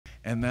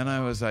And then I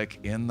was like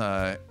in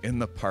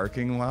the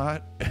parking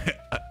lot.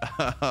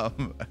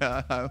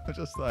 I was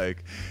just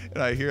like,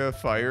 and I hear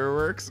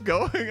fireworks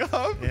going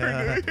off for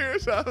New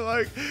Year's. I'm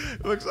like,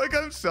 looks like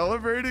I'm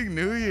celebrating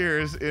New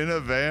Year's in a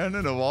van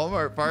in a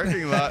Walmart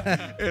parking lot.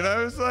 And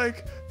I was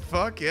like,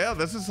 fuck yeah,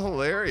 this is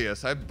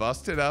hilarious. I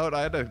busted out.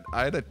 I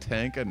had a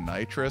tank of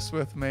nitrous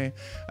with me.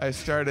 I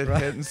started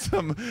hitting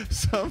some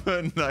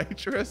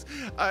nitrous.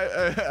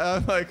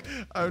 I'm like,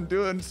 I'm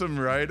doing some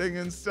writing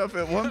and stuff.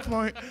 At one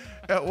point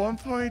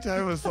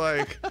I was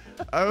like,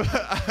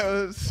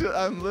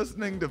 I'm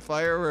listening to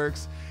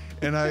fireworks,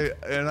 and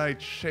I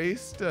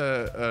chased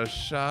a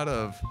shot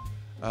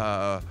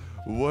of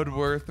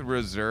Woodworth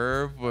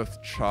Reserve with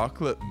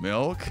chocolate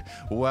milk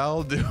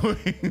while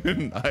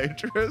doing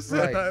nitrous,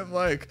 and I'm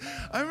like,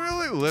 I'm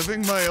really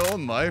living my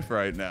own life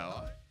right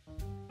now.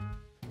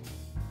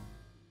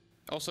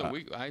 Also,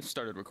 I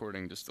started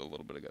recording just a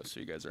little bit ago, so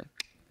you guys are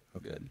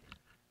good.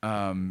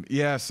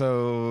 Yeah,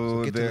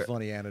 so get to the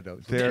funny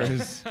anecdotes.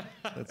 There's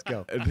let's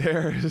go.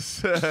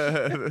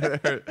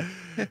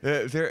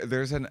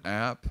 There's an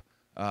app,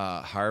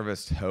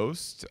 Harvest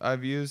Host,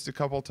 I've used a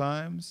couple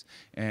times,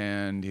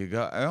 and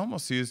I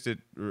almost used it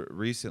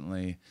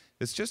recently.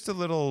 It's just a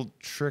little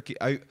tricky.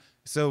 I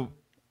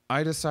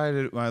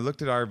decided when I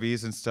looked at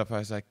RVs and stuff, I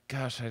was like,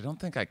 gosh, I don't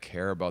think I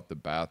care about the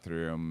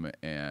bathroom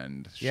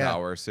and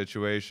shower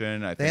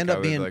situation. I think I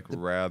would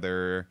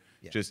rather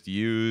just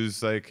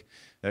use like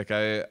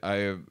I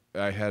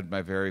had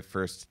my very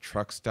first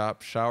truck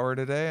stop shower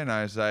today, and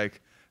I was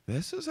like,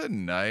 this is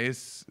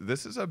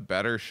a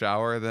better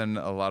shower than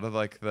a lot of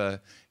like the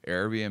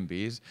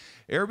Airbnbs.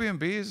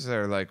 Airbnbs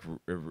are like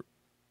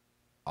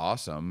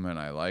awesome, and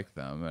I like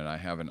them, and I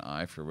have an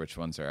eye for which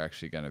ones are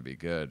actually going to be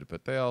good,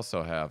 but they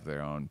also have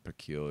their own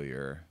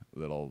peculiar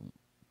little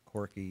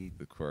quirky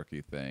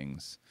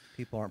things.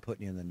 People aren't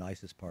putting you in the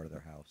nicest part of their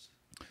house.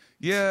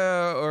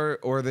 Yeah,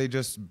 or they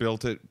just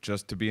built it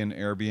just to be an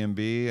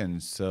Airbnb,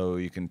 and so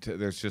you can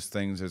there's just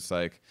things. It's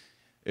like,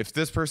 if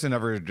this person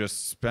ever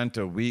just spent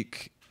a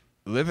week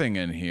living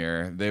in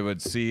here, they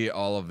would see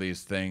all of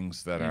these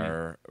things that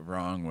are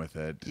wrong with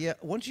it. Yeah,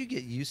 once you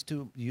get used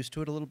to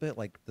it a little bit,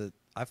 like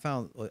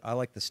I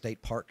like the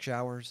state park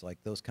showers,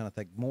 like those kind of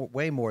things,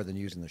 way more than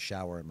using the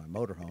shower in my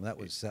motorhome. That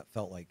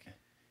felt like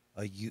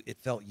it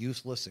felt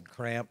useless and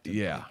cramped.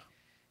 And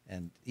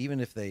and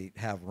even if they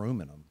have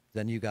room in them,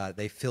 then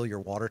they fill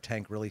your water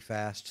tank really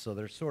fast, so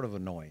they're sort of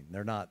annoying.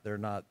 They're not.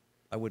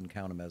 I wouldn't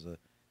count them as the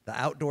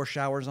outdoor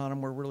showers on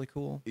them were really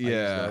cool.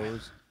 Yeah, I use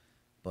those,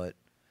 but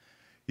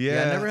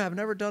I've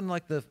never done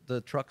like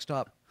the truck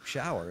stop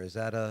shower. Is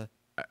that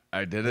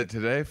I did it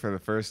today for the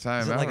first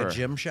time ever. Is it like a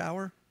gym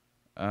shower?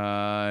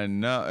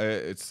 No,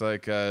 it's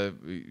like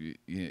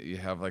you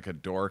have like a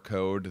door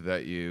code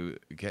that you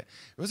get.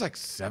 It was like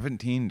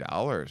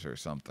 $17 or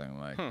something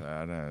like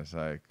that. I was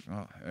like,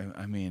 well,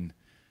 I mean,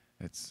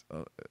 it's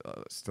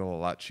still a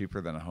lot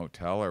cheaper than a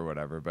hotel or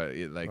whatever. But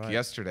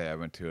yesterday, I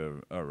went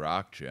to a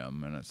rock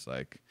gym, and it's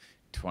like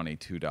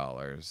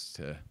 $22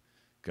 to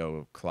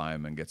go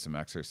climb and get some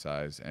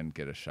exercise and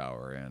get a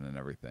shower in and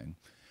everything.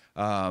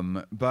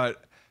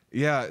 But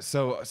yeah,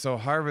 so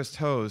Harvest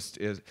Host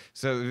is,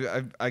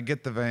 so I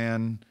get the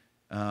van,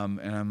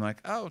 and I'm like,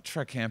 I'll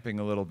try camping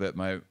a little bit.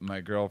 My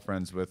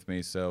girlfriend's with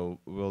me, so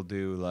we'll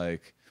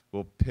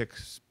pick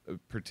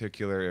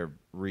particular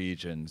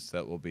regions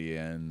that we'll be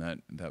in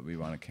that we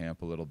want to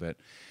camp a little bit.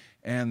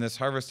 And this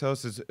Harvest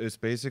Host is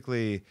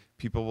basically,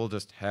 people will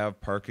just have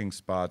parking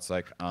spots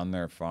like on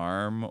their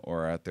farm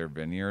or at their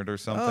vineyard or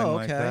something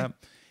like that.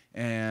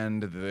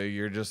 And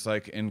you're just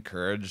like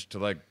encouraged to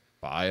like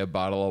buy a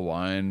bottle of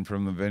wine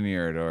from the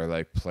vineyard, or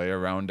like play a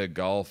round of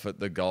golf at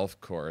the golf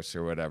course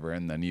or whatever,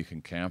 and then you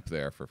can camp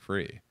there for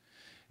free.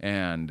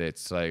 And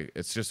it's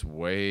just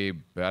way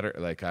better.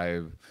 Like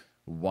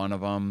one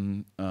of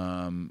them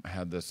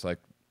had this like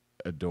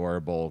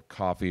adorable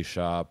coffee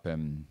shop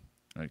and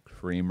like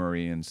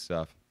creamery and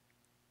stuff.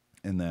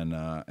 And then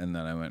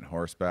I went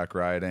horseback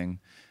riding,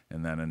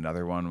 and then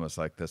another one was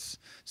like this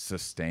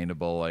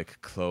sustainable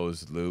like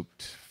closed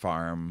looped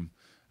farm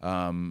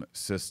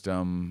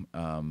system,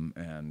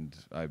 and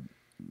I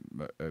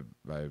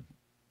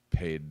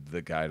paid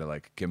the guy to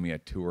like give me a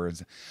tour.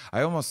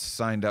 I almost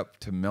signed up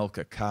to milk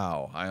a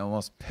cow. I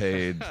almost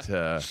paid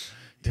to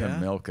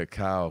milk a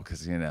cow,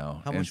 because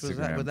how much was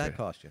that? Would that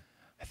cost you?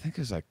 I think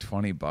it was like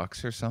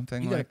 $20 or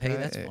something. You gotta like pay.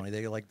 That. That's funny.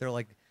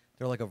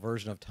 They're like a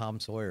version of Tom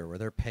Sawyer, where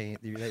they're paying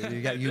you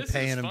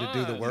paying them to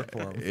do the work for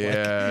them.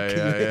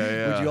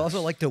 Yeah. Would you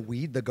also like to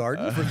weed the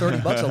garden for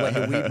 $30? I'll let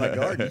you weed my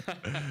garden.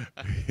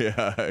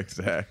 Yeah,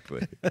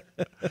 exactly.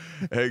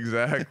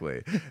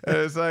 Exactly. And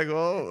it's like,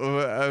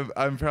 well,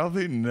 I'm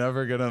probably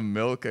never gonna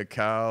milk a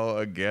cow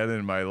again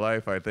in my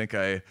life. I think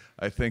I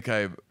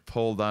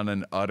pulled on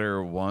an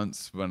udder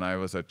once when I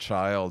was a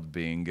child,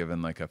 being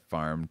given like a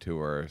farm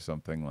tour or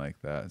something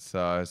like that. So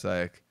I was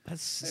like, I'm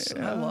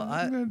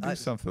gonna do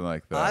something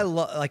like that.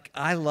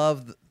 I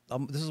love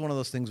this is one of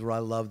those things where I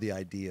love the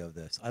idea of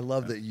this. I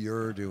love that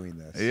you're doing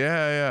this.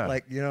 Yeah.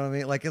 Like, you know what I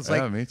mean? Like, it's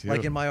Yeah, like, me too.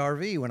 like in my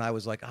RV when I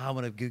was like, oh, I'm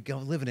going to go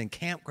living in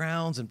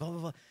campgrounds and blah, blah,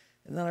 blah.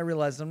 And then I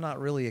realized I'm not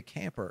really a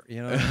camper,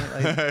 you know what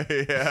I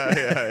mean?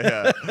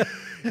 Like,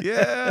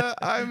 Yeah.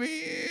 I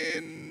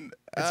mean,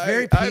 It's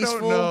very I don't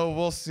peaceful. know.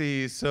 We'll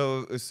see.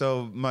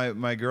 So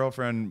my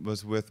girlfriend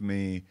was with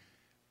me,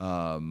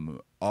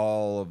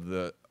 all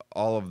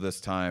of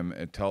this time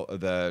until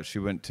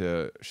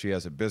she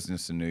has a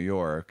business in New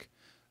York,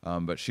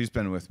 but she's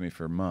been with me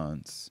for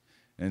months.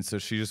 And so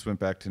she just went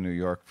back to New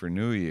York for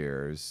New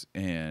Year's,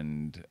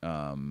 and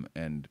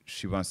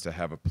she wants to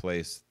have a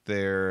place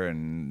there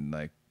and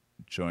like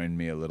join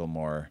me a little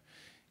more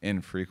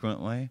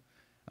infrequently.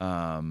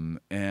 And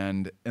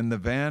the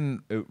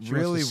van, it she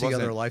really wants to see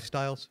wasn't. other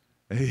lifestyles.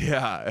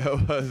 Yeah,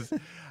 it was.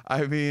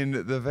 I mean,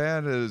 the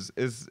van is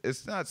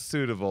it's not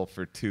suitable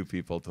for two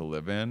people to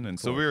live in, and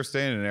so we were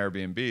staying in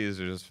Airbnbs, which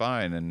is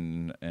fine.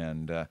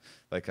 And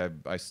like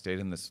I stayed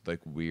in this like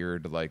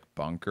weird like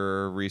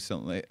bunker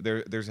recently.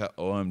 There's an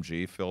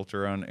OMG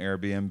filter on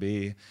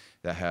Airbnb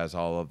that has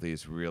all of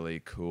these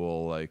really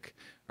cool like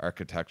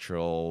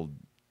architectural,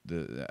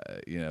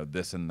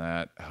 this and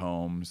that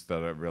homes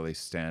that really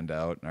stand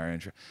out in our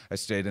interest. I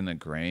stayed in a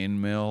grain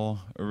mill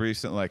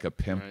recently, like a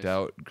pimped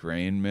out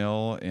grain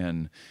mill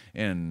in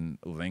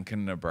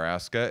Lincoln,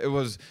 Nebraska. It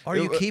was. Are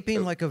you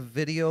keeping like a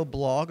video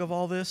blog of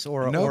all this,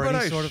 or No, or but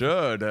any I sort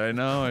should. I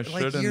know I of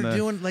should. like you're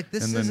doing like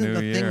this in isn't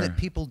the new thing year. that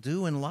people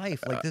do in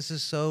life. Like this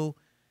is so.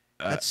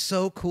 That's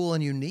so cool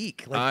and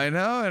unique. Like, I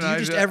know, and do you I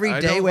just ju- every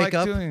I day don't wake like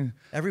up doing-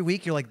 every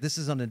week? You're like, this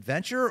is an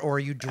adventure, or are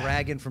you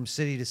dragging from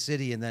city to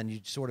city and then you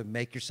sort of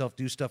make yourself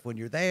do stuff when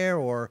you're there,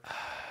 or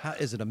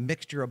is it a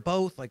mixture of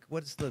both? Like,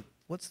 what's the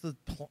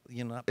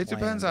not It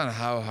depends plan, on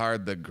how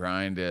hard the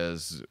grind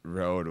is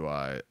road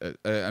wise.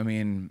 I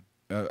mean,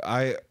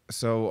 I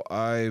book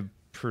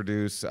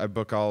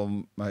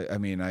all my. I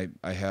mean, I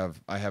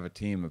have a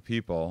team of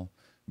people,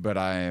 but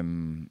I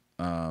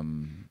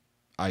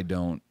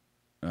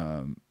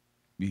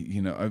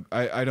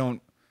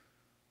don't.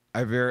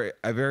 I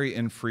very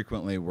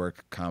infrequently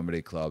work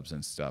comedy clubs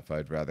and stuff.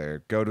 I'd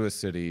rather go to a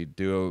city,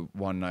 do a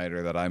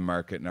one-nighter that I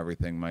market and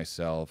everything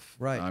myself.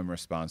 Right. I'm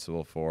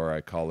responsible for.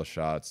 I call the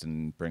shots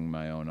and bring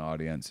my own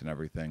audience and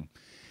everything,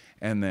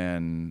 and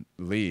then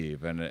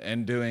leave and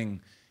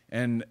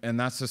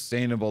that's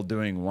sustainable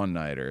doing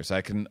one-nighters.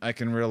 I can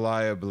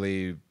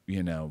reliably,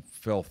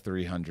 fill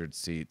 300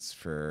 seats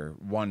for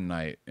one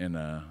night in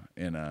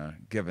a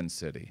given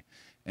city.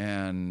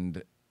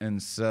 And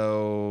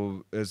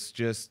so it's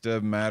just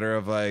a matter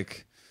of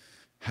like,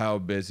 how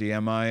busy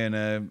am I?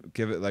 And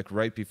give it like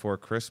right before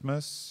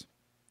Christmas,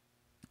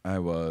 I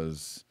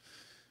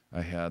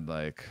had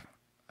like,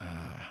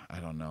 I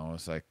don't know, it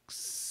was like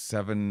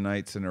 7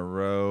 nights in a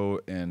row,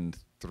 and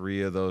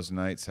 3 of those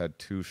nights had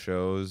 2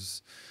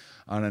 shows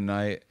on a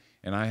night.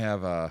 And I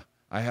have a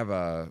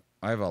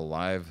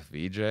live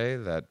VJ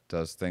that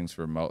does things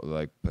remote,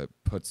 like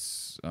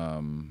puts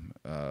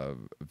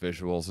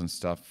visuals and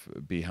stuff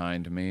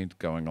behind me,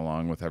 going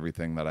along with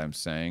everything that I'm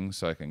saying,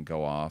 so I can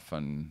go off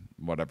on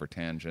whatever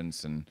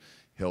tangents, and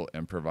he'll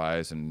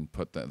improvise and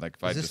put that. Like,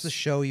 if Is this the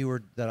show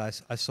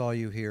I saw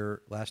you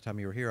here last time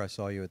you were here? I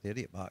saw you at the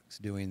Idiot Box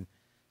doing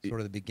sort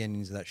of the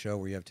beginnings of that show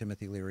where you have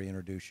Timothy Leary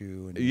introduce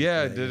you. And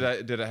yeah,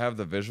 did it have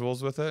the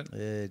visuals with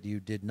it? You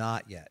did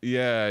not yet.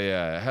 Yeah,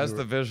 it has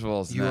the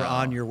visuals. You were now.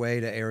 on your way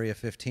to Area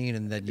 15,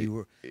 and then you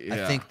were.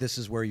 Yeah. I think this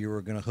is where you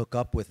were going to hook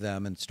up with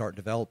them and start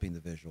developing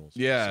the visuals.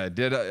 Yeah, I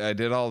did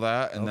all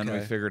that, and then we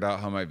Okay. figured out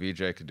how my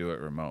VJ could do it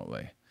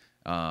remotely,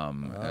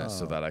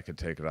 so that I could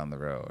take it on the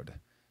road.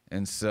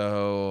 And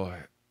so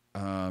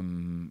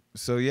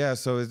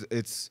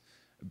it's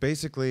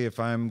basically, if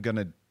I'm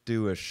gonna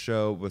do a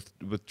show with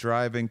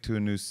driving to a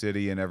new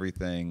city and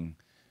everything,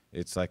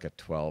 it's like a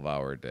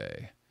 12-hour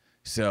day.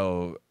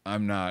 So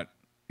I'm not,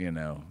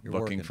 looking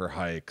working. for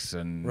hikes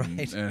and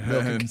Right. and,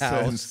 Milking and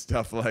cows.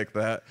 stuff like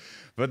that.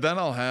 But then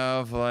I'll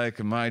have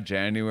like my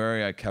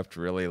January, I kept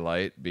really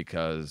light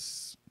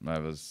because I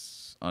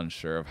was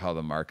unsure of how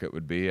the market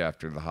would be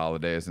after the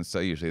holidays, and so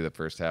usually the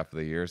first half of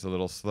the year is a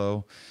little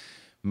slow.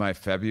 My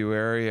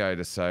February, I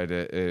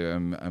decided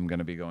I'm going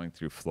to be going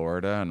through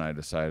Florida, and I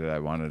decided I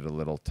wanted a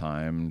little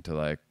time to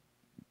like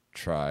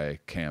try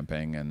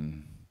camping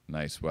and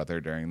nice weather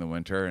during the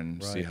winter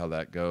and see Right. how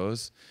that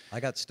goes.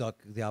 I got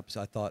stuck the opposite.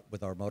 I thought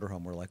with our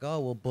motorhome, we're like, oh,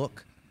 we'll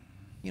book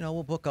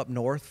up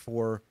north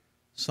for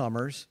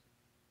summers,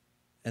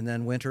 and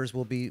then winters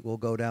we'll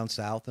go down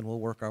south and we'll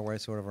work our way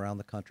sort of around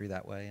the country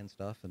that way and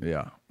stuff. And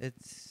Yeah.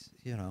 it's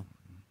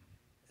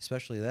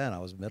especially then I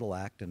was middle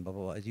act and blah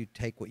blah blah. You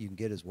take what you can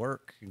get as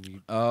work,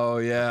 and Oh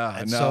yeah.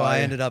 and No, so I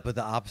ended up with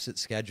the opposite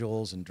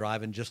schedules and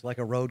driving just like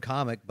a road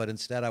comic, but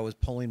instead I was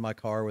pulling my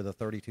car with a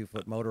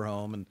 32-foot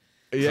motorhome and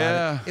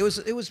Yeah.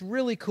 driving. It was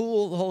really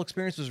cool. The whole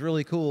experience was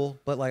really cool.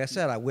 But like I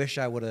said, I wish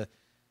I would have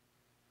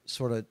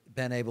sort of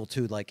been able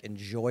to like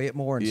enjoy it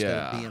more instead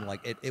of Yeah. being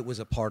like it was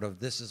a part of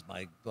this is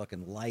my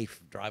fucking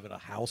life, driving a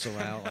house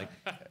around. Like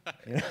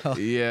You know?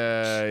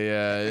 Yeah.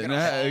 I And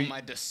got all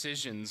my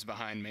decisions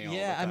behind me all the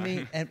Yeah, I time.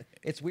 mean, and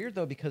it's weird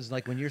though because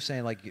like when you're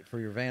saying like for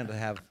your van to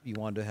have you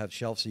wanted to have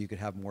shelves so you could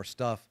have more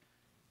stuff,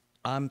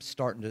 I'm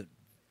starting to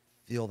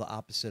feel the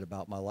opposite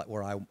about my life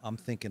where I'm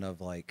thinking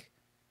of like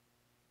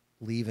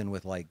leaving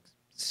with like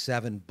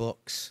 7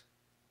 books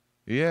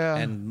yeah.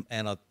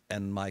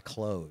 and my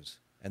clothes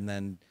and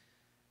then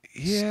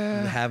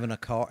Yeah. having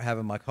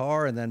my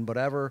car and then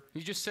whatever.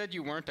 You just said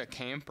you weren't a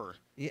camper.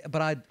 Yeah,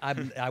 but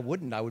I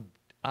wouldn't.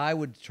 I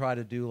would try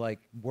to do like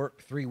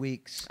work 3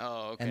 weeks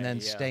Oh, okay, and then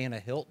yeah. stay in a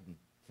Hilton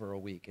for a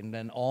week, and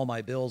then all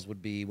my bills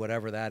would be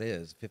whatever that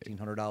is,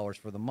 $1,500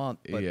 for the month.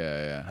 But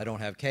Yeah. I don't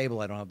have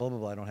cable. I don't have blah blah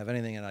blah. I don't have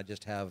anything, and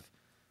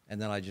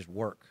then I just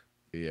work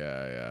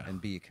Yeah. and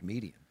be a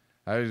comedian.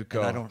 I would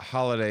go I don't-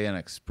 Holiday Inn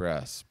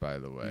Express, by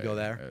the way. You go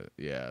there?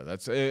 Yeah,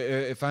 that's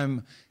if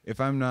I'm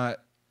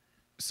not.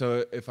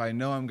 So if I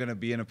know I'm going to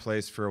be in a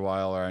place for a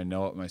while, or I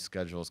know what my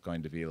schedule is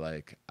going to be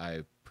like,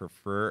 I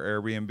prefer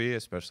Airbnb,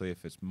 especially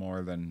if it's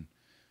more than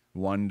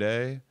one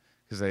day,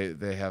 because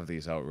they have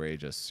these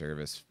outrageous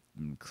service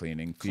and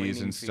cleaning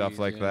fees and stuff fees,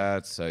 like yeah.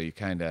 that. So you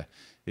kind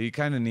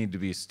of need to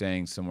be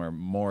staying somewhere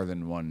more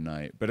than one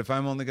night. But if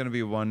I'm only going to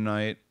be one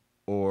night,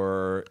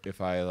 or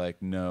if I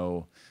like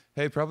know,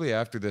 hey, probably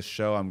after this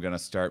show I'm going to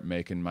start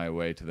making my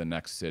way to the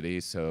next city,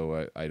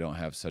 so I don't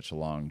have such a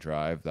long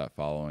drive that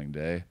following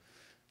day,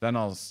 then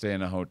I'll stay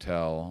in a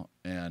hotel,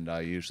 and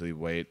I usually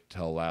wait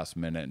till last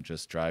minute and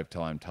just drive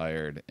till I'm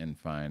tired and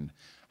find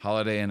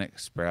Holiday Inn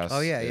Express. Oh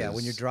yeah.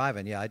 When you're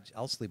driving, yeah,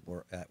 I'll sleep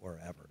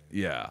wherever. Dude.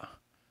 Yeah.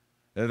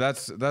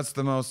 That's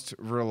the most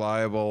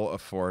reliable,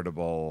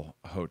 affordable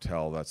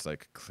hotel that's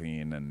like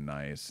clean and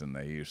nice, and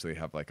they usually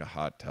have like a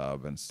hot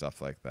tub and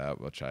stuff like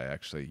that, which I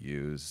actually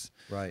use.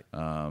 Right.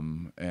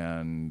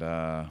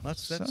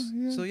 That's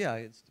So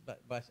yeah,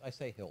 but I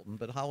say Hilton,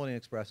 but Holiday Inn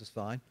Express is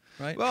fine,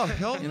 right? Well,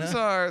 Hiltons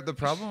are the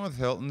problem with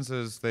Hiltons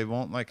is they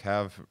won't like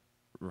have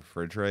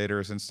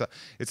refrigerators and stuff.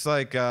 It's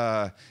like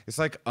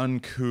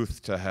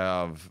uncouth to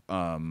have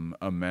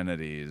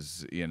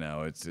amenities. You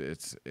know,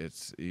 it's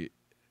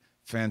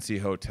fancy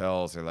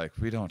hotels are like,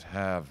 we don't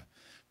have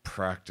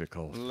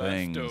practical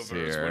things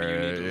Leftovers, here. what do you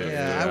need to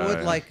yeah,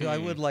 I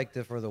would like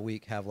to for the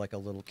week have like a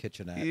little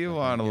kitchenette. You like,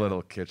 want a yeah.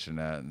 little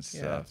kitchenette and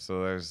stuff. Yeah.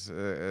 So there's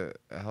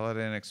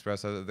Holiday Inn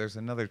Express. There's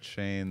another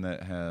chain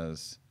that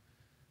has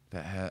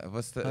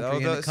what's the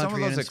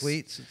Country Inn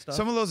Suites and stuff?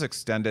 Some of those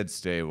extended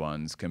stay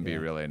ones can be Yeah.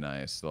 really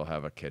nice. They'll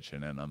have a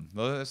kitchen in them.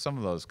 Some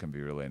of those can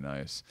be really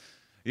nice.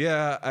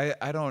 Yeah,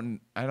 I don't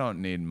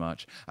need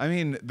much. I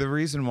mean, the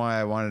reason why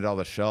I wanted all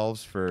the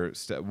shelves for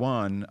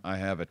one, I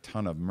have a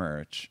ton of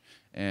merch,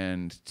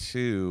 and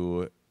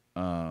two,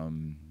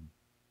 I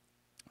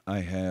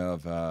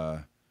have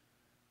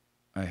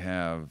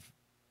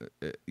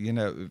you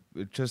know,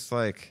 just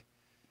like,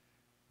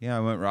 yeah,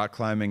 I went rock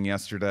climbing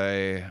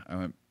yesterday.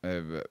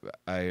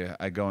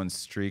 I go in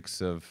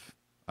streaks of.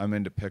 I'm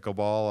into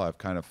pickleball. I've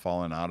kind of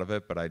fallen out of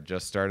it, but I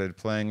just started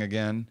playing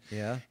again.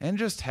 Yeah. And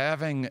just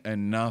having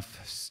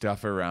enough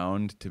stuff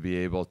around to be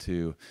able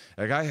to,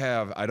 like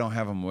I don't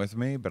have them with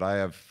me, but I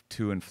have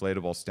 2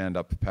 inflatable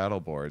stand-up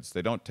paddle boards.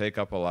 They don't take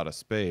up a lot of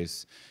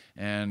space,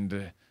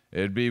 and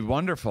it'd be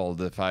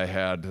wonderful if I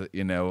had,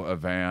 you know, a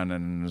van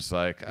and it's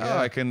like, Yeah. oh,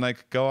 I can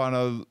like go on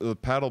a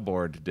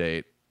paddleboard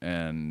date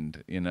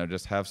and, you know,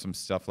 just have some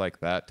stuff like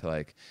that to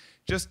like,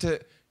 just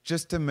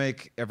to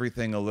make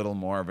everything a little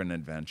more of an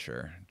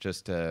adventure,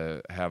 just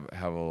to have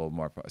a little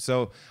more fun.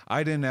 So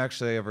I didn't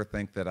actually ever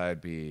think that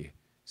I'd be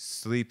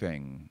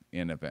sleeping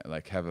in a van,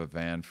 like have a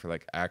van for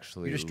like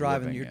actually You're just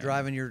driving. living You're in.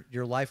 driving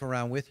your life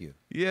around with you.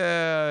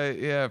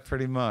 Yeah,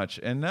 pretty much.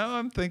 And now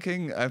I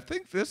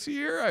think this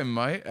year I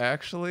might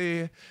actually,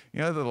 you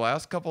know, the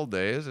last couple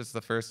days, it's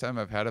the first time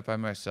I've had it by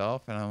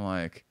myself, and I'm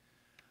like,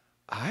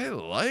 I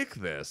like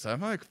this.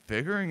 I'm like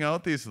figuring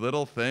out these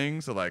little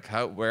things of like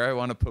where I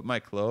want to put my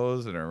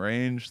clothes and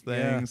arrange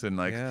things and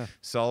like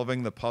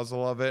solving the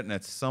puzzle of it. And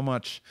it's so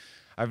much.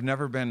 I've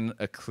never been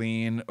a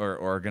clean or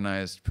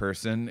organized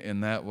person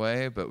in that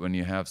way, but when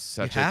you have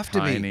such You have a to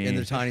tiny be in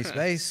the tiny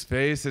space.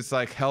 it's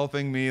like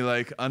helping me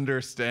like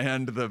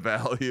understand the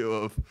value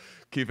of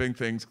keeping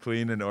things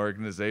clean and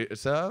organization.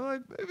 So I'm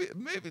like,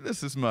 maybe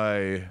this is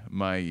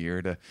my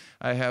year to.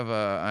 I have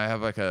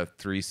like a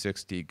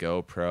 360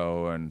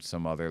 GoPro and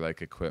some other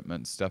like equipment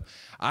and stuff.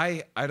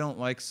 I don't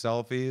like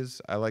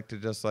selfies. I like to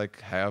just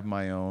like have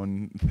my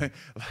own thing.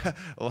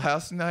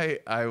 Last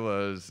night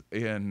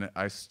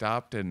I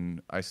stopped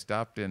in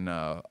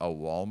a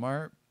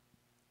Walmart.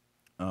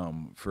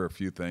 For a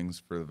few things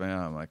for the van.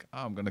 I'm like,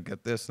 oh, I'm gonna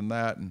get this and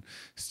that and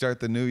start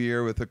the new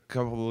year with a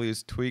couple of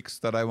these tweaks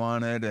that I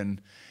wanted, and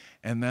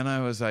then I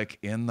was like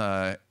in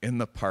the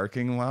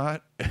parking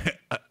lot.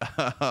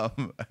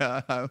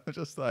 I was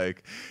just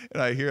like,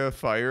 and I hear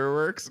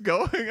fireworks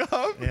going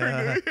off for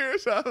New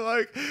Year's. I'm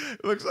like,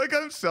 looks like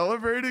I'm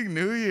celebrating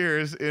New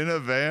Year's in a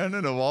van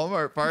in a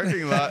Walmart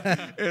parking lot.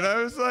 And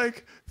I was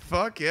like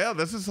fuck yeah,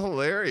 this is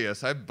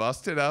hilarious. I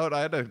busted out.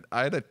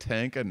 I had a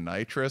tank of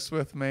nitrous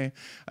with me.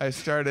 I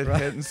started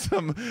hitting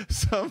some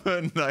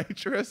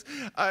nitrous.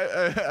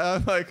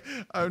 I'm like,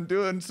 I'm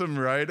doing some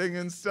writing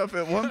and stuff.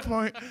 At one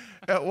point,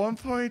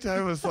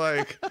 I was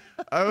like,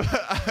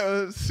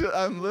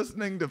 I'm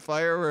listening to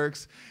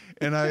fireworks,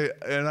 and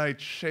I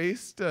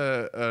chased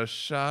a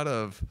shot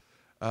of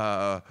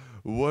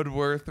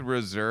Woodworth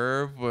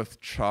Reserve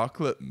with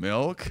chocolate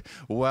milk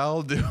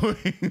while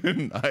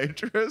doing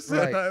nitrous,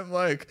 and I'm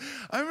like,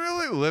 I'm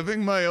really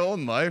living my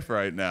own life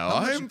right now.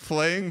 I'm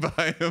playing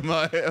by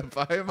my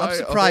I'm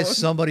surprised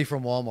somebody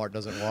from Walmart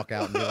doesn't walk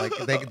out and be like,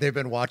 they've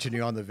been watching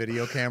you on the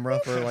video camera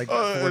for like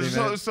 40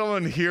 minutes.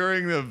 Someone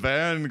hearing the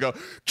van go.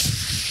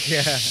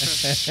 Yeah.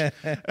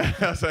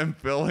 As I'm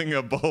filling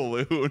a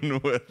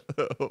balloon with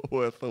the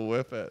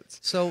whippets.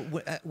 So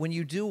when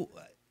you do.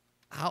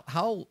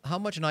 How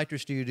much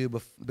nitrous do you do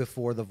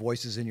before the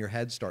voices in your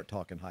head start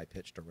talking high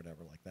pitched or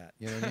whatever like that?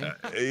 You know what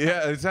I mean?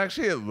 Yeah, it's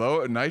actually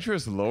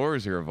nitrous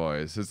lowers your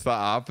voice. It's the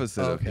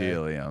opposite of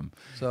helium.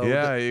 So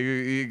yeah,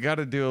 you got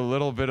to do a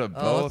little bit of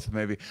both.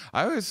 Maybe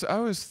I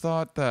always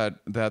thought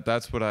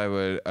that's what I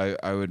would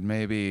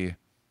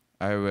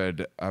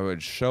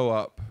show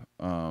up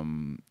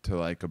to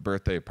like a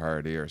birthday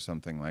party or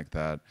something like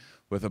that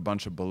with a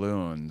bunch of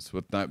balloons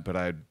but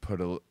I'd put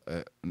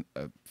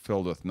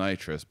filled with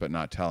nitrous, but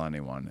not tell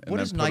anyone. And what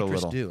does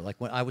nitrous do? Like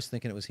when I was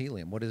thinking it was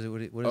helium. What is it? What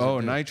does it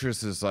do?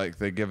 Nitrous is like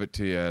they give it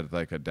to you at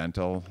like a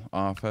dental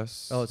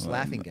office. Oh, it's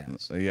laughing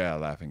gas. Yeah,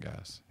 laughing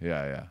gas.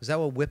 Yeah. Is that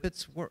what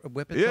whippets are?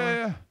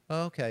 Yeah.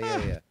 Oh, okay,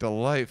 yeah.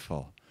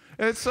 Delightful.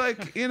 It's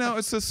like,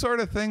 it's the sort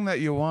of thing that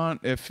you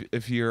want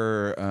if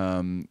you're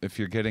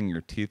getting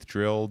your teeth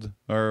drilled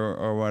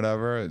or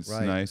whatever. It's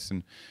nice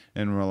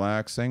and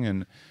relaxing,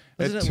 and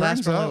doesn't it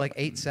last for only like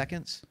 8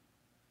 seconds?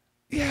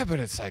 Yeah, but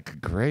it's like a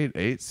great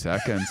 8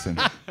 seconds, and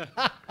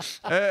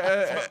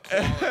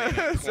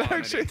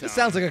it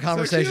sounds like a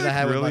conversation I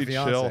had with my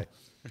fiance. Chill.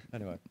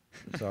 Anyway,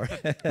 sorry.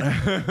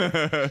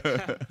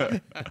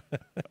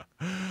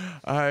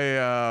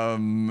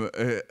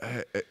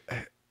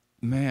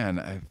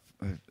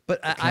 But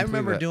I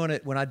remember doing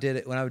it when I did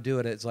it. When I would do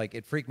it, it's like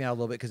it freaked me out a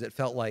little bit because it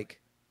felt like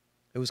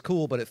it was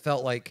cool, but it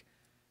felt like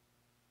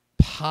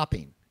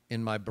popping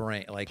in my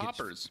brain. Like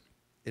poppers.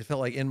 It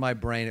felt like in my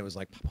brain it was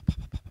like pop, pop,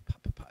 pop,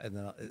 pop, pop, pop, and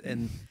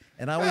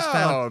I always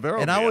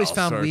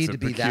found weed to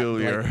be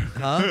peculiar.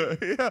 That.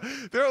 Yeah,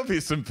 there'll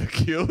be some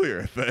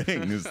peculiar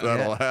things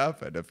that'll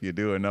happen if you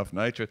do enough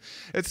nitrous.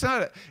 It's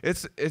not.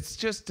 It's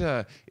just.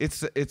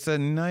 It's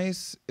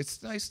nice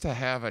to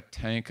have a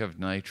tank of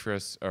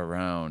nitrous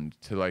around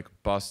to like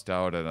bust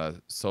out at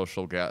a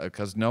social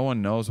because no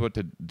one knows what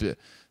to do.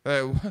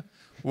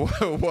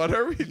 What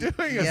are we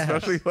doing,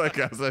 especially like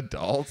as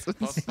adults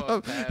and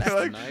stuff?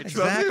 Like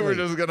suddenly we're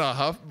just gonna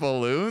huff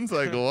balloons,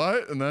 like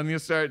what? And then you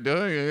start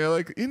doing it, and you're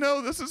like,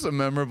 this is a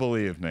memorable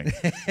evening.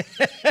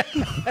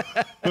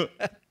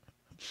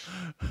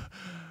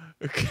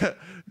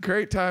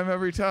 Great time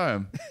every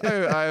time.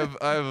 I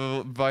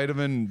have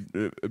vitamin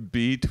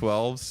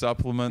B12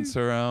 supplements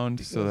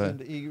around, so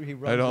that he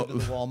runs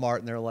into the Walmart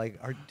and they're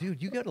like,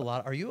 "Dude, you got a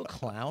lot. Are you a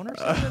clown or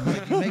something?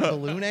 Like, you make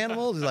balloon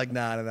animals?" He's like,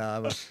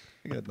 "Nah.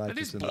 Did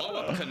these blow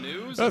up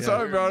canoes? That's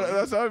how I brought it.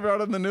 That's how I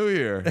brought in the New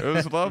Year. It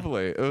was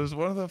lovely. It was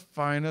one of the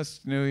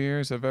finest New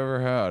Years I've ever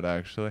had.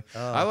 Actually,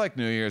 I like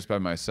New Year's by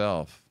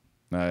myself.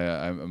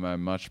 I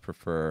much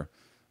prefer.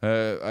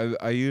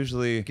 I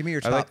usually give me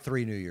your top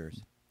 3 New Year's.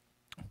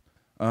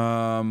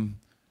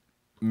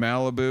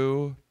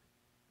 Malibu,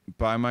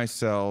 by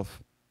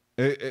myself,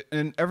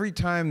 and every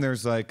time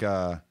there's like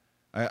I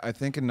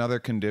think another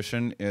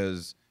condition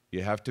is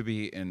you have to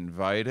be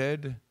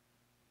invited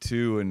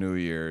to a New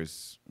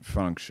Year's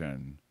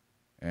function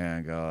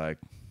and go like,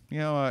 you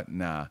know what?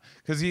 Nah,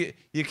 because you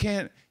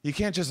can't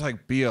just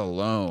like be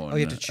alone. Oh,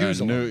 you have to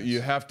choose alone.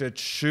 You have to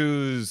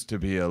choose to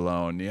be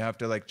alone. You have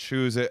to like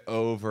choose it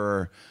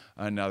over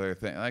another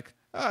thing. Like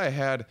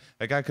I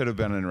could have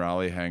been in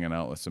Raleigh hanging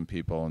out with some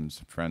people and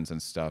some friends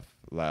and stuff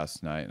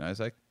last night, and I was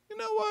like, you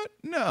know what?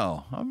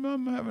 No,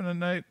 I'm having a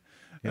night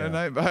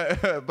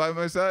by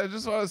myself. I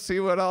just want to see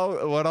what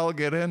I'll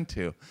get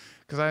into.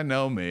 Because I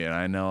know me, and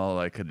I know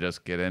I could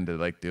just get into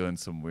like doing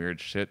some weird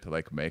shit to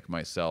like make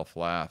myself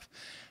laugh.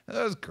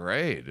 That was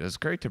great. It was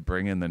great to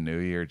bring in the new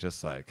year,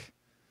 just like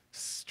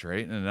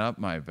straightening up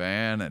my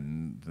van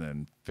and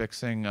then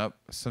fixing up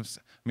some.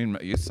 I mean,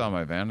 you saw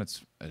my van.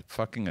 It's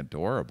fucking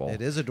adorable.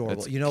 It is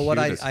adorable. It's you know what?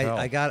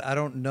 I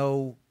don't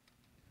know.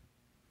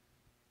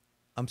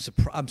 I'm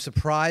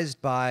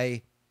surprised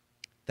by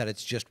that.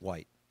 It's just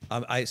white.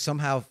 I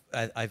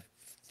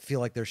feel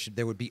like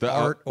there would be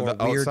art or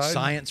weird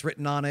science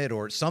written on it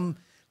or some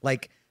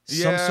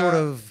sort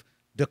of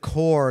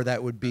decor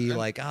that would be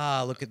like,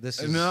 look at this.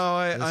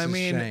 I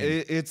mean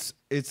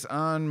it's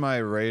on my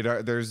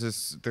radar. There's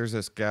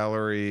this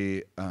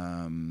gallery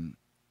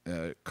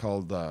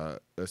called a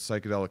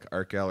psychedelic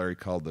art gallery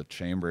called the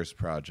Chambers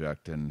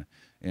Project in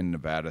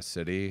Nevada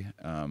City,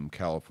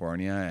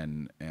 California,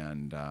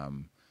 and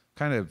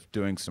kind of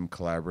doing some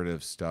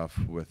collaborative stuff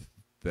with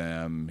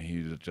them.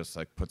 He just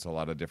like puts a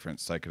lot of different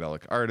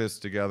psychedelic artists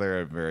together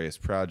at various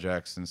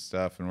projects and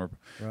stuff. And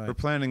we're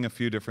planning a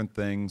few different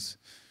things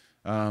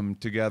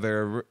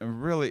together. A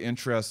really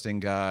interesting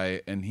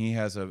guy, and he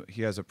has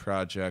a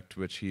project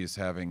which he's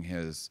having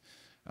his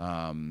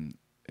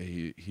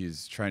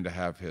he's trying to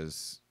have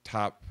his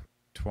top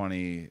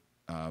 20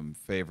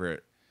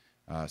 favorite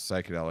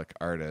psychedelic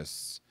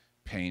artists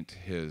paint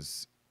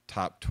his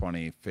top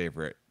 20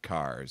 favorite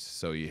cars.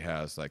 So he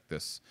has like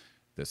this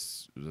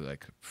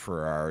like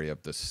Ferrari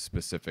of this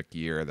specific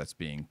year that's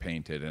being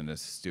painted in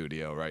his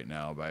studio right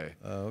now by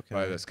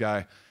this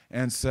guy.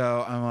 And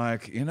so I'm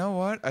like, you know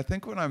what? I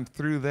think when I'm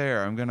through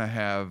there, I'm gonna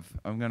have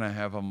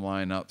him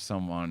line up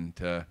someone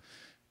to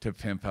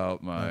pimp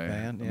out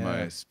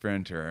my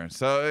Sprinter. And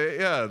so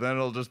yeah, then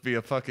it'll just be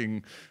a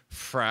fucking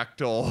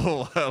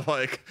fractal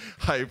like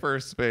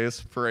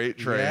hyperspace freight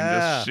train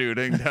just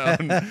shooting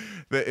down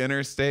the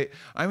interstate.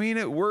 I mean,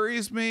 it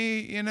worries me,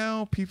 you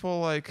know,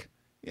 people like,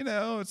 you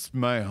know, it's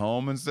my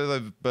home instead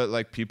of, but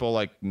like people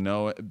like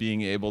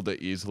being able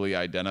to easily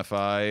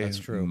identify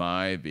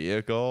my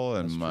vehicle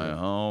and my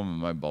home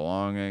and my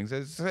belongings.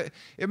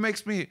 It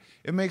makes me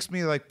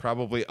like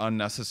probably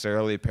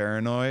unnecessarily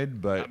paranoid,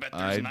 but I bet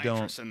there's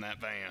nitrous in that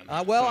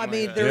van. Well, I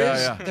mean,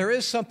 there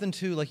is something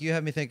to, like, you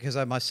have me think,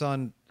 because my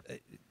son,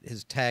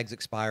 his tag's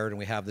expired and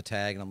we have the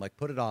tag, and I'm like,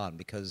 put it on,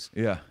 because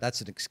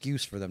that's an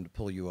excuse for them to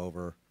pull you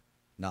over,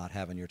 not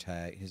having your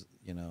tag.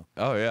 You know.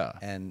 Oh yeah.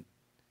 And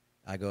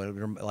I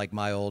go, like,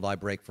 my old "I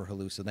brake for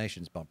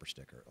hallucinations" bumper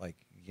sticker. Like,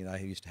 you know, I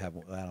used to have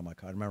that on my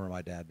car. I remember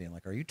my dad being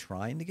like, "Are you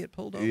trying to get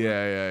pulled over?"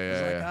 Yeah.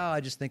 He's like, "Oh, I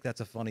just think that's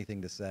a funny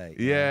thing to say."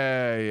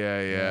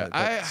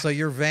 Yeah. So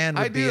your van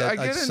would be I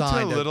get into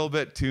a little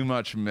bit too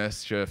much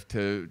mischief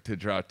to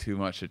draw too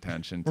much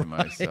attention to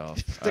myself.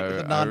 Stick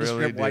with a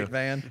nondescript white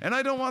van. And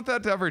I don't want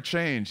that to ever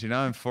change. You know,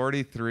 I'm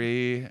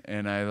 43,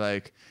 and I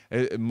like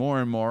more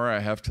and more I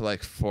have to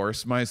like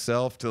force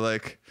myself to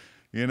like,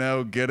 you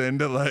know, get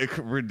into like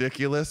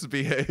ridiculous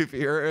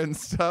behavior and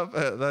stuff.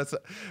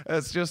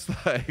 That's just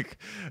like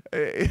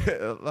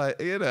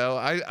you know,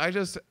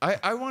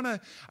 I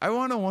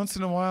wanna once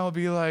in a while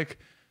be like,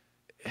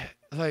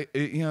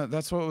 you know,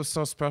 that's what was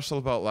so special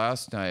about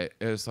last night,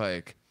 is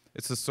like,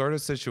 it's the sort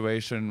of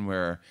situation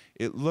where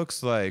it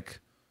looks like,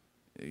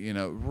 you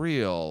know,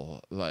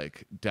 real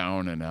like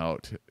down and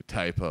out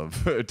type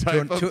of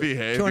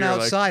behavior to an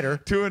outsider,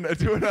 like,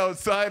 to an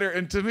outsider,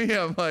 and to me,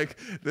 I'm like,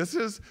 this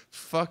is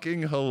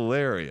fucking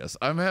hilarious.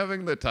 I'm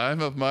having the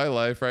time of my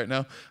life right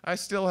now. I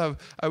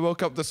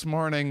woke up this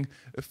morning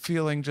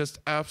feeling just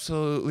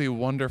absolutely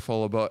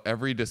wonderful about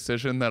every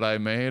decision that I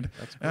made.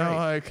 That's great. And I'm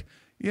like,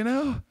 you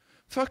know,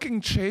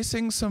 fucking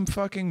chasing some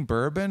fucking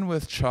bourbon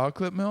with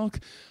chocolate milk.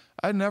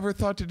 I never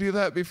thought to do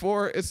that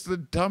before. It's the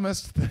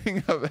dumbest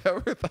thing I've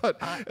ever thought.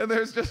 And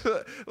there's just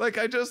like,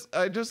 I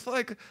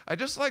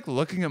just like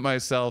looking at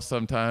myself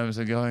sometimes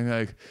and going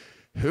like,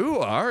 who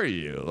are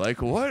you?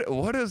 Like,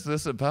 what is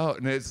this about?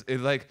 And it's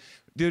like,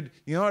 dude,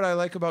 you know what I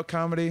like about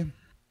comedy?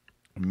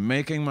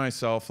 Making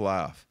myself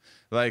laugh.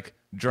 Like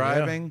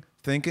driving,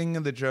 thinking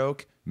of the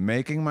joke,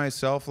 making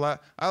myself laugh.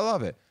 I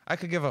love it. I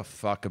could give a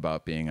fuck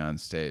about being on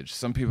stage.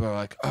 Some people are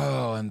like,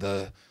 oh, and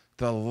the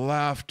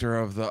laughter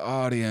of the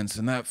audience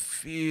and that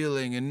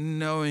feeling and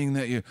knowing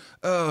that you,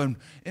 and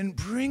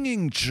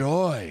bringing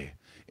joy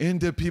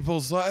into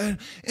people's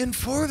lives. And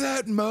for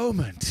that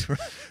moment,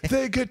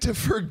 they get to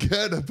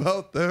forget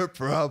about their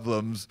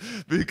problems,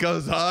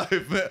 because I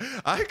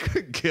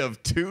could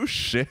give two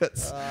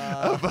shits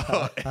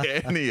about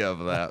any of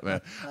that,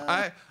 man.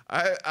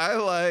 I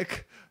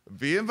like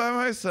being by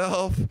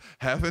myself,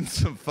 having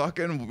some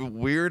fucking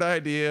weird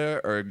idea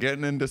or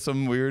getting into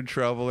some weird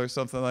trouble or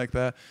something like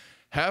that,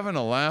 having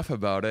a laugh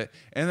about it,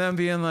 and then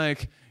being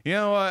like, you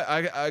know what,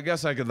 I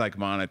guess I could like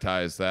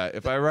monetize that.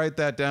 If I write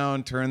that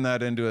down, turn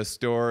that into a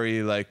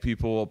story, like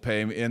people will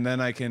pay me, and then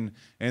I can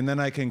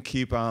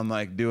keep on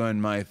like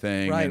doing my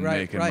thing and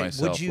making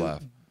myself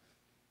laugh.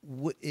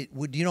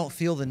 You don't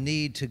feel the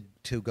need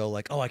to go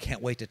like, oh, I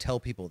can't wait to tell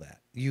people that.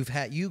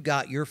 You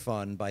got your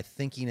fun by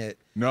thinking it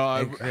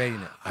and creating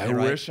it. I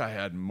wish I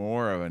had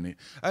more of any.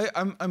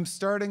 I'm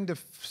starting to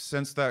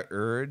sense that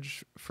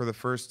urge for the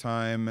first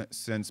time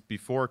since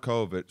before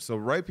COVID. So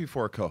right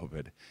before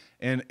COVID,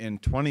 and in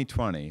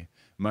 2020,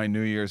 my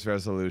New Year's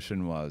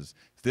resolution was,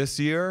 this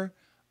year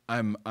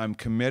I'm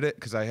committed,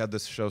 because I had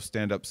this show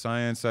Stand Up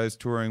Science I was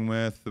touring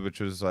with,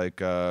 which was like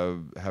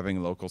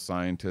having local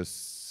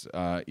scientists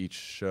each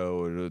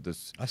show.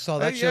 I saw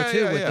that show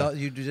too.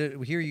 You did it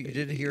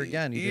here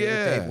again. You did it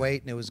with Dave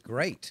Waite, and it was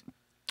great.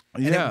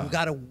 And it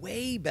got a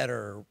way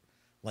better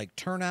like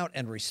turnout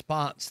and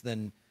response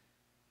than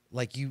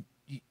like you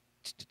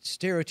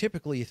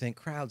stereotypically you think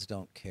crowds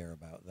don't care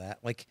about that.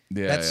 Like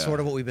that's sort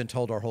of what we've been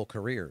told our whole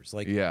careers.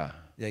 Like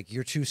like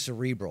you're too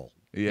cerebral.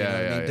 You know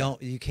what I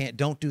mean?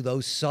 Don't do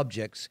those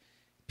subjects.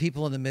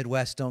 People in the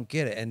Midwest don't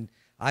get it. And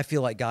I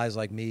feel like guys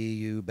like me,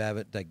 you,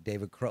 Babbitt, like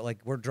David Crow, like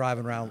we're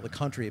driving around the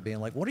country being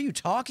like, what are you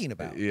talking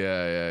about?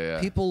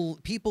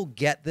 People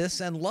get this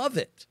and love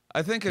it.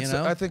 I think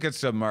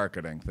it's a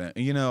marketing thing.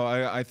 You know,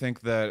 I think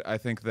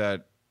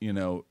that you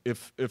know,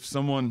 if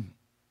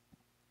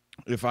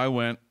I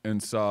went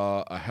and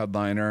saw a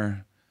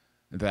headliner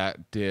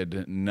that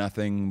did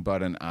nothing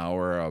but an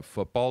hour of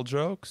football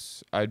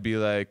jokes, I'd be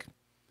like,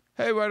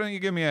 hey, why don't you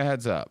give me a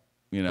heads up?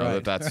 You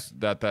know, Right.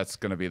 that's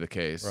going to be the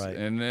case. Right.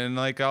 And then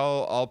like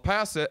I'll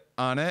pass it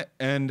on it,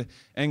 and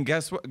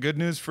guess what? Good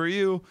news for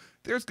you.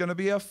 There's going to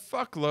be a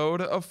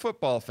fuckload of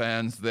football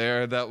fans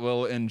there that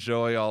will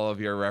enjoy all of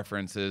your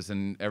references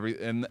and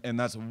and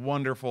that's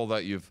wonderful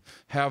that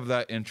have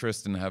that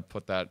interest and have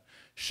put that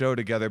show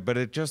together. But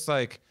it just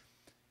like,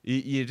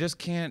 you just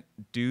can't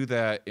do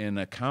that in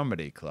a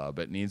comedy club.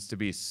 It needs to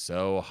be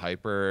so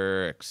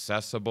hyper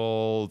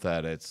accessible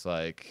that it's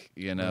like,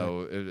 you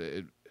know,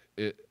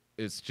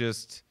 it's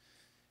just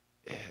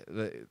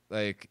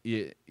like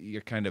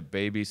you're kind of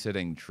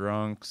babysitting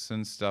drunks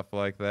and stuff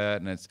like that.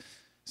 And it's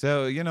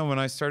so, you know, when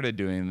I started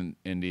doing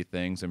indie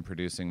things and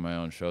producing my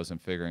own shows and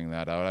figuring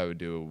that out, I would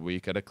do a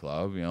week at a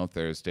club, you know,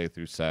 Thursday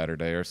through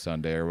Saturday or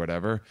Sunday or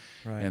whatever.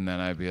 Right. And then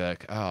I'd be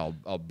like, oh,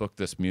 I'll book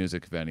this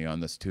music venue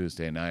on this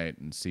Tuesday night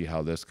and see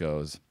how this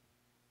goes.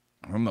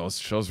 And those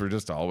shows were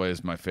just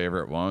always my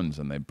favorite ones,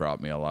 and they brought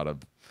me a lot of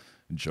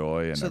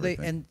joy and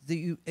everything.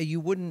 You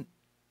wouldn't.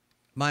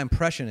 My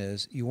impression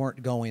is you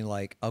weren't going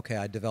like, okay,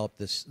 I developed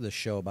this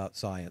show about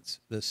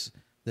science. This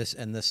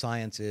and the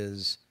science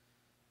is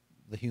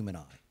the human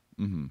eye.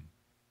 Mm-hmm.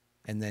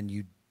 And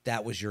then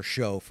that was your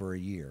show for a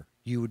year.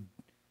 You would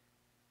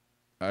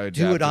I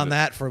do it on adapted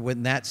that for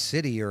in that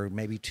city or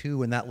maybe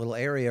two in that little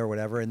area or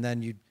whatever, and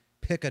then you'd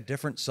pick a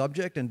different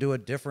subject and do a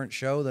different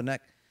show the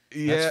next.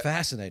 Yeah, that's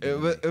fascinating.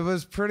 It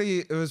was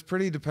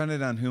pretty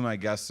dependent on who my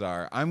guests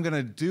are. I'm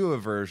gonna do a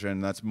version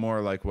that's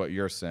more like what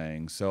you're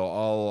saying.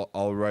 So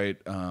I'll write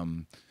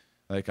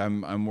like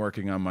I'm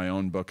working on my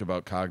own book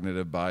about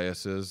cognitive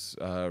biases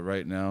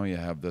right now. You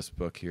have this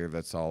book here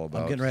that's all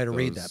about. I'm getting ready to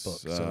read that book.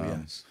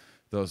 So yes,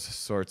 those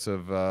sorts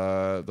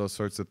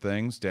of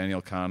things.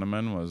 Daniel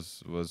Kahneman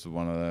was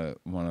one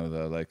of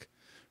the like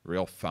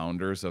real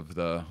founders of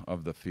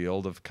the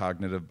field of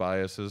cognitive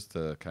biases,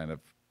 the kind of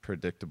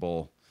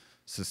predictable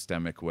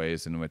systemic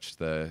ways in which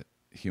the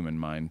human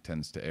mind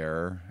tends to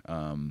err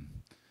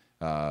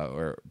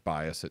or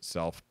bias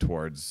itself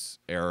towards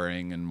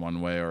erring in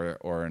one way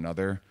or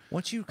another.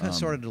 once you kind of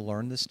started to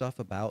learn this stuff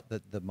about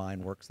that the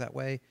mind works that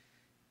way,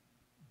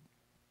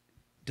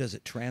 does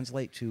it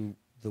translate to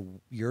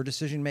your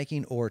decision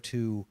making or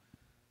to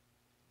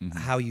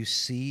how you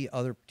see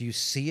do you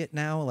see it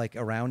now, like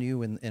around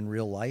you in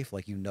real life?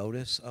 Like you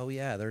notice, oh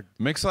yeah,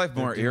 makes life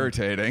more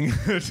irritating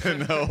to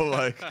know,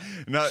 like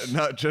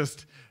not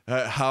just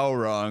how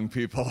wrong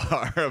people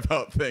are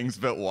about things,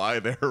 but why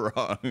they're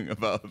wrong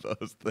about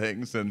those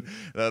things, and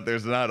that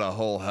there's not a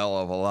whole hell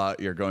of a lot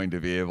you're going to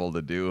be able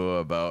to do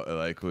about,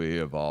 like, we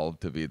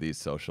evolved to be these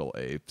social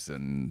apes,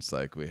 and it's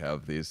like we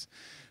have these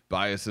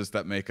biases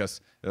that make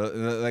us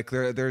like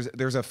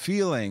there's a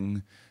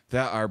feeling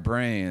that our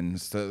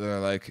brains, that they're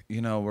like,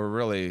 you know,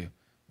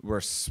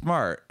 we're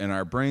smart, and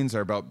our brains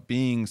are about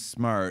being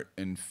smart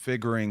and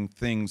figuring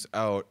things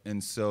out.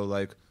 And so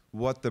like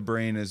what the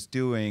brain is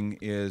doing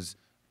is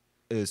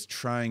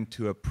trying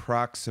to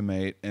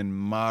approximate and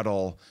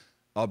model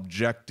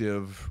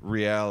objective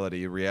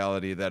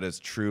reality that is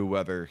true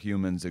whether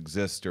humans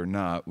exist or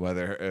not,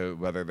 whether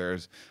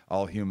there's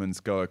all humans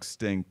go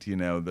extinct, you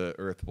know, the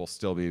earth will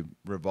still be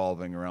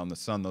revolving around the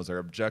sun. Those are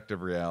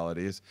objective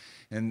realities,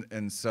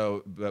 and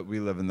so, but we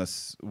live in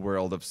this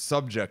world of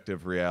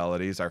subjective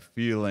realities, our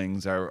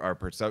feelings, our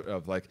perception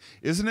of, like,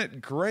 isn't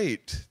it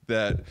great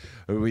that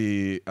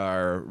we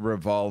are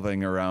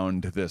revolving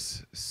around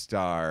this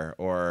star,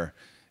 or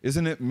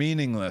isn't it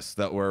meaningless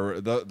that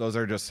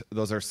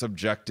those are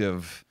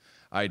subjective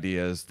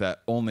ideas that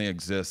only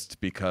exist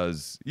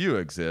because you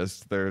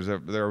exist.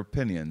 They're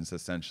opinions,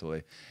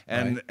 essentially,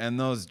 and Right. and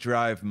those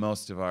drive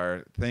most of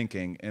our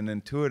thinking. And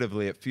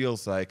intuitively, it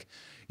feels like,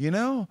 you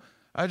know,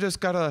 I just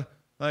gotta,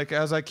 like,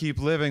 as I keep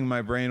living,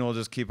 my brain will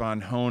just keep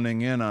on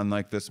honing in on,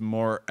 like, this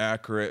more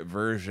accurate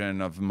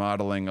version of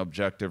modeling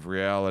objective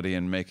reality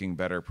and making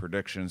better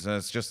predictions. And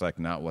it's just, like,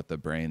 not what the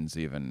brain's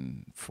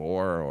even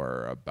for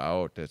or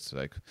about. It's,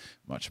 like,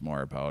 much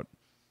more about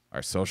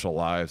our social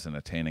lives and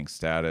attaining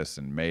status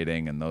and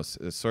mating and those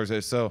sorts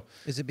of. So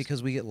Is it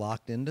because we get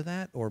locked into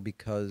that, or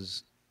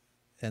because,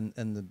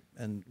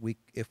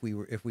 if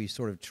we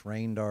sort of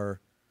trained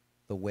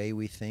the way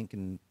we think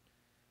and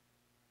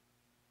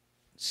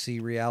see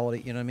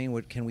reality, you know what I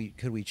mean?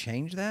 Could we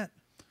change that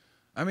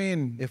I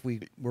mean, if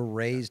we were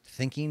raised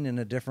thinking in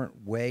a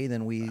different way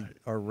than we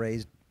are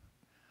raised?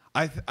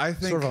 I think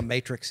Sort of a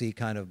matrixy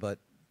kind of, but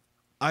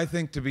I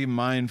think to be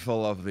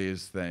mindful of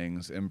these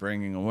things and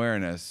bringing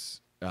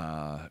awareness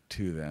to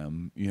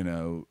them, you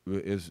know,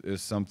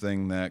 is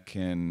something that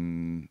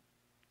can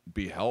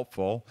be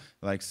helpful.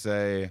 Like,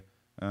 say,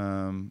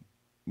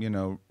 you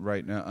know,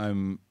 right now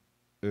I'm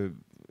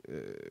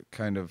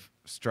kind of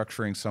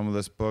structuring some of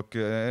this book,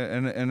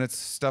 and it's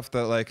stuff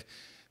that, like,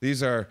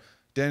 these are,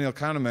 Daniel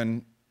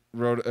Kahneman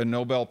wrote a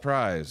Nobel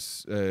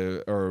Prize,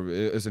 or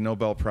is a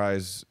Nobel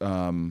Prize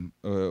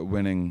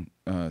winning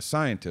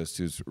scientist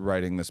who's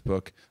writing this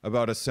book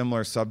about a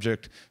similar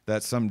subject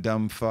that some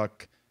dumb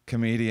fuck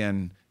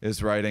comedian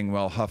is writing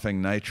while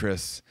huffing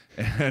nitrous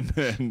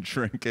and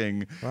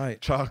drinking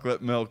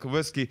chocolate milk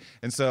whiskey.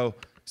 And so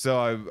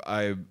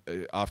I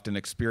often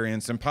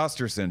experience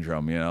imposter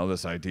syndrome, you know,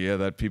 this idea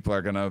that people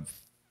are going to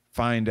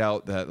find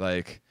out that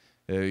like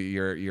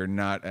you're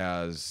not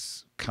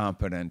as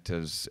competent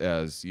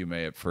as you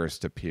may at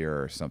first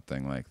appear or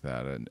something like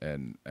that.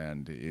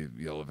 And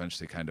you'll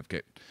eventually kind of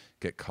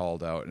get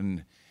called out.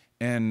 And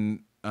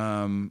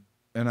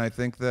I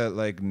think that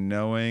like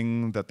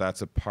knowing that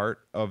that's a part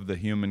of the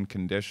human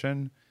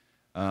condition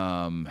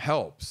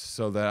helps,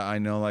 so that I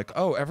know like,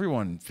 oh,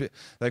 everyone,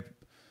 like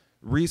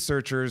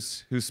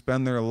researchers who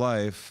spend their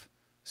life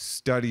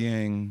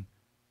studying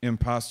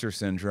imposter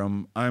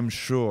syndrome, I'm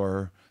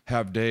sure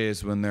have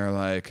days when they're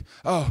like,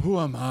 oh, who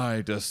am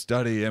I to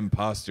study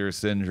imposter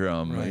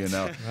syndrome? Right. You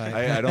know, Right.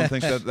 I don't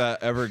think that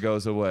ever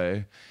goes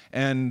away.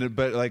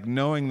 But like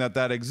knowing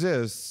that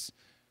exists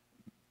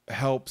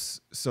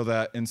helps, so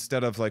that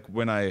instead of like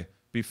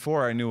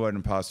before I knew what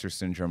imposter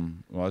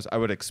syndrome was, I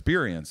would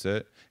experience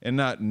it and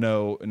not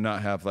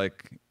have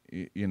like,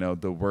 you know,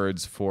 the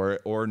words for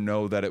it, or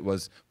know that it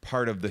was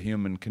part of the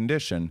human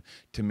condition.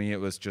 To me,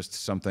 it was just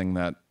something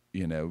that,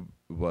 you know,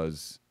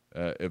 was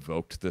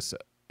evoked this,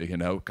 you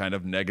know, kind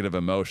of negative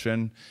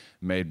emotion,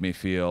 made me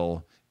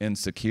feel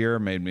insecure,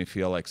 made me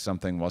feel like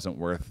something wasn't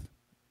worth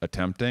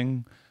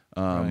attempting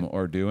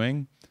or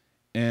doing.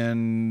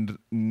 And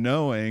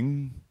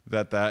knowing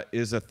that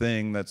is a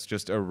thing that's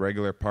just a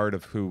regular part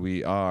of who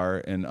we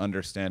are, and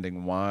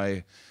understanding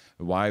why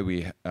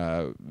we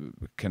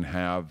can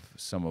have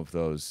some of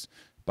those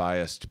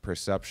biased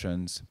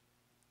perceptions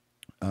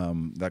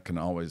that can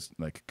always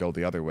like go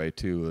the other way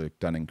too. Like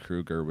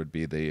Dunning-Kruger would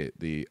be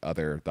the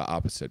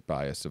opposite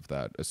bias of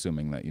that,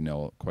 assuming that you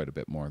know quite a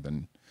bit more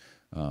than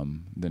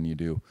you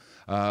do.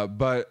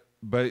 But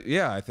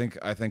yeah, I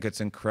think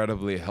it's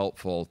incredibly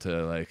helpful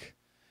to like,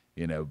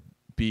 you know,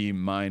 be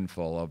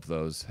mindful of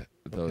those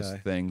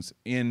things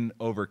in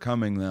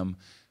overcoming them.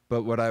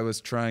 But what I was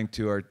trying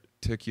to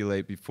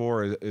articulate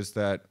before is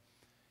that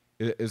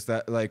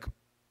like,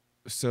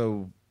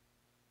 so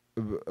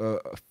a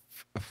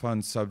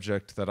fun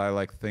subject that I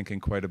like thinking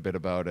quite a bit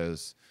about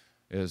is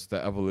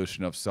the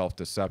evolution of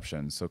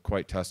self-deception. So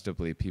quite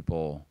testably,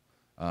 people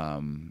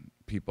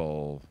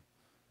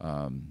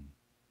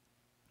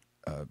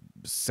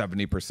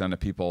 70% of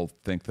people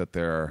think that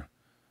they're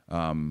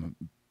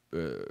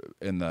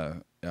in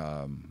the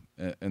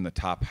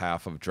top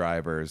half of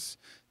drivers,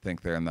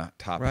 think they're in the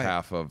top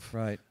half of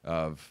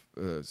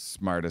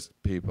smartest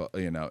people,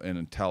 you know, in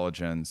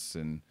intelligence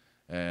and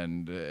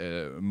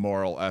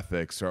moral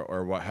ethics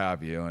or what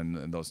have you,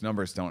 and those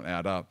numbers don't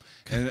add up.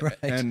 But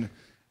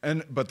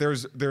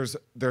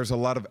there's a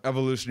lot of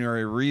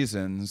evolutionary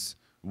reasons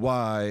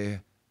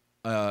why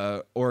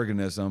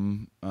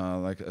organism,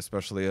 like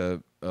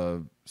especially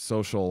a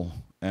social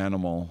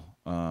animal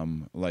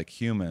like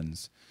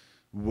humans,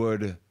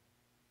 would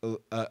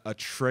a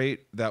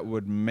trait that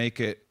would make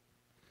it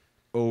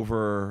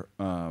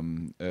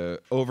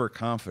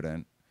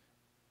overconfident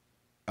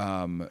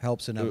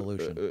helps in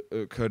evolution.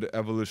 Could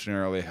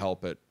evolutionarily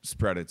help it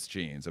spread its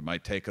genes. It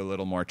might take a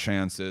little more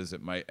chances.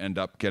 It might end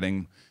up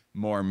getting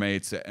more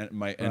mates. It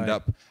might end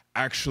up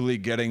actually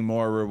getting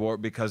more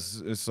reward,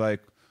 because it's like,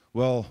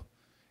 well,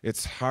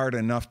 it's hard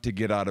enough to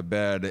get out of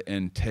bed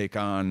and take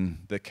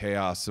on the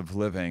chaos of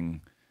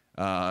living.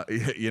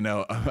 You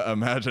know,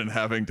 imagine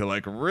having to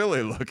like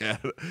really look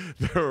at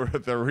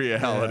the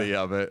reality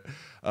of it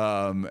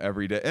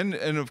every day. And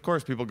of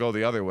course, people go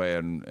the other way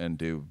and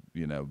do,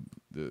 you know,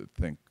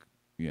 think,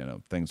 you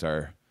know, things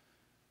are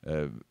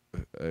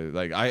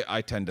like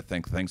I tend to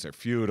think things are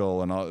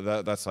futile and all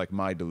that. That's like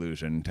my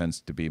delusion tends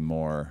to be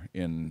more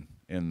in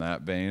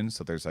that vein.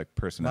 So there's like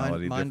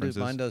personality differences.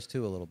 Mine does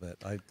too a little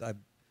bit.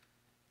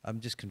 I'm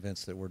just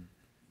convinced that we're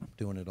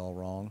doing it all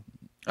wrong.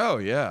 Oh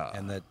yeah,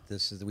 and that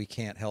we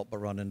can't help but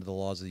run into the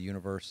laws of the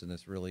universe, and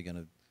it's really going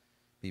to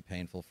be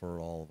painful for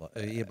all of us.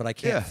 But I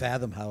can't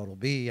fathom how it'll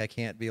be. I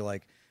can't be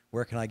like,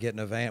 where can I get in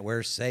a van?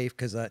 Where's safe?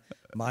 Because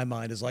my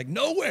mind is like,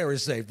 nowhere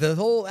is safe. The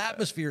whole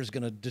atmosphere is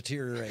going to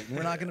deteriorate, and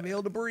we're not going to be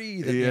able to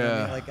breathe. And, you know what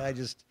I mean? Like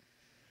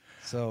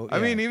I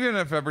mean, even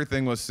if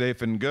everything was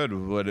safe and good,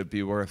 would it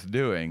be worth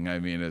doing? I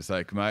mean, it's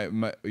like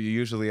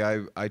usually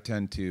I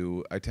tend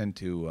to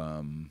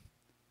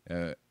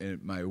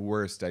at my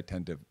worst, I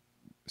tend to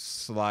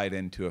slide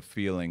into a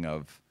feeling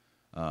of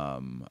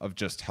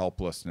just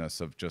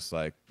helplessness, of just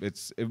like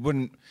it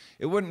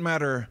wouldn't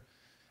matter.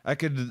 I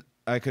could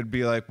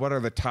be like, what are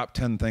the top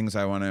 10 things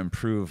I want to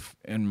improve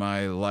in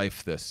my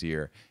life this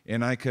year?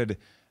 And I could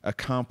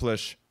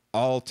accomplish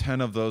all 10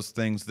 of those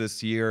things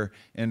this year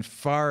and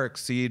far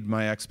exceed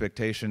my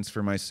expectations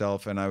for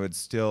myself, and I would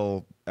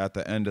still at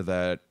the end of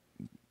that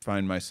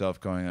find myself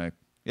going like,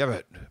 yeah,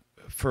 but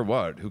for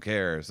what? Who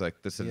cares?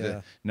 Like this is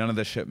Yeah. none of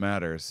this shit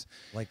matters.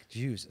 Like,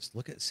 Jesus,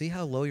 see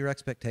how low your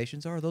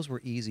expectations are? Those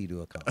were easy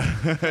to accomplish.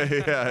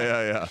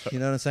 Yeah. You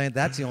know what I'm saying?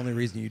 That's the only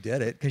reason you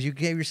did it, because you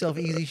gave yourself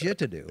easy shit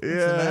to do. What's the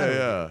Yeah, matter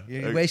yeah. with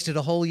you? You wasted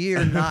a whole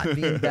year not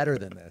being better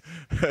than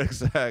this.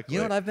 Exactly.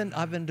 You know what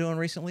I've been doing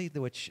recently,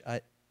 which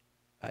I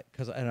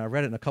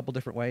read it in a couple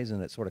different ways,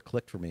 and it sort of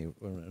clicked for me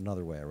in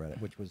another way I read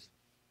it, which was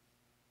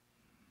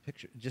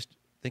just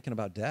thinking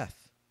about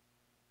death.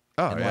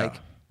 Oh, And yeah. like,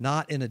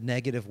 not in a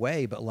negative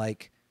way, but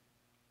like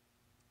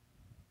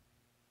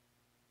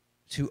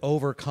to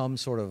overcome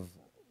sort of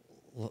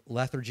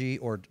lethargy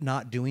or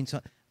not doing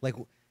something. Like,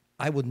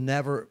 I'm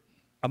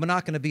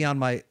not going to be on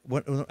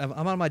when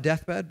I'm on my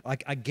deathbed.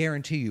 I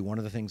guarantee you, one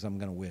of the things I'm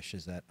going to wish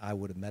is that I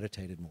would have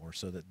meditated more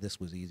so that this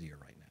was easier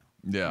right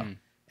now. Yeah.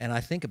 And I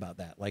think about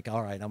that, like,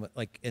 all right, I'm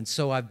like, and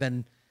so I've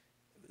been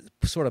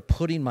sort of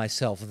putting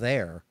myself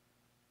there.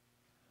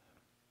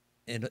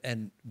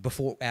 And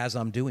before, as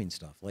I'm doing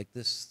stuff, like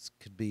this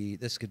could be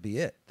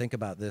it. Think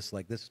about this,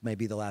 like this may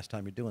be the last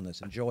time you're doing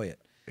this. Enjoy it.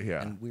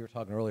 Yeah. And we were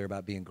talking earlier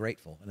about being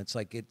grateful, and it's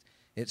like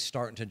it's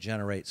starting to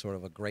generate sort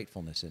of a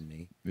gratefulness in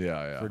me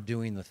Yeah. for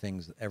doing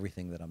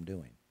everything that I'm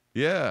doing.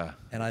 Yeah.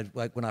 And I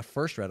like when I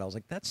first read it, I was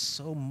like, that's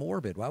so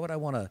morbid. Why would I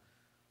want to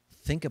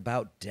think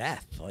about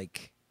death?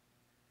 Like,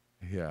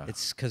 Yeah.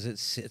 it's because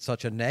it's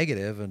such a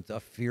negative and a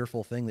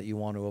fearful thing that you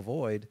want to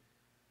avoid.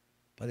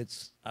 But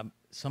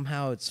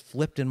somehow it's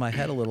flipped in my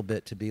head a little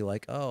bit to be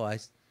like, oh,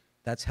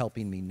 that's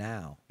helping me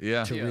now.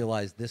 Yeah. To Yeah.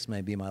 realize this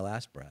may be my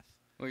last breath.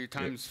 Well, your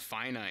time's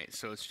finite,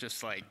 so it's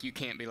just like you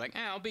can't be like,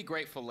 I'll be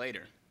grateful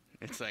later.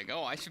 It's like,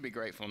 oh, I should be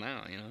grateful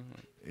now, you know?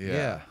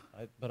 Yeah.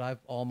 But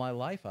all my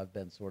life I've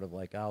been sort of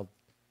like,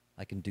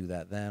 I can do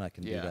that then. I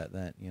can do that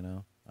then. You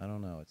know, I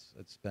don't know.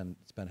 It's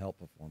been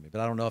helpful for me.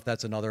 But I don't know if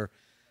that's another.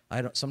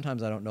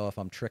 Sometimes I don't know if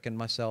I'm tricking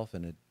myself,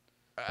 and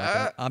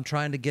I'm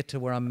trying to get to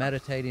where I'm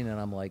meditating, and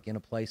I'm like in a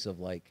place of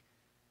like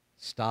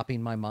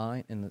stopping my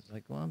mind, and it's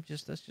like, well,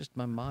 that's just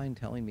my mind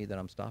telling me that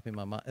I'm stopping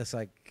my mind. It's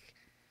like,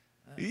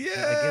 Yeah,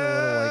 I get a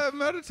little like,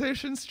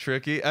 meditation's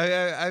tricky.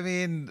 I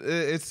mean,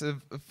 it's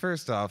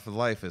first off,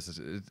 life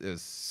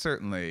is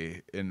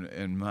certainly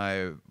in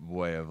my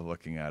way of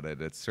looking at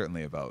it. It's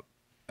certainly about,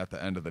 at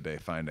the end of the day,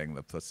 finding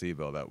the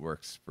placebo that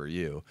works for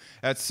you.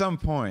 At some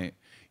point,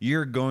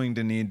 you're going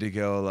to need to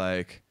go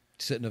like,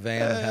 sit in a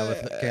van and have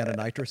a can of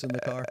nitrous in the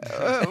car.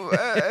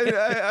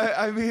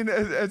 I mean,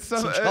 at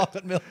Some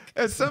chocolate milk.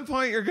 at some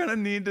point, you're gonna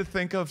need to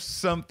think of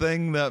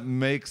something that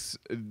makes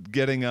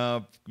getting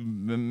up,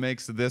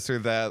 makes this or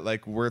that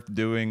like worth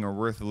doing or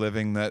worth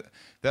living.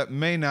 That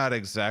may not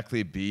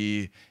exactly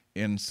be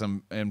in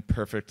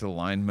perfect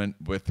alignment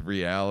with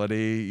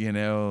reality. You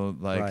know,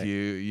 like Right.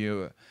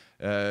 you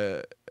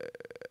like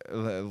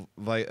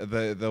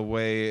the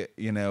way,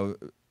 you know,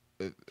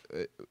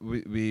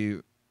 we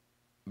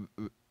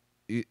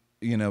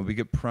you know, we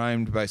get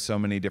primed by so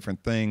many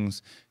different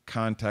things.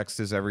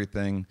 Context is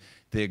everything.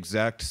 The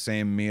exact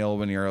same meal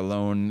when you're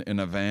alone in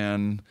a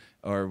van,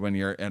 or when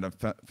you're at a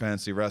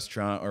fancy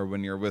restaurant, or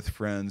when you're with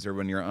friends, or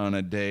when you're on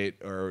a date,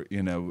 or,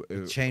 you know,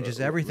 It changes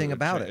everything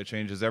about it. It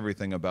changes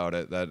everything about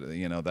it. That,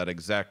 you know, that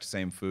exact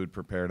same food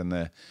prepared in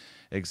the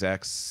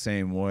exact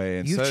same way.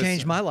 And You've so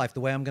changed my life,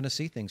 the way I'm going to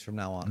see things from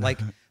now on.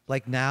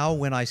 Like now,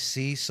 when I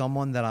see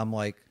someone that I'm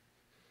like,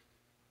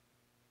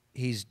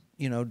 he's,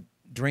 you know,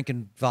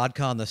 drinking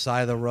vodka on the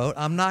side of the road,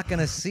 I'm not going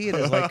to see it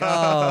as like,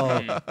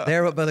 oh,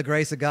 there by the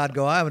grace of God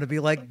go I. I'm going to be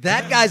like,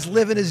 that guy's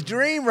living his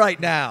dream right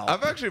now.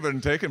 I've actually been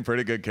taking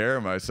pretty good care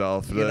of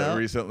myself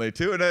recently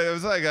too, and it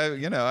was like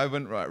I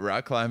went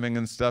rock climbing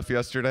and stuff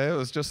yesterday. It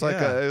was just like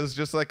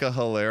a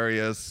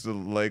hilarious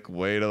like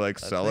way to like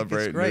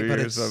celebrate great, New but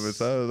Year's.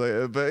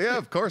 So but yeah,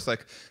 of course,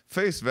 like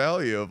face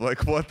value of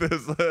like what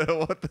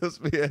this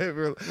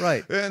behavior,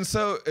 Right. And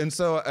so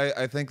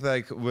I think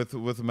like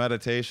with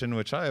meditation,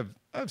 which I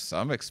have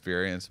some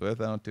experience with.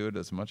 I don't do it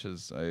as much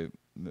as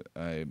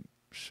I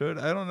should.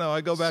 I don't know. I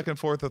go back and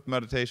forth with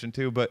meditation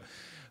too, but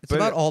It's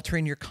about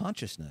altering your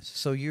consciousness.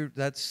 So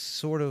that's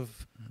sort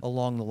of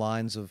along the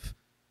lines of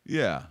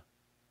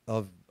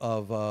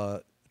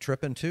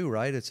tripping too,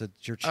 right?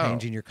 You're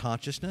changing your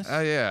consciousness.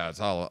 Yeah,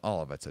 it's all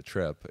of it's a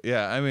trip.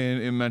 Yeah, I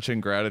mean, you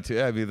mentioned gratitude.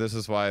 I mean, this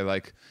is why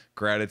like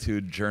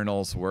gratitude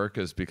journals work,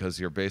 is because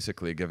you're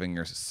basically giving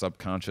your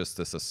subconscious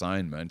this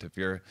assignment. If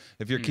you're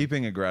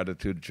keeping a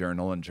gratitude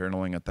journal and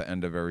journaling at the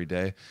end of every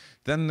day,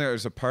 then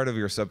there's a part of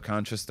your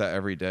subconscious that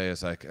every day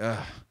is like,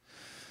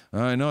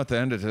 I know at the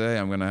end of today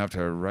I'm gonna have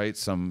to write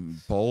some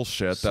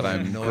bullshit that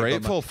I'm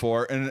grateful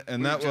for, and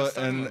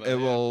it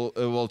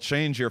will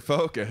change your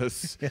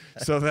focus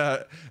so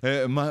that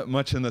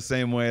much in the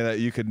same way that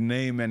you could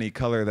name any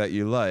color that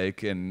you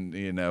like, and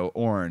you know,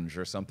 orange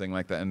or something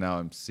like that. And now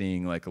I'm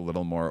seeing like a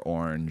little more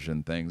orange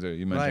and things. Or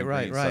you mentioned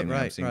green, suddenly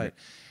I'm seeing green.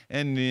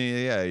 And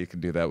yeah, you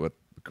can do that with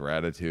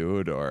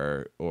gratitude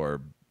or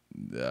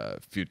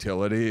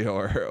futility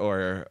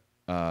or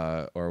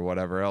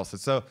whatever else. And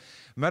so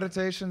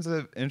meditation's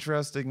an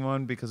interesting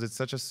one because it's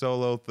such a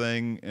solo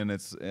thing, and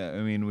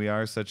we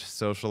are such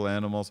social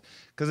animals,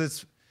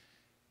 because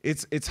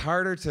it's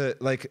harder to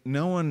like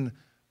no one.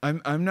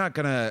 I'm not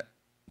gonna.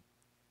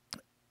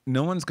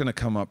 No one's gonna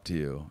come up to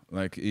you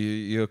like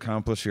you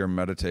accomplish your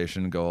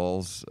meditation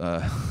goals.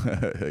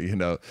 You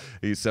know,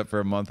 you set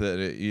for a month.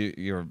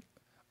 You're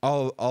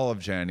all of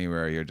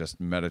January. You're just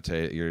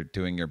meditate. You're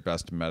doing your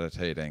best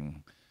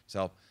meditating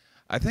self.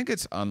 I think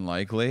it's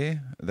unlikely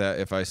that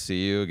if I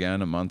see you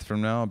again a month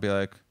from now, I'll be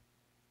like,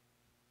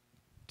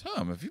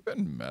 Tom, have you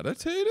been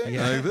meditating?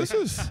 Yeah. Like this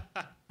is.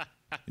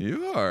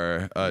 You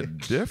are a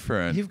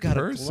different You've got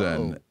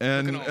person, a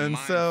glow. and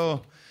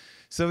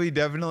so we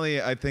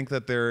definitely. I think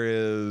that there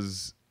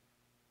is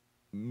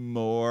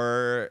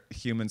more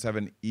humans have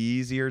an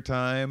easier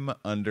time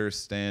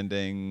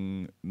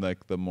understanding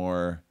like the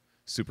more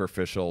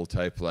superficial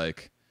type,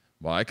 like,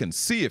 well, I can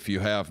see if you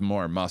have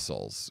more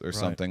muscles or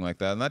something like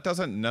that, and that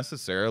doesn't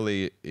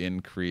necessarily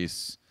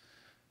increase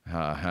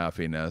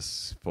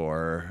happiness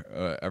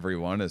for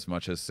everyone as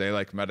much as say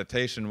like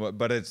meditation,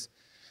 but it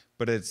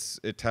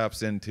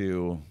taps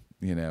into,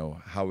 you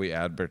know, how we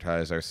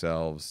advertise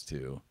ourselves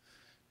to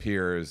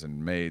peers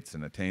and mates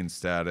and attain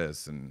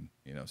status and,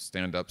 you know,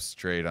 stand up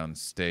straight on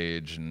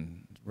stage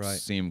and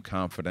seem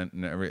confident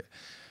and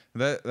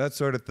that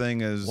sort of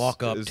thing is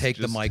Walk up, is take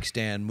just, the mic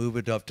stand, move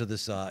it up to the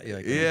side.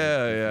 Like,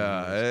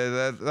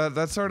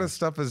 that sort of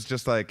stuff is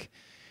just like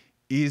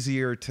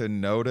easier to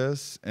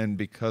notice, and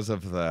because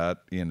of that,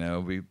 you know,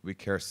 we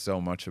care so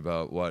much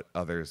about what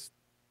others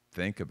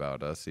think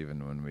about us,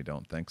 even when we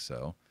don't think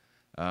so.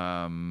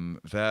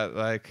 That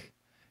like,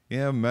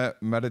 yeah,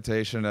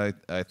 meditation,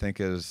 I think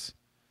is,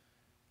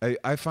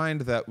 I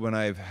find that when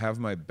I have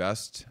my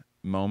best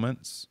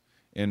moments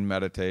in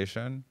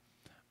meditation,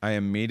 I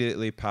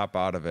immediately pop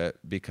out of it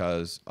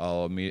because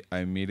I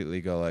immediately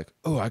go like,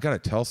 oh, I got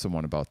to tell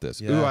someone about this.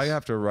 Yes. Ooh, I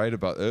have to write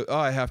about it. Oh,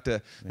 I have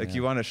to, like, Yeah.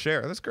 you want to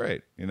share. That's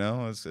great. You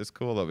know, it's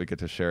cool that we get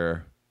to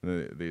share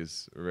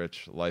these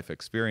rich life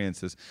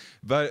experiences,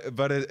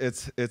 but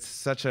it's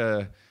such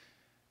a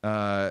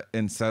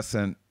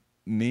incessant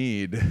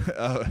need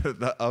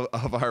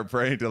of our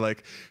brain to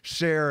like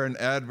share and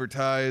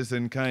advertise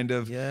and kind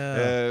of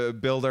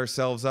build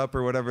ourselves up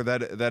or whatever,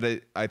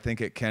 that I think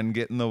it can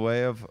get in the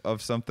way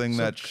of something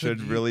that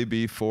should really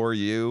be for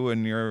you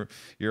and your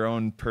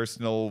own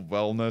personal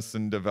wellness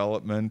and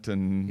development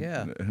and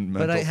mental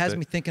but it has state.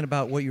 me thinking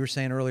about what you were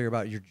saying earlier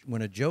about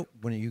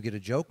when you get a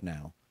joke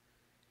now,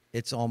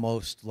 it's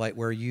almost like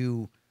where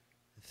you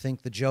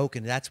think the joke,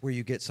 and that's where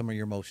you get some of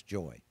your most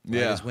joy. Right?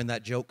 Yeah. Is when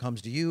that joke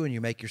comes to you and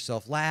you make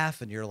yourself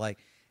laugh and you're like,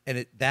 and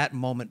at that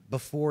moment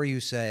before you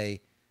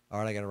say, all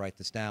right, I got to write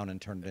this down and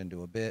turn it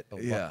into a bit.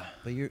 But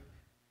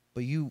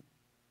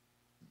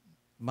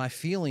my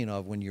feeling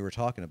of when you were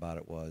talking about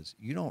it was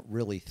you don't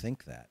really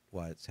think that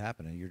while it's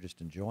happening. You're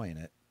just enjoying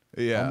it.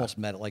 Yeah. Almost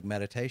like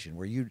meditation,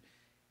 where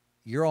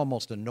you're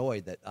almost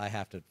annoyed that I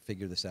have to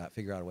figure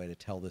out a way to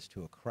tell this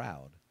to a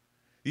crowd.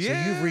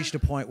 Yeah. So you've reached a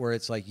point where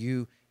it's like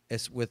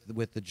it's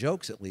with the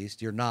jokes, at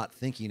least, you're not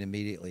thinking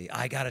immediately,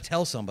 I got to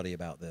tell somebody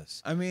about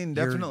this. I mean,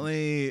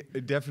 definitely.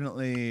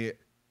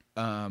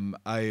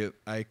 I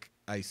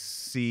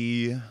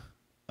see, you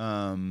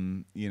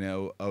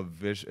know, a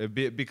vision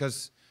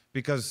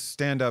because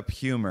stand-up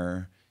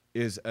humor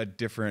is a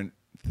different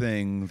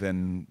thing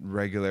than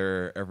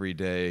regular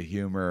everyday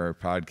humor or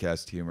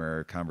podcast humor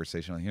or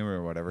conversational humor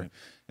or whatever. Right.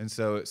 And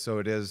so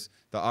it is,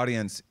 the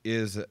audience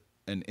is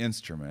an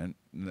instrument.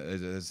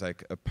 It is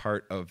like a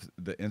part of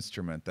the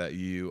instrument that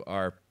you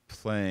are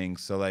playing.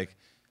 So like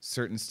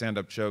certain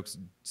stand-up jokes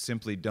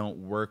simply don't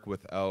work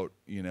without,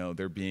 you know,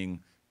 there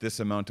being this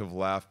amount of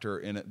laughter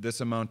in it, this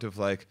amount of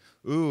like,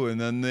 ooh,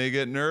 and then they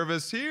get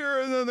nervous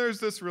here, and then there's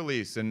this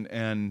release.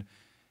 And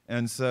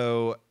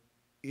so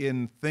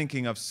in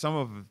thinking of some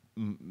of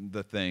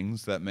the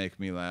things that make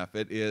me laugh,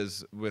 it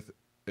is with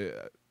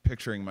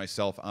picturing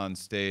myself on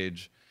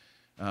stage,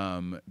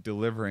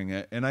 delivering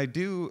it. And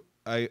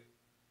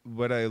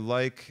what I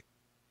like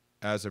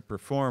as a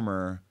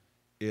performer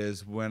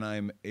is when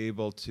I'm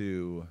able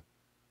to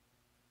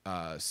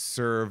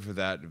serve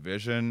that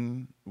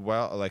vision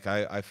well. Like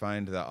I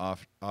find that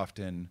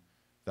often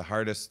the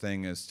hardest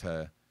thing is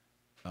to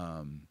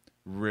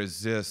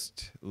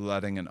resist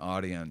letting an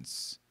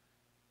audience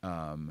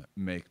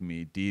make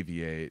me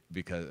deviate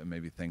because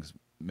maybe things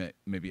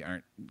maybe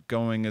aren't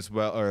going as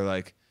well, or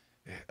like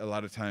a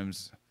lot of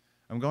times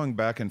I'm going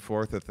back and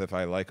forth with if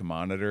I like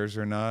monitors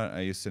or not. I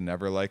used to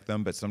never like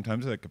them, but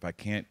sometimes like if I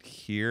can't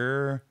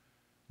hear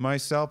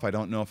myself, I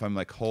don't know if I'm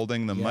like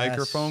holding the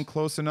microphone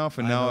close enough,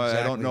 and now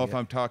I don't know if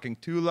I'm talking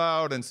too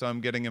loud, and so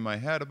I'm getting in my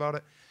head about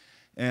it,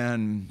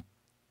 and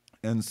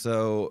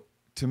so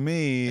to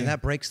me, and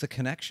that breaks the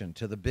connection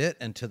to the bit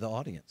and to the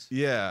audience.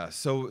 Yeah.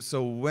 So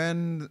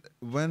when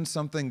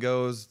something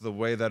goes the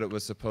way that it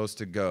was supposed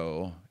to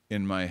go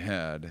in my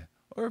head,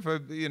 or if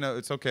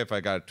it's okay if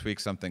I got to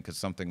tweak something because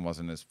something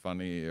wasn't as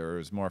funny or it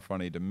was more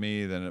funny to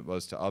me than it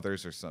was to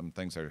others, or some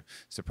things are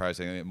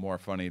surprisingly more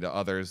funny to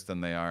others than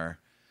they are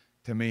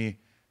to me.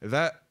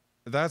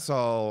 That's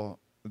all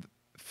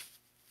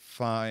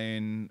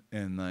fine,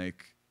 and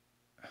like,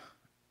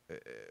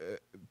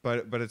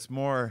 but it's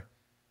more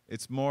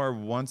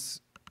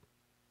once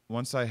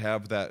once I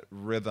have that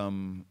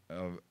rhythm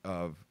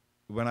of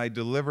when I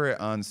deliver it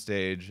on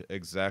stage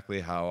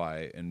exactly how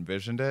I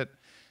envisioned it,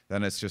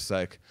 then it's just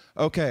like,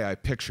 okay, I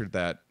pictured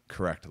that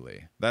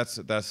correctly.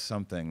 That's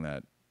something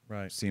that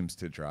seems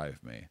to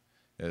drive me,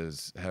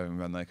 is having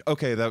been like,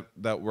 okay,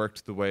 that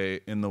worked the way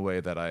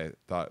that I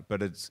thought,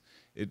 but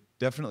it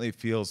definitely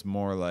feels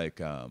more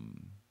like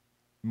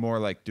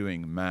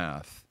doing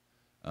math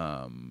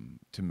to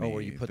me,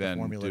 where you put the than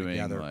formula doing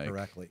together like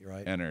correctly,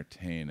 right?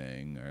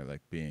 entertaining or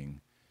like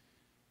being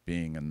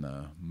in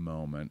the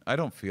moment. I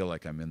don't feel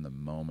like I'm in the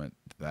moment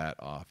that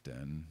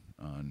often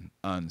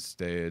on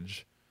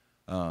stage.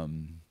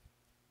 I'm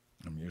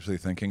usually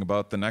thinking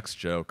about the next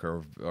joke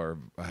or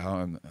how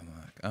I'm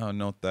like, oh,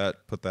 note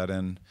that, put that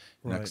in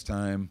next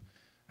time.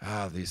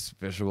 These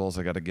visuals,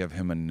 I got to give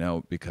him a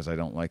note because I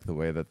don't like the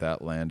way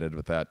that landed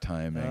with that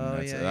timing.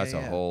 That's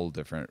a whole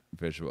different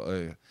visual.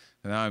 And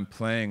now I'm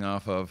playing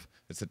off of,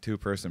 it's a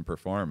 2-person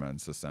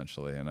performance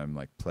essentially, and I'm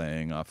like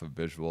playing off of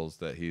visuals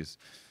that he's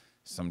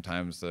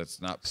sometimes that's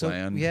not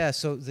planned.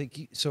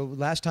 So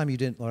last time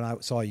when I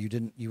saw you,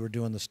 you were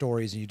doing the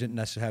stories and you didn't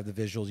necessarily have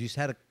the visuals. You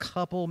had a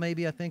couple,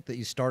 maybe, I think, that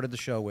you started the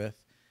show with,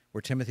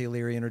 where Timothy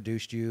Leary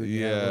introduced you.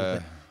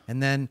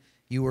 And then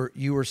you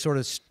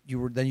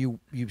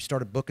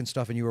started booking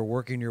stuff, and you were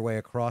working your way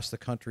across the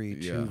country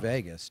to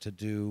Vegas to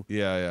do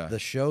the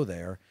show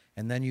there.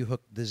 And then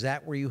is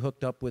that where you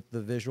hooked up with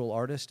the visual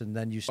artist, and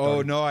then you started?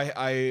 Oh no,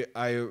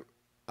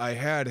 I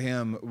had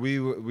him. We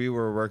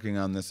were working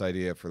on this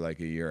idea for like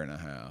a year and a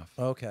half.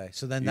 Okay,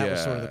 so then that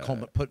was sort of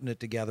the putting it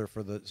together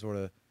for the sort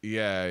of.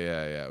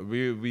 Yeah.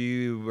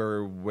 We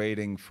were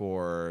waiting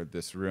for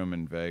this room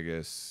in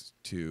Vegas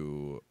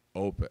to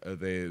open.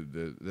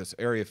 This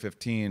Area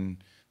 15,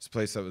 this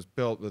place that was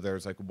built, but there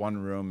was like one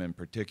room in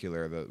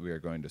particular that we were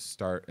going to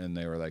start, and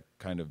they were like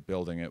kind of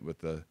building it with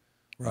the,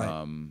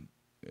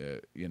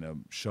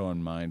 show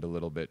in mind a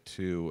little bit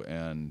too,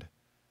 and.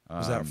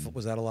 Was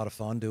that a lot of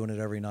fun doing it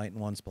every night in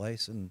one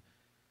place?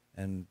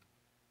 And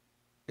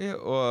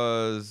it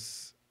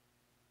was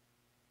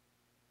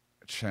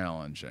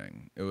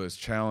challenging. It was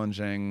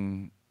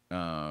challenging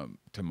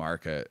to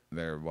market.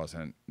 There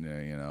wasn't,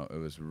 it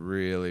was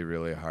really,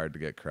 really hard to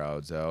get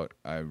crowds out.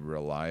 I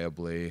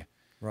reliably,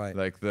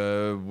 like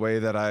the way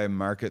that I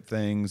market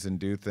things and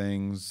do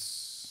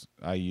things,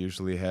 I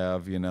usually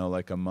have,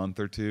 like a month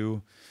or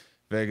two.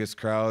 Vegas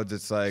crowds,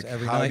 it's like,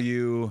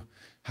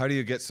 how do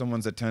you get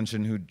someone's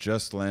attention who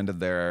just landed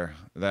there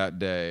that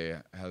day,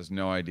 has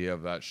no idea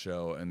of that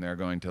show, and they're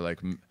going to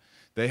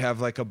they have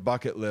like a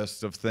bucket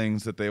list of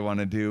things that they want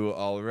to do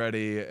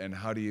already, and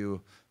how do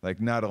you like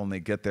not only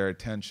get their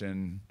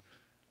attention,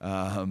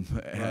 but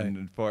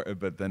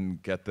then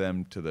get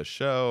them to the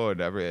show and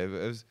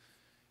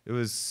it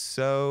was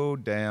so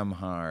damn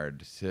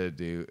hard to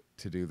do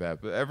that,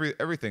 but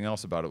everything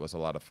else about it was a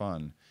lot of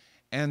fun,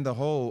 and the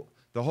whole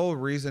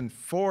reason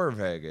for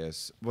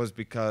Vegas was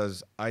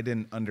because I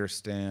didn't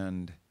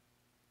understand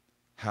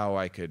how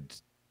I could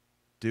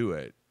do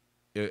it.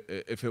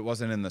 If it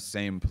wasn't in the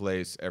same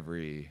place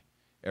every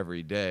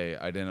day,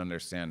 I didn't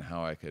understand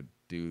how I could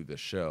do the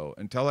show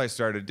until I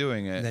started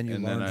doing it. And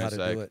then learned how to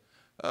do it.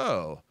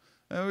 Oh,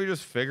 and we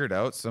just figured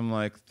out some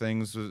like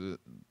things,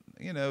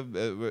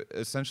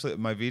 essentially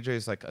my VJ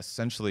is like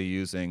essentially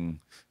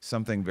using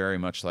something very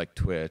much like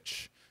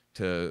Twitch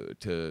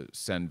to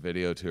send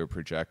video to a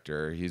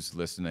projector. He's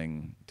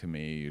listening to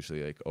me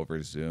usually like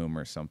over Zoom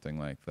or something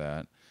like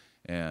that,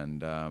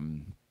 and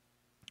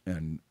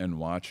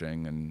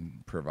watching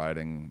and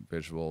providing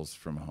visuals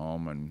from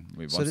home. And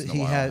we once in a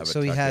while have a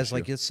so he has issue.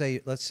 like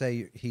let's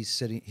say he's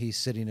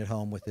sitting at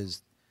home with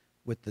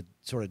the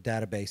sort of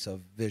database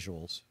of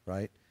visuals,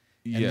 right?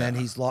 And then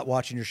he's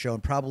watching your show,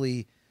 and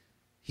probably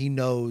he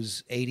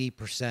knows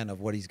 80% of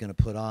what he's going to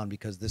put on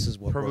because this is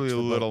what probably works a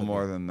for little both of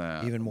more you. than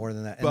that. Even more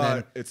than that. And But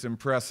then, it's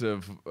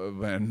impressive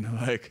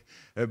when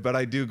but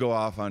I do go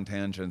off on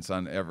tangents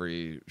on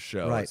every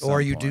show. Right.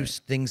 Or you do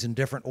things in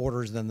different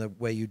orders than the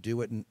way you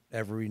do it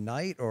every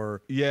night,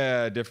 or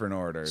different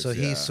orders. So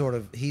he's sort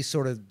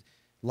of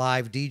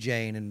live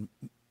DJing and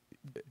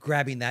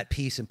grabbing that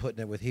piece and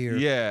putting it with here.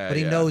 Yeah. But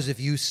he knows if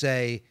you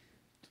say,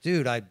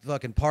 dude, I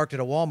fucking parked at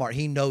a Walmart,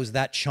 he knows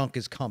that chunk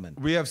is coming.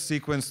 We have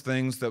sequenced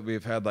things that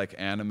we've had like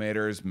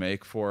animators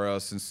make for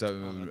us and stuff,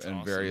 and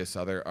awesome. Various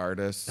other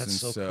artists.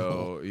 That's and so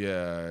cool.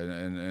 Yeah,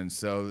 and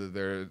so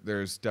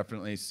there's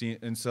definitely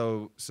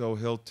so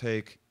he'll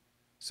take,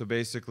 so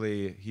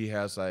basically he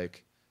has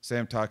like, say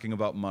I'm talking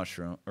about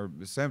mushroom, or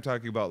say I'm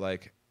talking about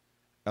like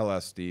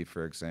LSD,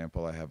 for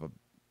example. I have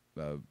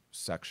a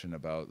section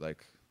about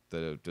like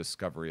the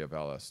discovery of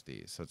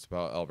LSD. So it's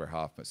about Albert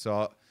Hoffman.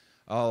 So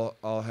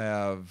I'll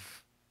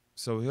have,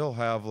 so he'll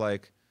have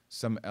like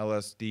some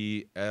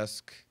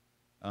LSD-esque,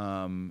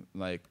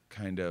 like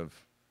kind of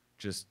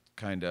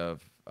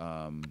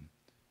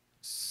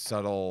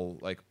subtle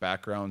like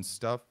background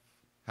stuff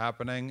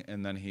happening,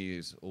 and then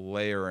he's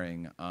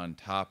layering on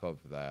top of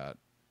that,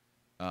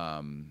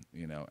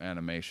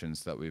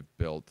 animations that we've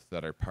built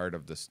that are part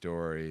of the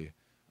story,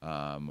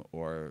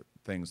 or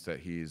things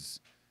that he's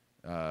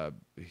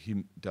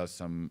he does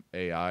some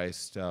AI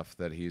stuff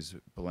that he's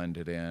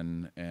blended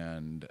in,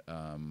 and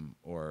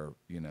or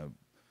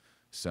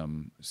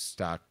some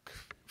stock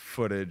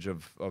footage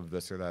of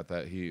this or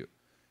that he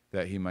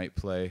might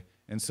play.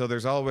 And so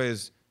there's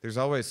always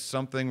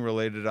something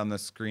related on the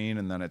screen,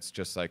 and then it's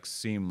just like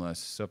seamless.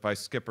 So if I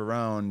skip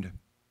around,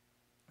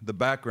 the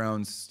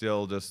background's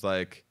still just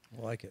like,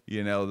 I like it.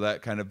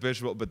 That kind of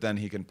visual, but then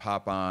he can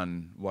pop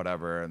on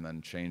whatever and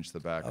then change the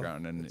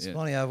background. And it's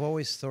funny, I've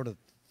always sort of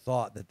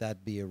thought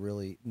that'd be a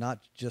really,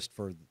 not just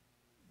for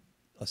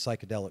a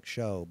psychedelic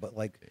show, but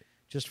like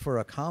just for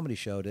a comedy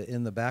show to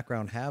in the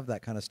background have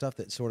that kind of stuff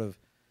that sort of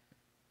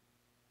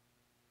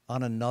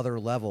on another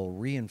level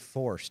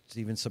reinforced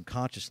even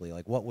subconsciously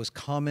like what was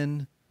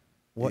coming,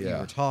 what you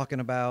were talking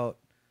about,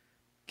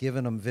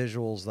 giving them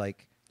visuals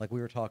like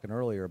we were talking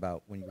earlier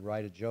about when you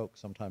write a joke,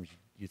 sometimes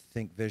you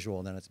think visual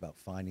and then it's about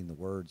finding the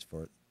words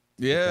for it.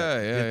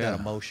 Get that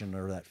emotion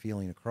or that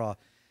feeling across.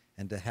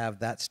 And to have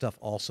that stuff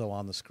also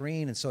on the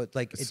screen, and so it's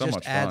like it so just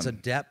much adds fun. a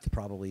depth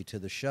probably to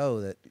the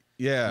show that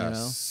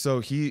So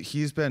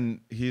he's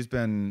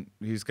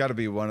got to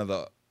be one of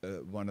the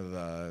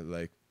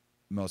like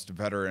most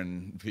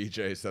veteran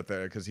VJs out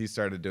there, because he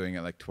started doing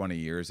it like 20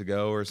 years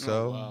ago or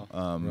so. Oh,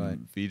 wow. Right.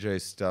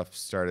 VJ stuff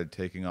started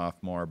taking off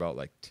more about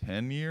like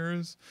 10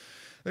 years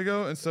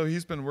ago, and so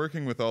he's been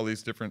working with all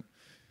these different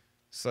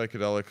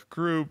psychedelic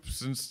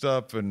groups and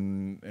stuff,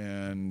 and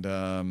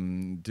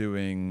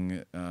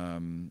doing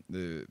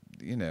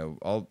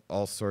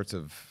all sorts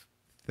of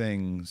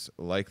things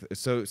like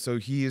so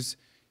he's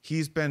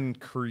been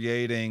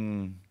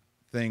creating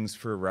things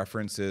for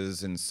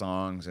references and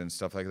songs and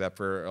stuff like that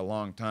for a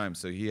long time.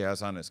 So he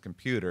has on his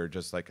computer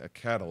just like a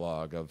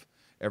catalog of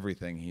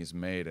everything he's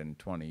made in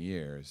 20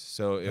 years.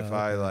 So if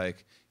I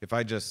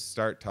just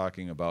start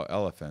talking about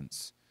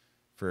elephants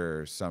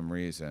for some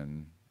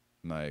reason,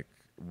 like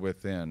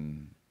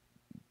within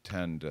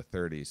 10 to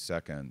 30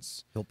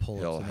 seconds,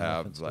 he'll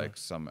have like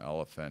some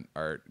elephant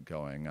art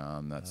going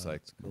on that's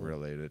like cool.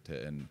 Related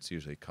to, and it's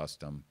usually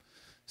custom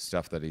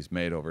stuff that he's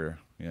made over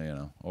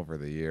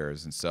the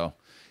years. And so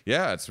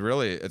it's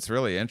really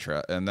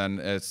interesting. And then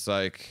it's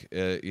like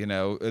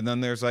and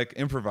then there's like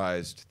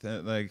improvised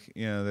one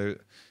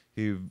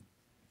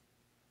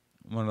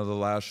of the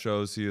last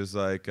shows he was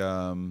like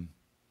I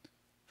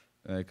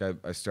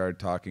started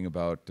talking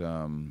about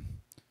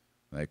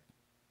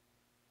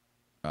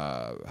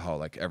how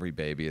like every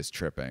baby is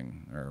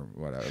tripping or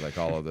whatever, like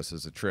all of this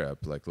is a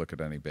trip, like look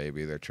at any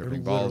baby, they're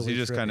tripping balls. You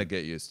just kind of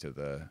get used to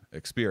the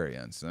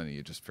experience, and then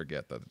you just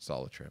forget that it's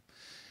all a trip.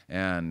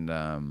 And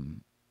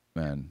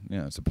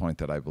it's a point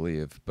that I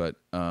believe, but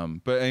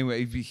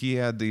anyway, he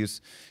had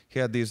these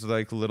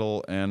like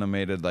little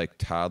animated like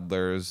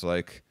toddlers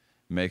like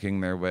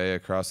making their way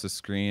across the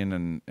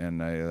screen,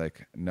 and I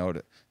like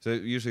noted. So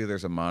usually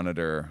there's a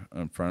monitor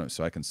in front,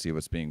 so I can see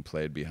what's being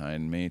played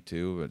behind me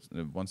too.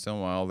 But once in a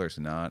while there's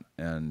not,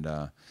 and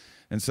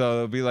so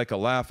there'll be like a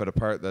laugh at a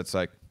part that's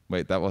like,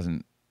 wait, that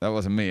wasn't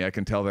me. I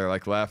can tell they're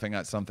like laughing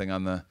at something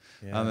on the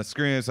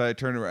screen. So I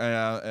turn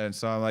around, and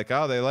so I'm like,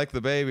 oh, they like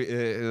the baby.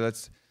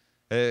 Let's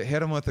hit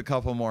them with a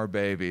couple more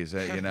babies,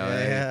 And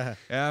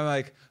I'm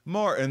like,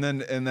 more, and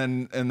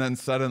then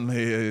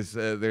suddenly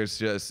there's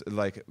just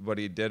like, what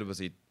he did was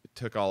he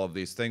took all of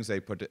these things,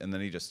 they put it, and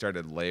then he just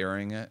started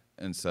layering it,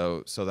 and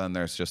so then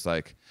there's just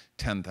like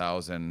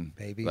 10,000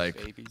 babies, like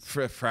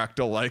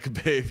fractal like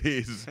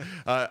babies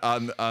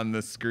on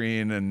the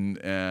screen,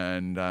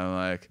 and I'm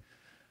like,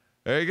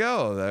 there you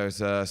go. There's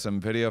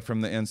some video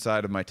from the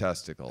inside of my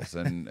testicles,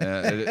 and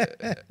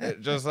it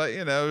just like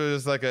it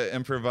was like an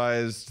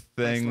improvised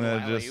thing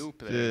that just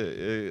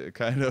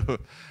kind of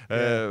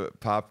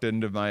popped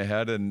into my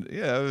head, and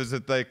it was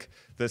like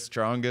the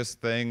strongest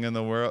thing in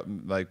the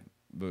world. Like,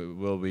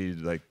 will we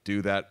like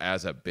do that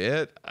as a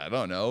bit? I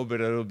don't know,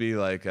 but it'll be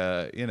like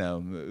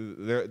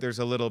there's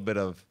a little bit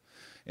of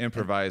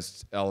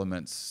improvised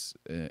elements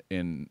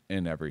in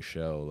every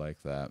show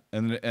like that,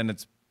 and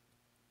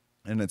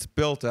it's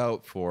built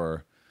out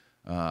for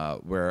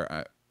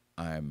where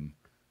I'm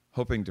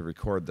hoping to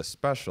record the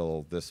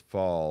special this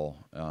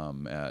fall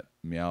at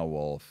Meow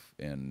Wolf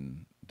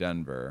in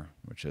Denver,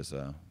 which is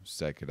a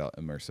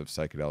immersive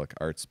psychedelic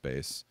art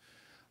space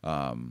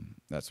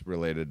that's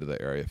related to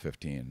the Area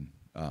 15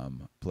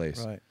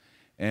 place. Right.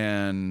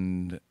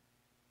 And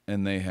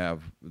they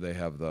have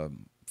the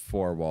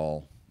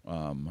 4-wall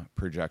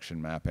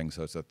projection mapping,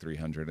 so it's a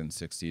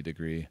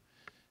 360-degree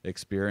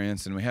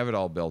experience, and we have it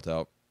all built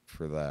out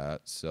for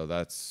that. So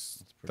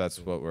that's cool.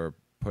 What we're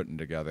putting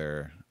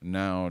together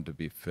now to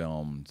be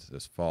filmed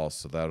this fall.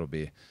 So that'll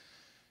be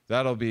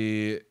I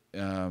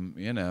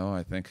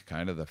think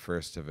kind of the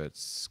first of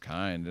its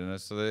kind, and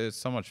it's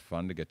so much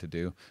fun to get to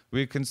do.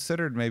 We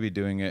considered maybe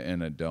doing it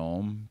in a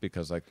dome,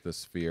 because like the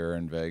Sphere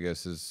in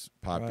Vegas is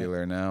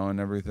popular now and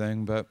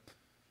everything, but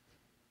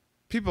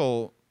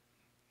people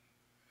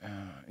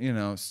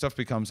stuff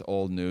becomes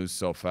old news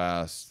so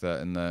fast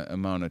that in the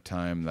amount of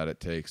time that it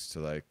takes to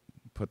like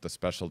put the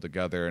special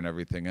together and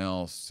everything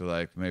else, to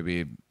like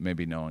maybe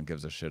no one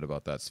gives a shit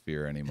about that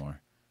Sphere anymore.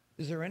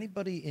 Is there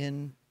anybody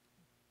in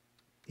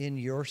in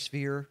your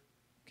sphere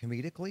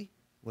comedically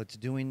that's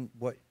doing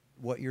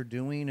what you're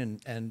doing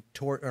and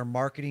or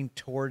marketing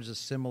towards a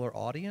similar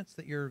audience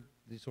that you're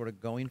sort of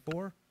going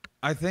for?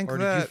 I think or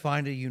that did you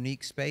find a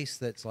unique space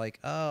that's like,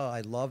 oh,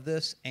 I love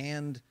this,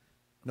 and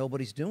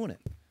nobody's doing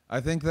it? I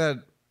think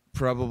that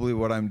probably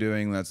what I'm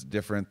doing that's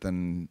different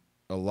than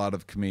a lot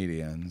of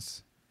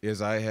comedians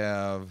is I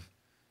have,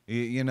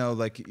 you know,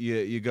 like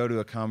you go to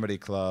a comedy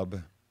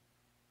club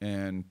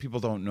and people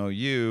don't know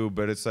you,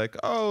 but it's like,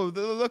 oh,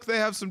 look, they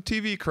have some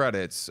TV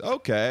credits.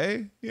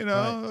 Okay, you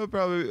know, Right.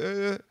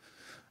 probably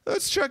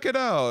let's check it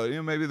out. You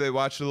know, maybe they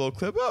watch a little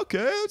clip.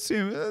 Okay, let's see.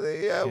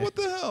 Yeah, what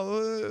the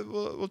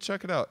hell? We'll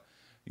check it out.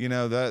 You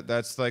know,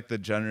 that's like the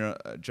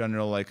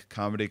general like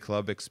comedy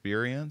club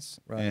experience,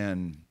 Right.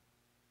 and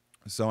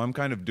so I'm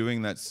kind of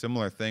doing that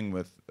similar thing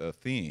with a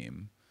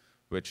theme,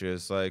 which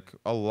is like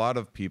a lot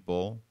of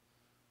people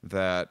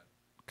that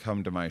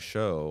come to my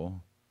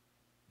show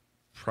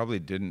probably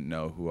didn't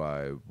know who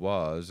I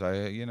was.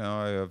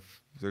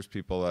 There's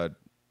people that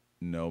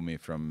know me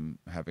from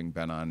having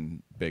been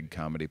on big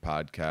comedy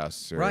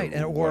podcasts or Right,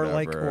 and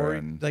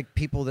whatever, like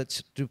people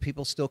do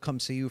people still come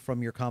see you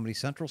from your Comedy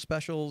Central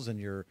specials and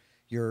your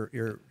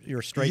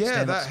straight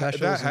stand-up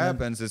specials? that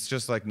happens. It's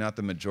just like not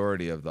the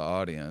majority of the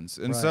audience,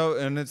 and Right.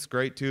 and it's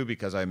great too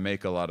because I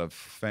make a lot of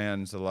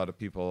fans. A lot of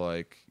people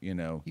like, you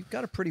know, You've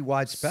got a pretty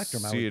wide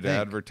spectrum. I see would it think.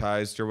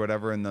 advertised or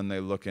whatever, and then they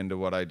look into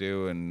what I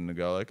do and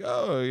go like,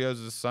 oh, he has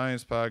a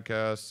science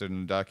podcast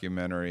and a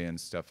documentary and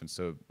stuff, and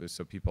so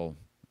people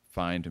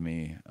find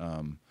me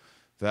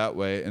that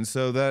way, and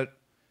so that,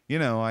 you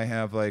know, I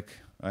have a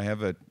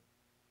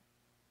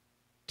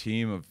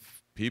team of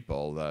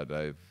people that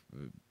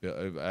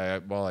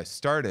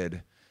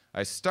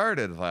I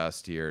started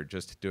last year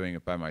just doing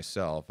it by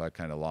myself. I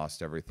kind of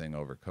lost everything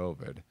over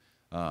COVID,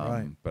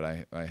 Right. but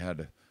I had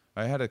a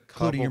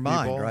couple Including your people,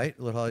 mind, right?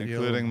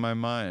 including my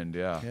mind,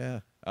 yeah. Yeah.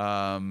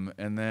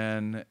 And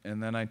then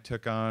I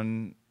took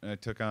on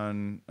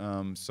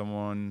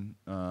someone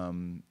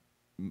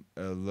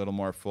a little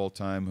more full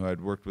time who I'd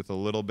worked with a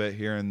little bit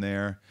here and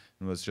there,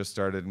 and was just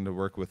starting to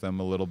work with them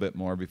a little bit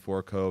more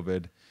before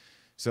COVID.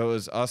 So it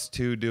was us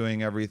two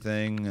doing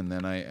everything, and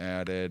then I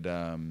added,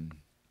 and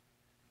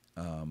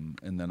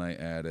then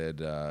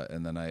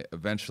I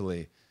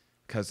eventually,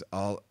 because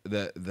all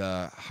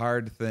the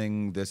hard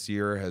thing this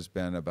year has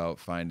been about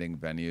finding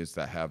venues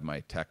that have my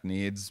tech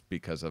needs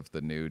because of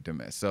the new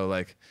demand. So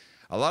like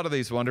a lot of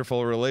these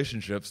wonderful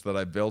relationships that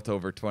I built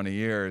over 20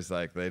 years,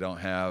 like they don't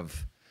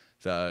have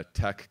the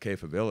tech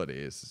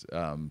capabilities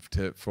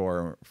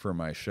for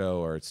my show,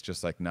 or it's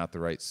just like not the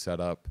right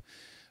setup,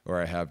 or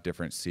I have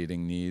different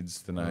seating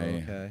needs than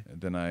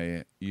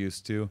I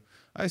used to.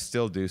 I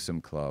still do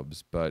some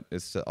clubs, but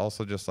it's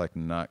also just like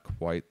not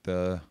quite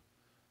the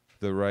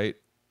right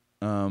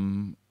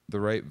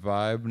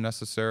vibe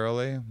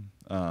necessarily.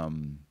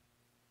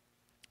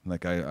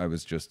 Like I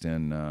was just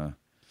in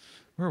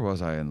where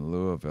was I, in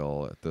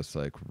Louisville, at this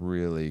like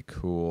really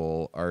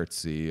cool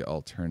artsy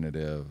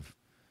alternative,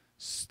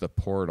 the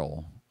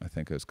Portal, I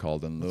think it's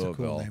called, in That's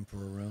Louisville. a cool name for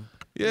a room.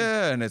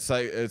 Yeah, and it's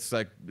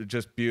like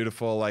just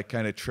beautiful, like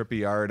kind of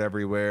trippy art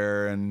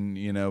everywhere, and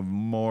you know,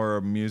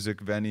 more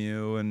music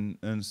venue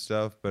and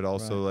stuff, but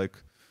also Right. like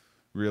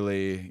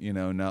really, you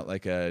know, not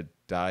like a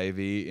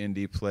divey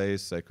indie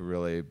place, like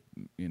really,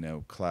 you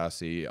know,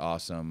 classy,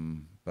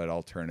 awesome, but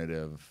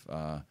alternative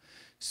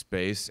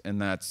space.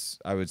 And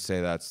I would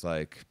say that's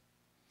like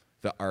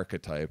the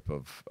archetype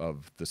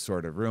of the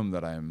sort of room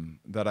that I'm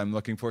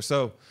looking for.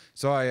 So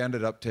I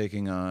ended up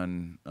taking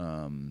on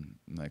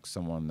like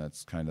someone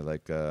that's kind of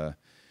like a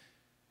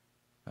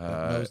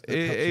helps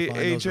you find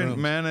those agent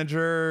rooms.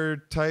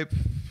 manager type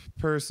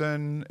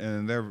person,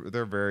 and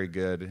they're very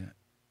good.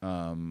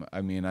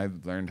 I mean,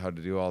 I've learned how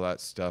to do all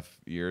that stuff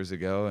years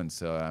ago, and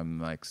so I'm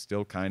like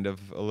still kind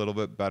of a little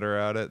bit better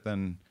at it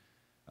than,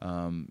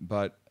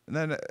 but.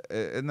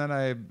 And then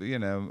I, you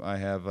know, I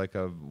have like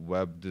a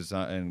web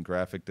design and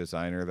graphic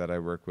designer that I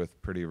work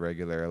with pretty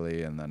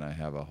regularly, and then I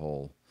have a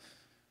whole.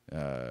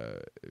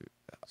 So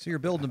you're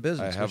building a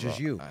business, which is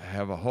you. I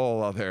have a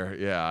whole other,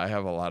 I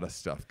have a lot of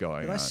stuff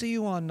going Did on. I see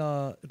you on?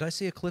 Did I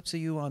see a clips of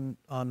you on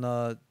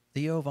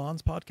Theo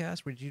Vaughn's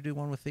podcast? Did you do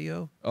one with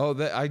Theo? Oh,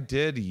 I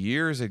did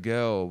years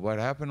ago. What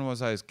happened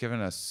was I was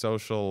giving a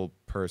social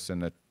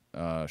person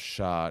a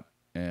shot,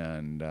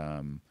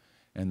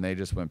 and they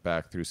just went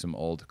back through some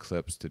old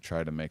clips to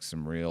try to make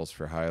some reels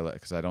for highlight,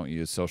 because I don't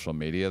use social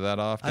media that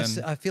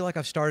often. I feel like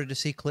I've started to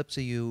see clips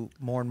of you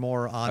more and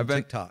more on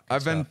TikTok.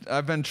 I've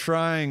been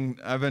trying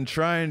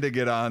to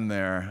get on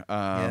there.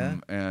 Yeah?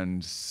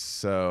 And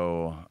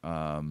so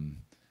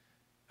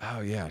oh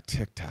yeah,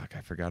 TikTok.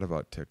 I forgot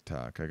about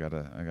TikTok. I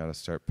gotta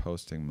start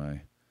posting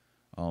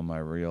all my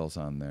reels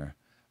on there.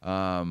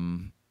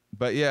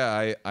 But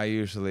yeah, I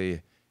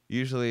usually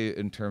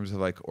in terms of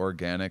like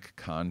organic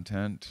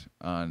content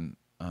on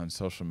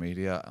social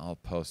media, I'll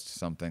post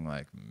something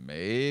like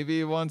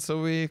maybe once a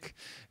week.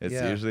 It's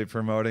usually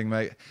promoting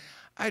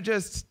I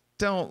just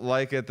don't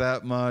like it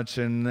that much,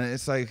 and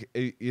it's like,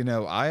 you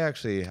know, I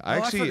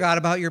forgot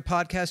about your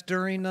podcast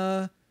during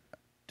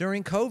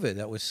during COVID,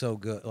 that was so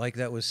good. Like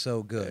that was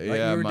so good. Right?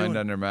 Yeah, You were Mind doing-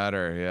 Under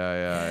Matter.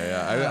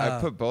 Yeah.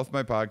 I put both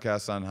my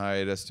podcasts on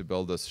hiatus to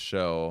build this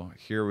show.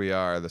 Here we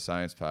are, the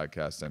science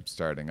podcast. I'm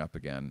starting up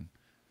again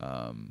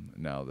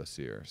now this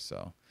year.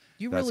 So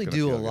You that's really gonna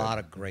do a feel good. lot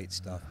of great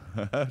stuff.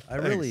 I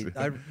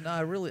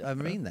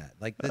mean that.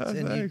 Like that's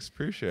Thanks,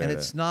 appreciate and it.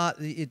 it's not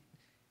and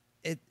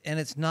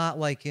it's not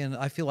like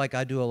I feel like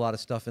I do a lot of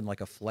stuff in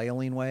like a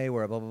flailing way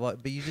where blah blah blah.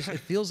 But it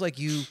feels like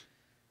you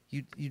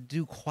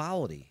do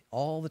quality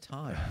all the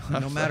time,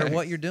 no matter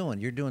what you're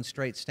doing. You're doing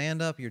straight stand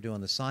up. You're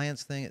doing the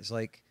science thing. It's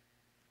like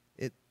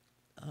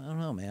I don't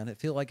know, man. It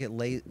feels like it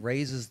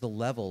raises the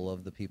level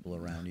of the people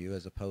around you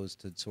as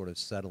opposed to sort of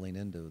settling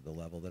into the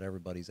level that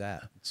everybody's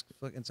at.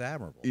 It's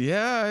admirable.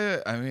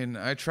 Yeah, I mean,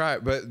 I try,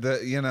 but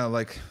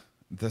like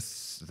the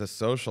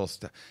social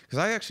stuff, because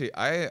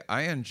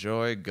I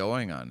enjoy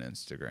going on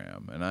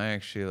Instagram, and I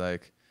actually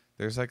like.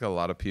 There's like a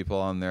lot of people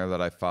on there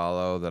that I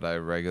follow that I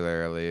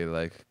regularly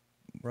like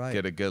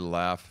get a good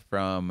laugh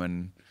from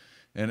and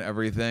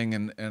everything,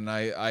 and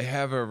I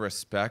have a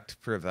respect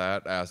for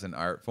that as an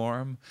art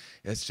form.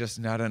 It's just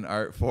not an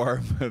art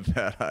form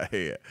that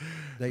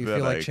you feel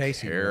like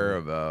chasing care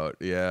about.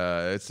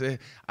 Yeah,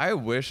 I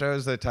wish I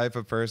was the type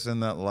of person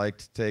that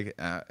liked to take.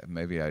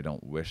 Maybe I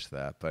don't wish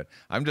that, but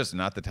I'm just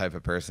not the type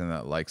of person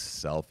that likes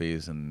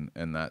selfies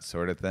and that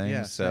sort of thing.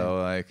 Yeah, so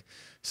same. like.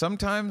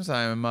 Sometimes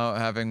I'm out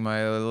having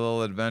my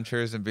little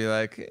adventures and be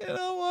like, you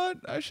know what?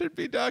 I should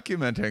be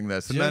documenting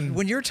this. And then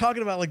When you're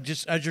talking about like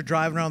just as you're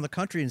driving around the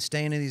country and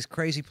staying in these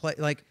crazy places,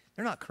 like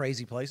they're not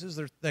crazy places.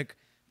 They're like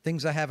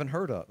things I haven't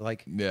heard of.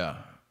 Like yeah,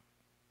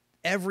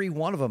 every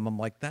one of them, I'm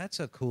like,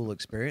 that's a cool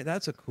experience.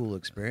 That's a cool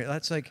experience.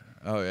 That's like,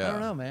 oh yeah. I don't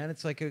know, man.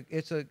 It's like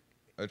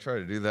I try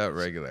to do that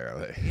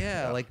regularly.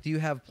 yeah. Like, do you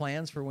have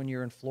plans for when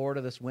you're in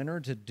Florida this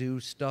winter to do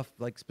stuff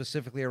like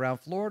specifically around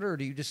Florida, or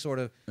do you just sort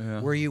of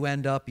where you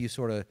end up, you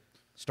sort of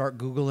start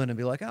Googling and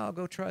be like, oh, I'll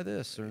go try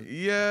this? Or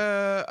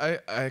Yeah,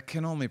 I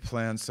can only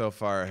plan so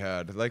far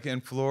ahead. Like in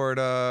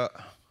Florida,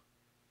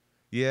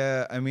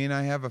 yeah, I mean,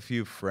 I have a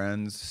few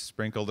friends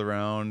sprinkled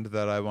around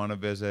that I want to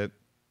visit,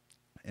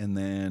 and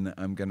then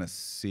I'm gonna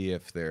see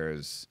if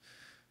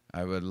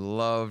I would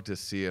love to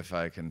see if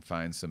I can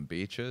find some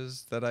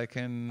beaches that I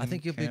can. I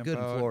think you'll be camp good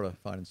out. in Florida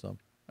finding some.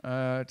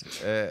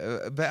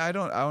 But I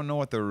don't know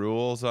what the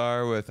rules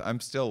are with. I'm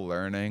still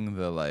learning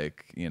the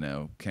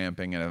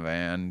camping in a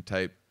van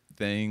type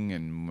thing,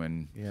 and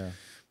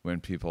when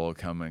people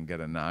come and get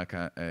a knock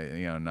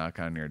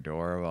on your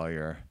door while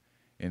you're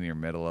in your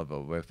middle of a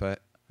whippet.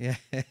 Yeah.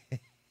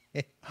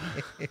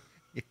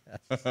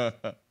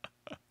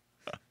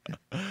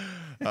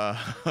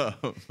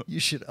 You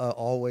should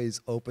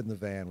always open the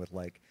van with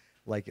like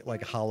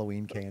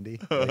Halloween candy.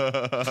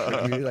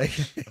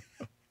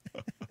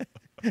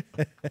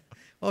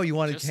 Oh, you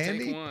wanted Just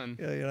candy? take one.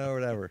 Yeah,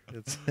 whatever.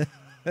 It's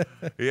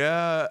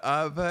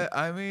Yeah, but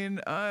I mean,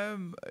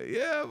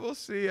 we'll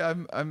see.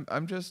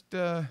 I'm just.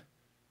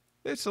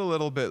 It's a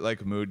little bit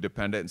like mood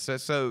dependent.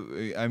 So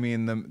I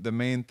mean, the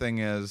main thing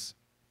is,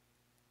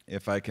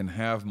 if I can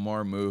have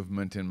more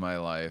movement in my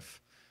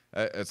life,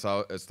 it's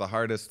the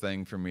hardest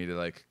thing for me to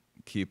like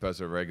keep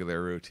as a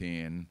regular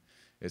routine.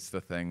 It's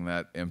the thing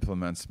that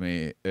implements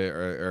me,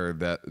 or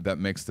that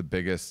makes the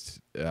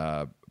biggest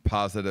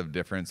positive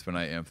difference when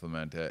I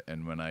implement it,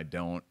 and when I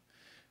don't,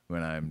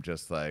 when I'm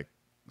just like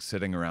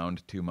sitting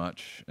around too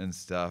much and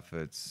stuff.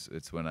 It's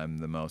when I'm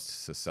the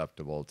most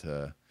susceptible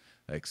to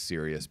like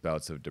serious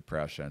bouts of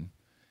depression.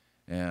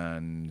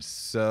 And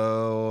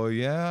so,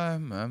 yeah,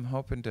 I'm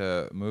hoping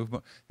to move.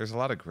 There's a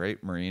lot of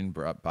great marine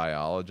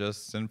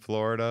biologists in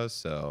Florida,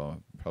 so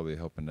probably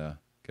hoping to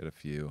get a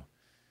few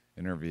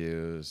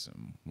interviews.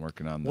 I'm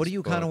working on this. what do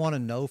you kind of book. want to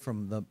know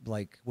from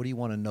what do you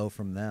want to know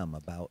from them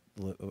about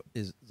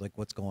is like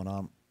what's going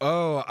on?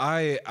 Oh,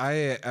 I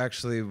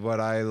actually, what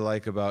I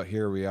like about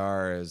Here We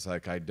Are is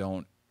like I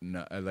don't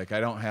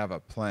have a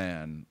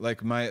plan.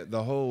 Like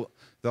the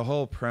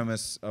whole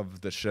premise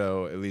of the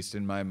show, at least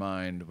in my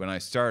mind when I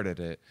started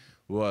it,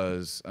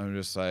 was I'm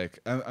just like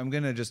I'm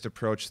gonna just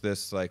approach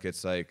this like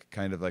it's like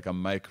kind of like a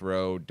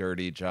micro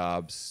dirty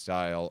job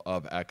style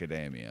of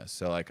academia.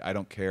 So like I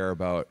don't care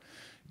about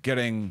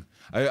getting.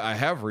 I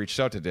have reached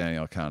out to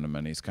Daniel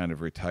Kahneman. He's kind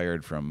of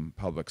retired from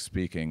public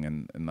speaking,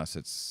 and unless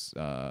it's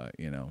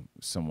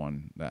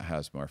someone that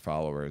has more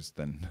followers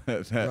than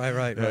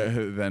Right.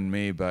 than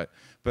me. But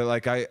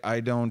like I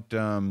don't.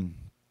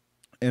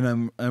 And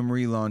I'm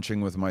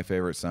relaunching with my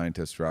favorite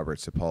scientist, Robert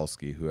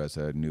Sapolsky, who has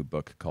a new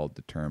book called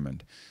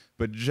Determined.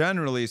 But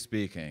generally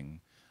speaking,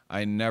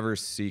 I never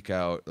seek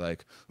out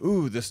like,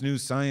 ooh, this new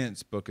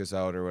science book is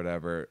out or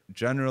whatever.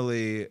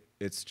 Generally,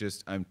 it's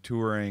just I'm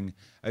touring.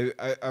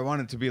 I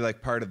want it to be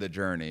like part of the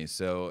journey.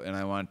 So, and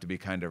I want it to be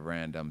kind of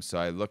random. So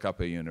I look up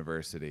a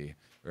university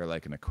or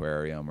like an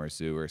aquarium or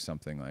zoo or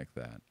something like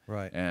that.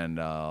 Right. And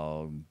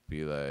I'll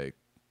be like,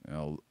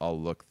 I'll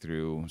look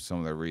through some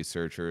of the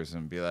researchers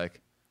and be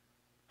like,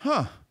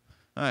 huh,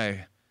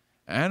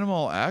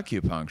 animal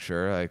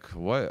acupuncture, like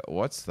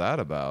what's that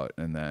about?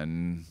 And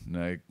then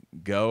like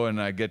go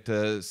and I get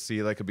to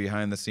see like a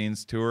behind the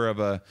scenes tour of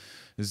a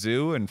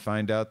zoo and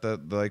find out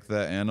that like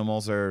the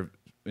animals are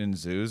in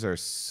zoos are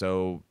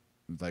so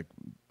like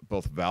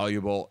both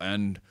valuable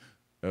and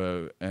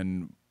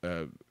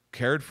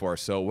cared for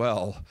so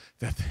well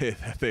that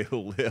they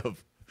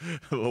live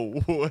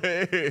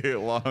way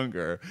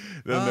longer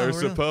than they're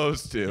really?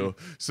 supposed to.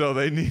 So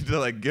they need to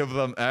like give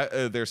them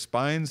their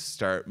spines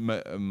start.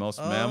 Most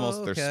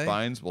mammals, their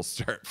spines will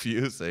start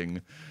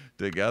fusing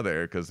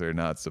together because they're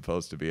not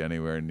supposed to be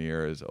anywhere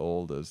near as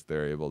old as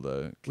they're able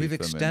to. We've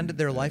extended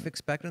their life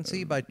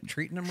expectancy by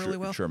treating them really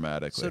well.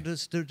 Dramatically.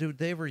 So do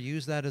they ever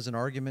use that as an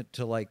argument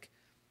to like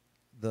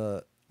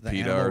the PETA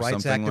animal or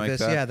rights something like activists,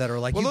 that? that are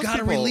like, Well, you those got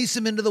to people- release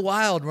them into the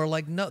wild. And we're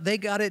like, no, they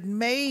got it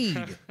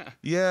made.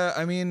 Yeah,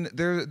 I mean,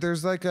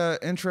 there's like a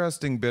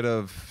interesting bit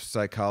of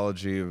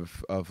psychology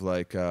of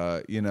like,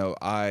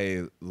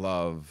 I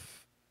love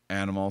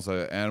animals,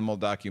 animal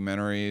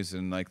documentaries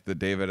and like the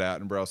David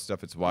Attenborough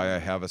stuff. It's why I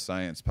have a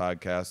science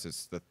podcast.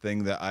 It's the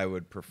thing that I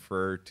would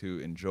prefer to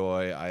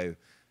enjoy. I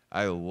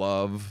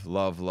love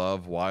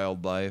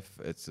wildlife.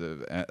 It's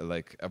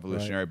like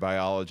evolutionary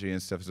biology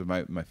and stuff is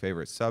my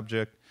favorite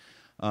subject.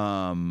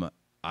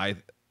 I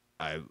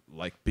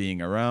like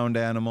being around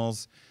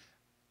animals.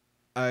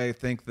 I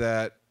think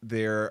that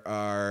there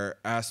are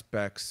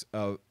aspects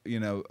of,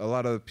 a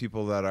lot of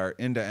people that are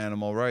into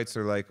animal rights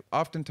are like,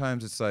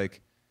 oftentimes it's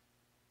like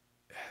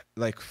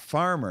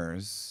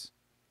farmers,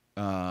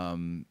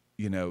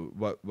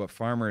 what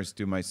farmers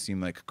do might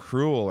seem like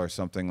cruel or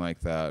something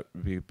like that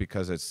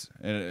because it's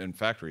in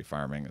factory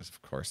farming is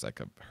of course like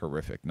a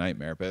horrific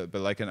nightmare, but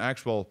like an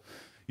actual,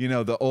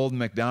 the old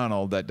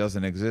McDonald that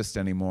doesn't exist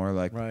anymore,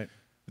 like Right.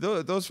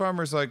 Those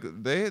farmers, like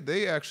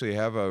they actually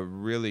have a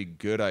really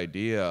good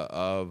idea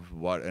of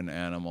what an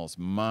animal's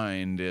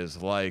mind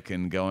is like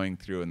and going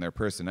through and their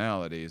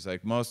personalities.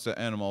 Like most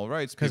animal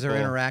rights people, Because they're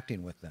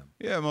interacting with them.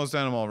 yeah, most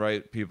animal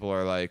right people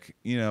are like,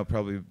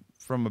 probably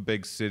from a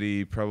big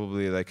city,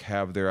 probably like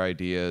have their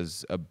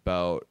ideas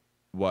about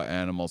what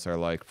animals are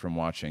like from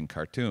watching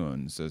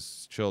cartoons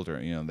as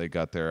children. They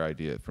got their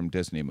idea from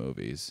Disney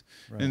movies.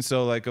 Right. And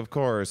so like, of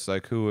course,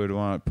 like who would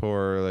want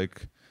poor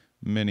like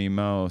Minnie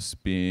Mouse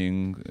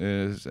being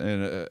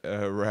in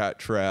a rat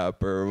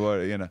trap or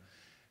what,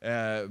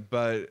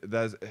 but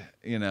that's,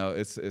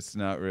 it's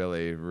not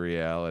really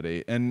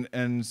reality.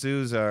 And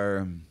zoos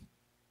are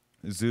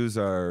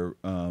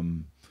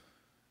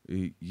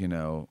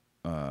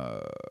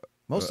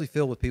Mostly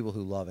filled with people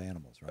who love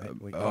animals, right?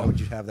 Why would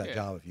you have that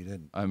job if you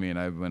didn't? I mean,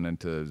 I went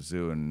into a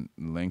zoo in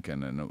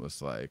Lincoln, and it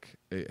was like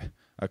it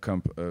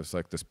was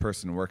like this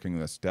person working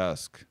this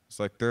desk. It's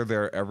like they're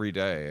there every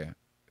day,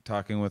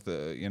 talking with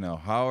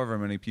however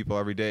many people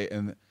every day,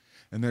 and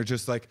they're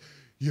just like,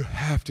 you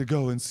have to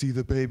go and see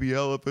the baby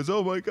elephants.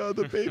 Oh my God,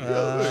 the baby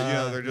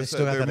elephant! They're just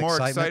they're more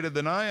excited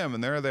than I am,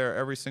 and they're there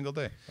every single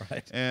day.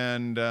 Right.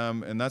 And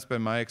that's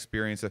been my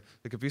experience.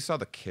 Like if you saw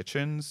the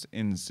kitchens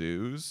in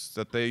zoos,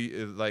 that they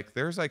like,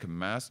 there's like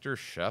master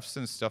chefs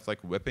and stuff like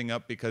whipping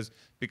up because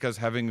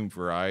having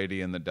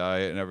variety in the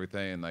diet and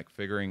everything, and like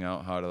figuring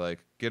out how to like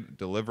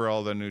deliver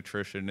all the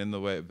nutrition in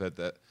the way, but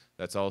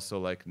that's also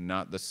like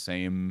not the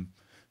same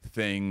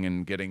thing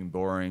and getting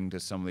boring to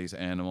some of these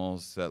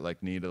animals that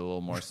like need a little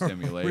more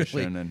stimulation.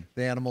 Really? And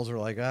the animals are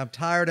like, I'm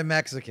tired of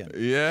Mexican.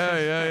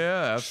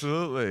 yeah,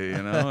 absolutely.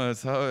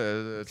 It's how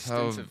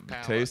Extensive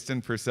palate. taste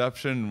and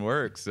perception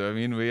works. I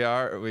mean, we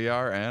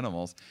are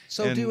animals.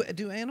 So And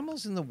do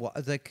animals in the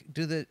like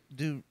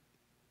do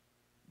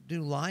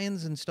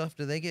lions and stuff?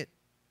 Do they get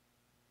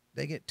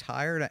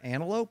tired of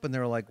antelope and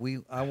they're like,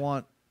 I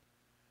want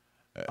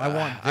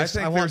I this.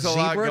 think I want there's a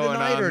lot zebra going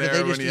tonight, on or do there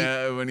they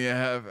just when you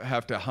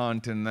have to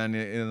hunt, and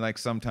then like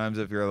sometimes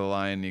if you're the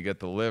lion, you get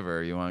the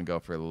liver. You want to go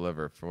for the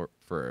liver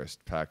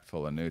first, packed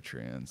full of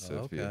nutrients.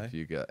 Oh, okay. If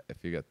you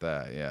get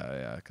that,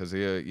 yeah, because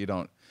you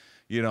don't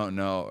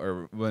know,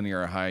 or when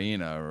you're a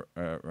hyena,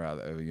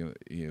 rather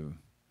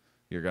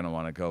you're gonna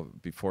want to go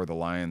before the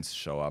lions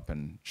show up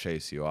and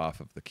chase you off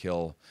of the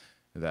kill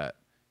that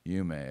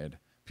you made.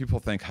 People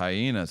think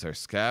hyenas are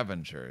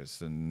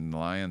scavengers and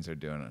lions are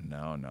doing it.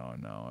 No.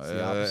 It's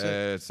the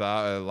opposite. It's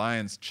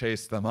lions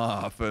chase them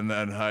off, and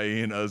then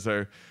hyenas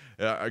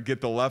get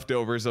the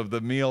leftovers of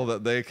the meal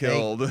that they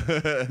killed.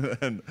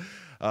 And,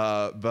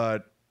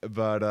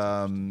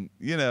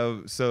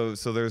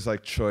 so there's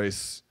like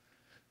choice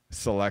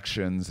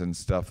selections and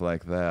stuff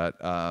like that,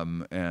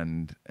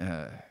 and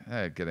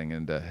getting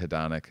into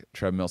hedonic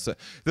treadmills. So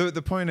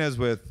the point is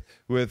with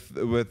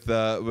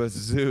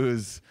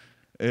zoos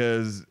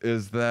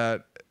is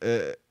that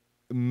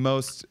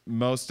most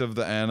of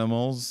the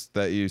animals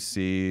that you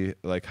see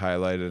like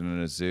highlighted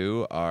in a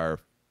zoo are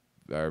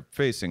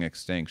facing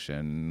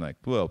extinction, like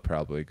will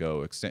probably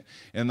go extinct,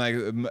 and like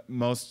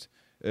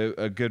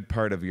a good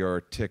part of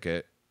your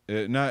ticket,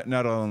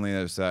 not only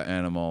is that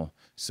animal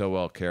so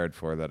well cared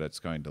for that it's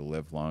going to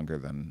live longer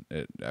than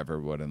it ever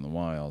would in the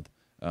wild,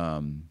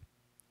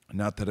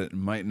 not that it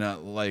might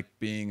not like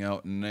being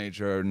out in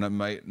nature, or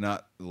might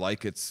not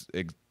like its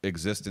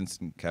existence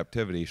in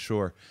captivity,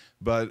 sure,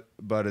 but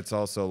it's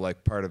also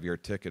like part of your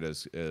ticket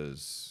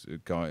is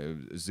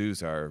going.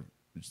 Zoos are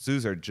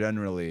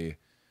generally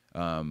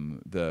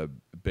the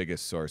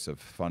biggest source of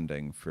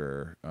funding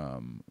for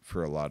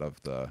a lot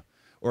of the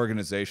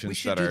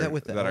organizations that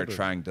are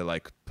trying to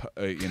like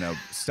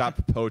stop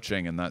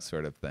poaching and that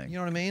sort of thing. You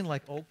know what I mean?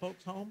 Like old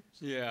folks' homes.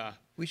 Yeah.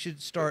 We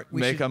should start.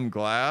 Make them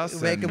glass.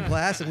 Make them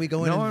glass, and we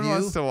go in no and one view.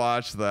 wants to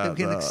watch that.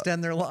 They can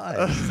extend their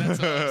lives. That's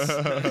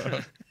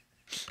us.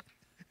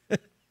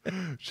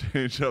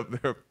 Change up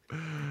their. You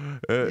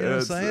know what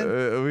I'm saying?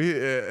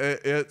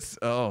 It's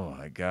oh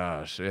my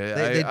gosh.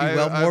 They'd be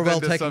I've more well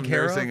been to taken some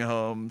care nursing of.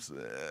 homes.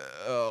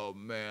 Oh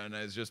man,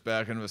 I was just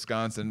back in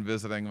Wisconsin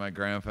visiting my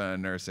grandpa in a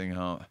nursing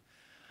home.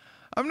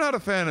 I'm not a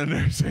fan of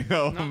nursing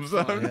homes.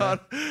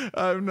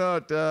 I'm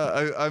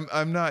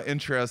not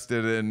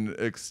interested in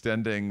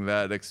extending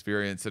that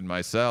experience in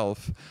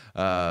myself.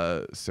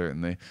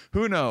 Certainly.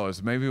 Who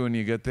knows? Maybe when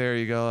you get there,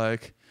 you go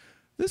like,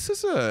 this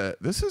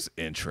is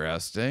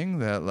interesting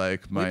that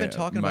like my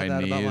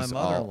knee is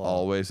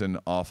always in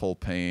awful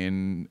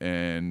pain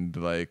and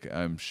like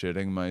I'm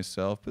shitting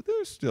myself, but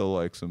there's still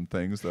like some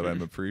things that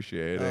I'm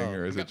appreciating,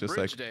 or is it just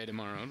Bridge like Day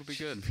tomorrow? It'll be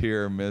good.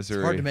 pure misery?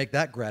 It's hard to make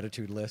that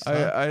gratitude list.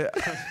 Huh?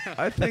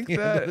 I think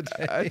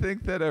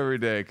that every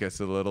day gets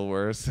a little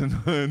worse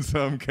in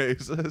some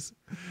cases,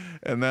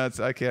 and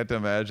I can't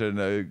imagine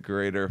a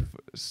greater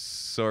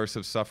source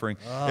of suffering.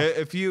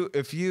 If you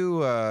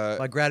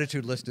My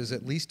gratitude list is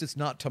at least it's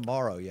not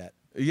tomorrow yet.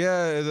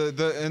 Yeah,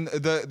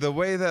 the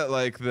way that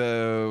like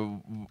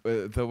the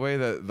way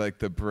that like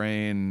the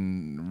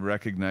brain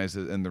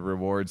recognizes and the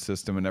reward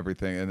system and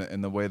everything,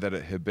 and the way that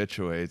it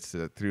habituates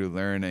through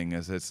learning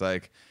is it's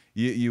like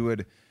you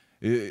would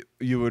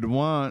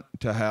want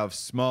to have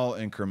small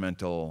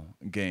incremental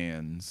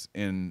gains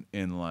in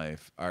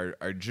life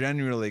are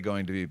generally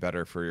going to be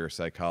better for your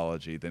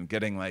psychology than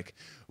getting like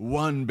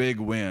one big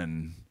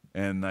win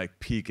and like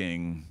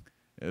peaking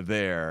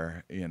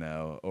there,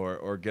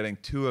 or getting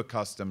too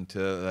accustomed to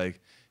like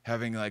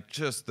having like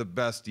just the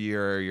best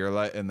year of your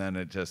life, and then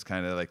it just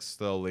kind of like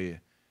slowly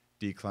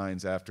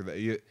declines after that.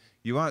 You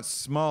want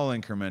small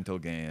incremental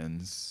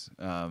gains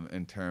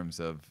in terms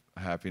of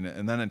happiness,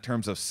 and then in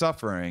terms of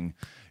suffering,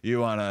 you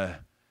wanna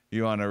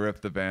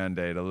rip the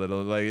Band-Aid a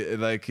little,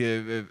 like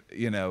if,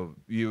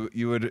 you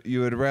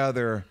would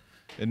rather,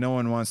 and no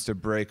one wants to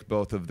break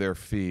both of their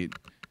feet,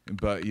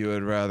 but you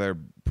would rather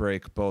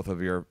break both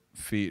of your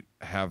feet,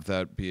 have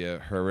that be a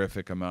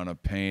horrific amount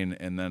of pain,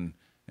 and then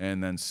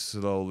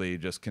slowly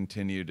just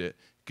continue to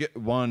get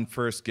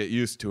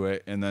used to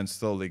it, and then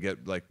slowly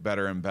get like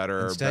better and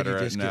better, Instead, or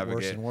better you just at get worse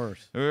navigating. and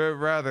worse.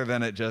 Rather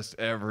than it just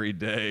every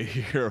day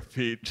your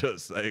feet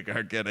just like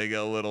are getting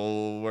a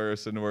little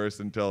worse and worse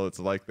until it's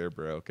like they're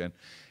broken.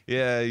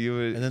 Yeah, you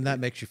would. And then that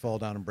makes you fall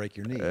down and break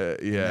your knee.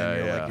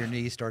 Yeah. Like your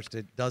knee starts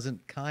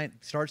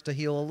to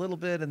heal a little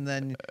bit, and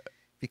then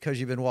because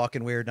you've been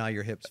walking weird, now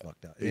your hip's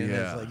fucked up. And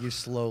it's like you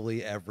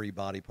slowly, every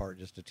body part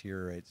just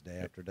deteriorates day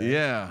after day.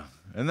 Yeah,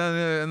 and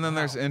then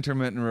there's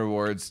intermittent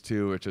rewards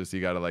too, which is you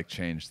got to like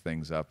change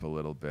things up a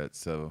little bit.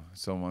 So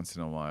once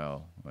in a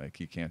while, like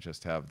you can't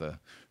just have the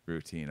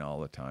routine all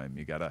the time.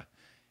 You gotta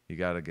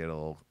get a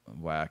little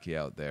wacky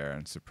out there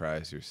and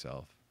surprise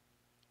yourself.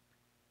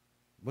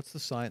 What's the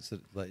science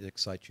that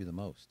excites you the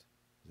most?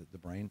 Is it the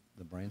brain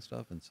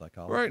stuff and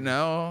psychology? Right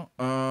now,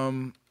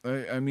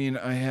 I mean,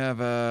 I've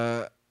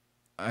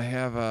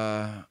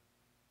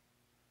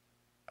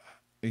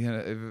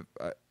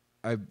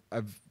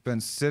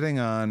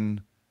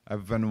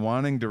been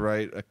wanting to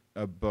write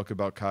a book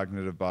about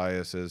cognitive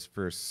biases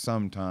for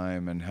some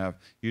time, and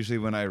usually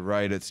when I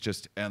write, it's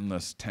just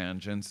endless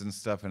tangents and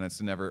stuff, and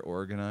it's never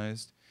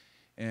organized.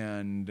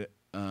 And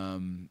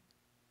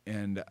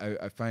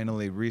I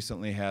finally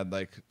recently had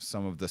like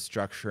some of the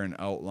structure and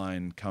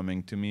outline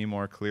coming to me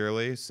more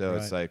clearly. So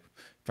It's like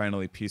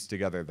finally pieced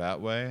together that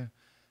way.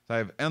 I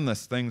have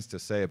endless things to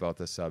say about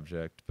the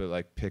subject, but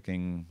like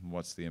picking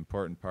what's the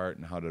important part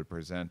and how to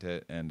present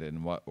it and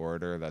in what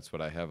order, that's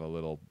what I have a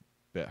little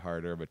bit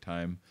harder of a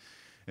time.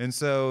 And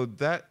so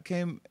that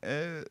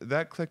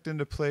clicked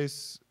into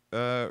place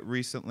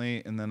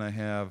recently, and then I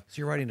have... So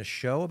you're writing a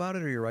show about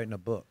it, or you're writing a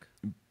book?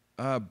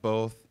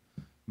 Both,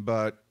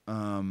 but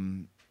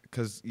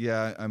because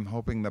I'm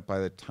hoping that by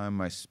the time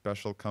my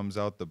special comes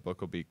out, the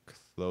book will be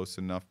close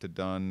enough to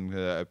done.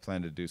 I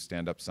plan to do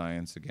stand-up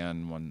science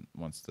again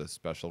once the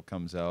special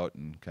comes out,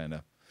 and kind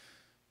of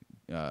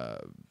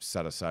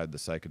set aside the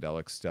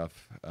psychedelic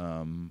stuff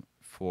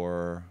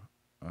for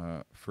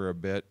a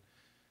bit,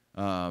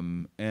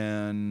 and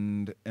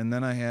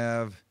then I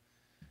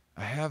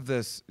have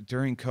this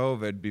during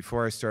COVID.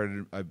 Before I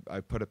started, I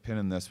put a pin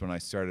in this when I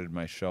started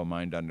my show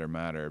Mind Under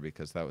Matter,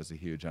 because that was a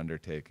huge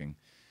undertaking.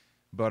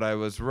 But I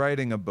was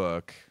writing a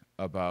book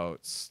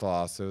about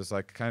sloths. It was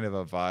like kind of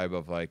a vibe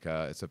of like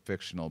it's a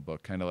fictional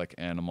book, kind of like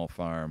Animal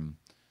Farm,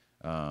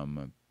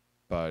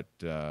 but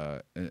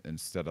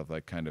instead of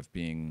like kind of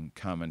being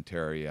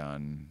commentary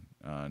on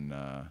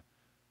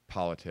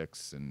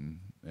politics and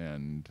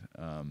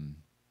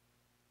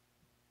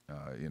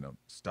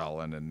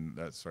Stalin and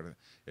that sort of.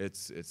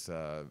 It's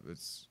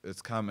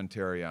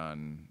commentary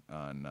on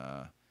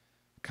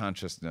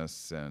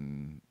consciousness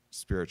and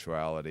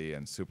spirituality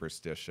and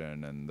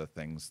superstition and the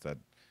things that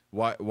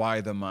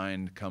why the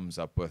mind comes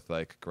up with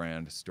like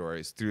grand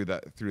stories through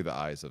the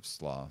eyes of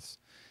sloths,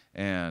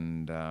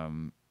 and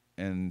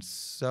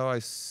so I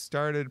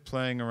started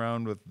playing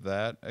around with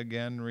that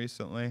again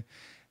recently.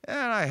 And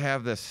I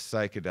have this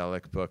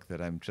psychedelic book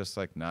that I'm just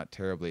like not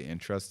terribly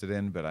interested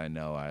in, but I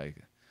know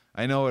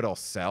it'll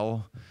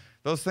sell.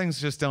 Those things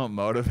just don't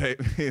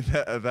motivate me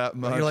that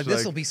much. You're like,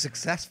 this will be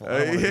successful. I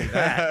don't want to do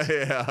that.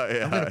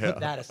 Yeah. I'm going to put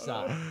that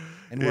aside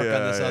and work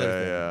on this other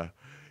thing.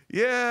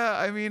 Yeah,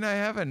 I mean, I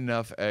have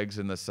enough eggs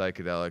in the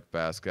psychedelic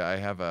basket. I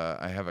have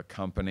a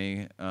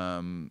company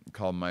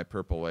called My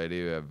Purple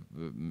Lady. We have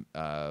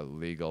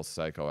legal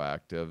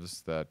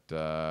psychoactives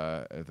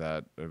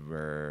that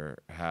we're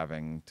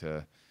having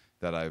to.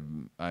 That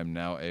I'm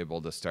now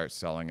able to start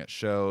selling at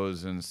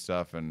shows and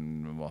stuff,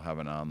 and we'll have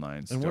an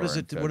online store. And what does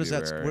it? In What does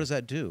that? February. What does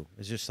that do?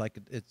 It's just like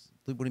it's.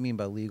 What do you mean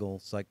by legal?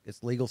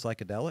 It's legal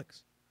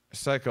psychedelics.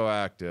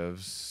 Psychoactives,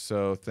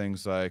 so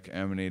things like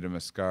Amanita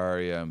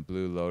muscaria and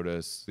Blue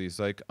Lotus, these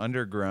like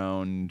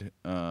underground.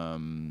 I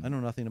know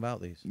nothing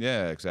about these.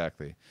 Yeah,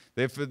 exactly.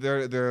 They're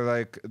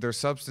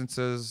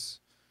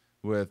substances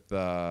with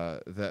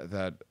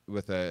that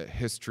with a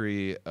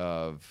history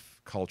of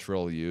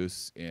cultural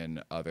use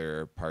in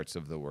other parts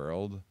of the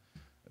world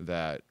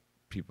that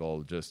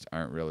people just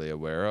aren't really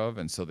aware of,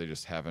 and so they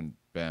just haven't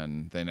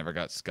been. They never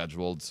got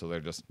scheduled, so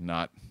they're just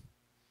not.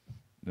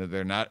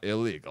 They're not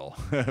illegal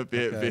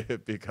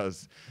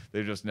because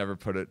they just never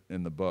put it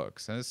in the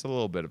books, and it's a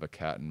little bit of a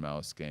cat and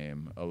mouse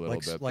game, a little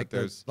bit. Like but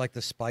there's like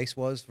the spice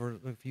was for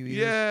a few years.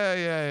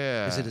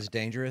 yeah. Is it as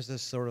dangerous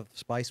as sort of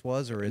spice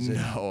was, or is it?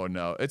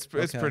 No. It's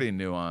pretty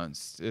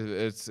nuanced.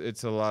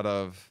 It's a lot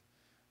of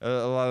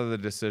the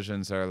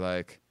decisions are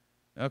like,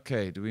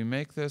 okay, do we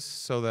make this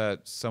so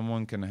that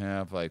someone can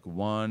have like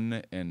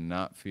one and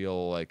not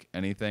feel like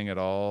anything at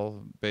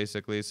all,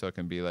 basically, so it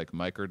can be like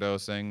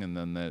microdosing, and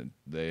then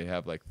they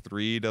have like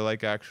 3 to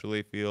like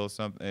actually feel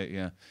something.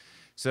 Yeah.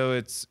 So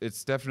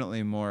it's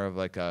definitely more of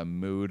like a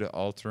mood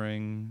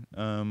altering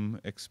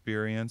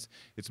experience.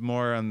 It's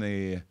more on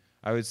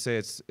I would say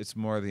it's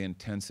more the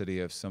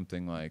intensity of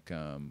something like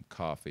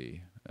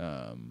coffee.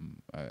 I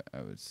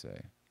would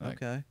say.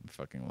 Like, Okay. I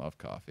fucking love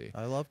coffee.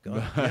 I love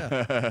coffee.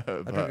 Yeah.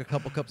 I drink a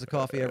couple cups of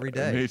coffee every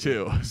day. Me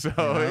too. So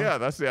yeah,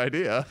 that's the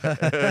idea. So.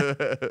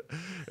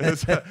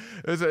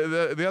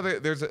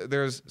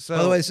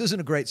 By the way, this isn't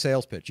a great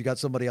sales pitch. You got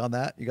somebody on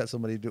that? You got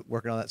somebody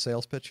working on that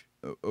sales pitch?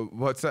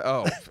 What's that?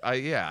 Oh,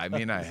 I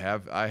mean, I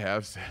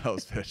have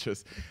sales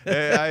pitches.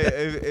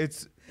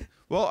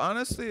 Well,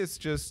 honestly, it's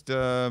just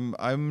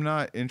I'm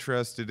not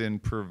interested in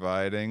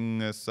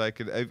providing a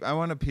psychedelic. I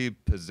want to be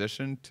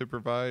positioned to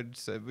provide.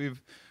 So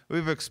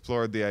we've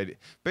explored the idea.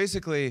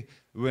 Basically,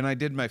 when I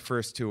did my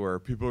first tour,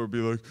 people would be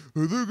like,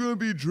 "Are there gonna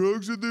be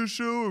drugs at this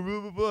show?" Or blah,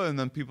 blah, blah. And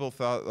then people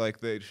thought like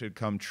they should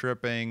come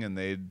tripping and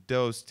they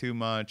dose too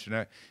much.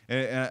 And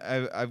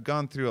I've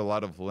gone through a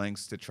lot of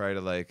lengths to try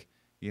to like.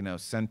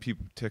 Send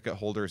people, ticket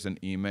holders, an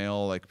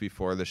email like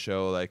before the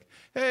show, like,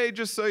 hey,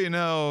 just so you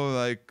know,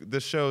 like the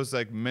show's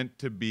like meant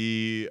to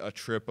be a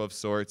trip of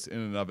sorts in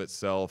and of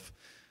itself.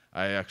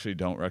 I actually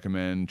don't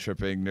recommend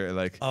tripping.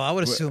 Like, I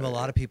would assume a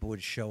lot of people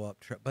would show up,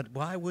 but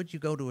why would you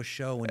go to a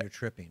show when you're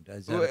tripping?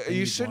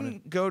 You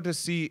shouldn't go to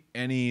see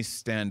any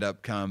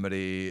stand-up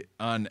comedy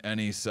on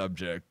any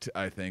subject,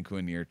 I think,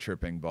 when you're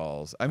tripping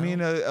balls. I mean,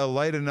 a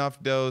light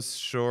enough dose,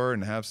 sure,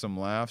 and have some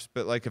laughs.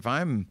 But like, if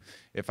I'm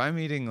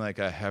eating like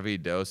a heavy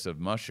dose of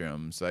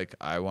mushrooms, like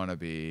I want to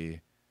be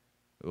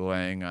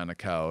laying on a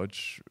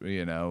couch,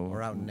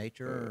 or out in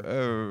nature,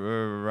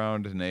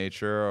 around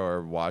nature,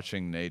 or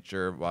watching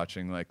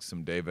like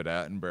some David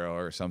Attenborough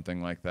or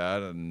something like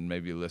that, and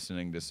maybe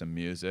listening to some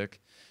music,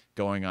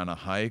 going on a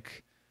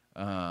hike,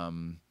 or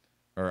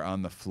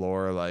on the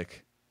floor,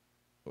 like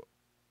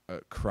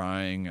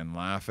crying and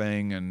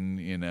laughing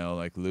and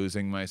like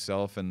losing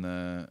myself in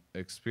the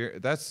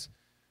experience. That's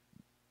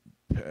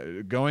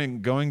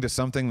going to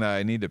something that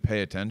I need to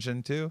pay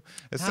attention to.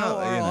 It's How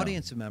not, are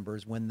audience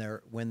members when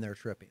they're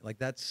tripping? Like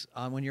that's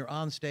when you're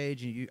on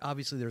stage, and you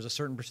obviously there's a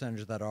certain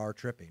percentage that are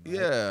tripping. Right?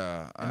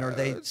 Yeah. And are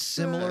they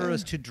similar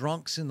as to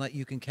drunks in that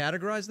you can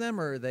categorize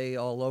them, or are they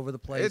all over the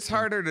place? It's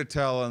harder to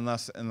tell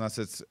unless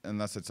it's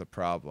a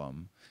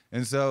problem.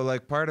 And so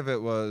like part of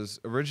it was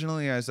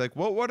originally I was like,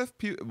 well, what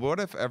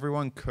if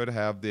everyone could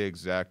have the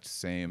exact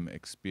same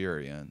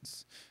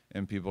experience?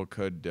 And people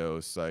could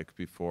dose like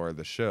before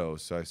the show,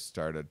 so I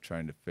started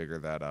trying to figure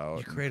that out.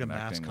 You create a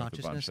mass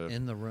consciousness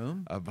in the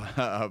room. A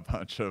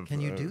bunch of can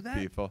you do that?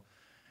 People.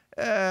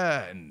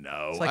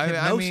 No. It's like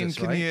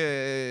hypnosis, I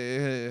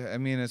mean, I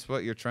mean, it's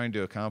what you're trying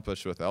to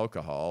accomplish with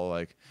alcohol.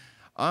 Like,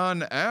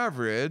 on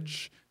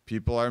average,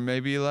 people are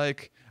maybe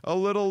like a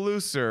little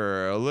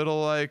looser, a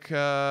little like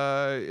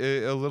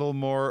a little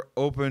more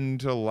open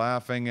to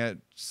laughing at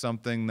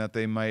something that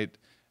they might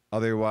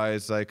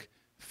otherwise like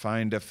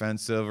find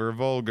offensive or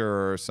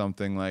vulgar or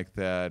something like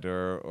that,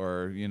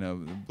 or you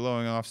know,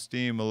 blowing off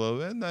steam a little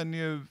bit, and then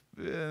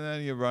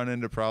you run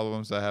into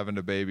problems of having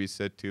to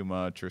babysit too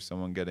much or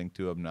someone getting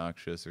too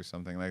obnoxious or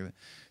something like that.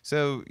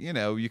 So, you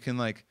know, you can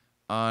like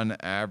on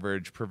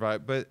average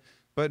provide, but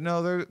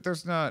no,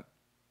 there's not.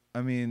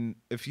 I mean,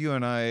 if you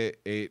and I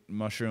ate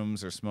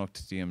mushrooms or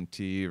smoked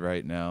DMT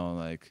right now,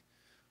 like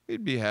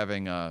we'd be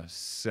having a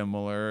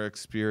similar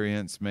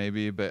experience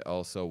maybe, but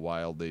also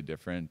wildly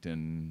different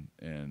in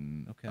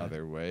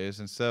other ways.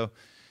 And so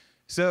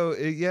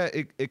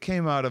it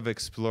came out of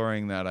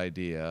exploring that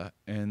idea,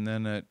 and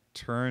then it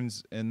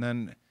turns, and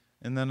then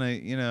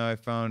I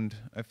found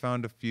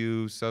a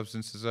few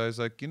substances. I was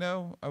like, you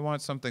know, I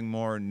want something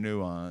more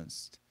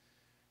nuanced.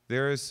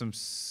 There is some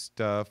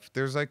stuff.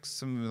 There's like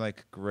some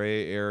like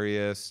gray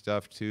area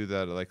stuff too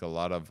that like a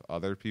lot of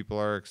other people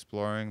are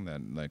exploring.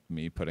 That like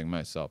me putting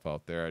myself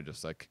out there, I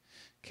just like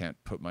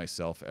can't put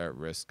myself at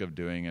risk of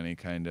doing any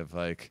kind of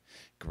like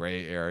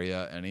gray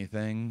area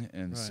anything.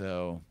 And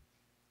Right.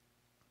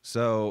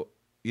 so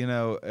you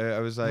know, I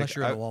was like, Unless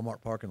you're in a Walmart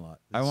parking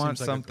lot. It I want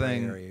seems like a gray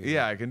something. area.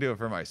 Yeah, I can do it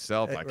for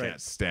myself. I Right. can't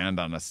stand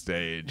on a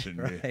stage and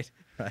Right.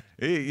 Right.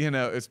 you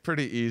know, it's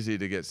pretty easy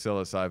to get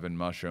psilocybin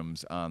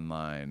mushrooms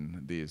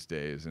online these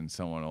days, and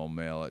someone will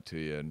mail it to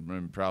you,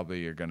 and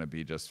probably you're going to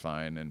be just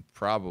fine, and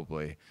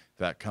probably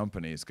that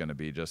company is going to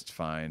be just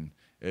fine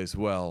as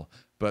well.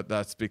 But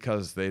that's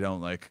because they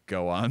don't like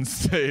go on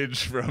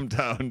stage from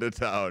town to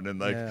town and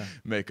like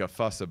make a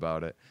fuss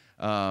about it.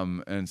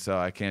 And so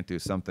I can't do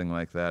something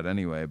like that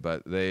anyway.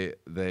 But the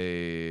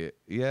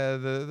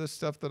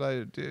stuff that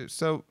I do.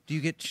 So Do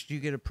you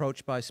get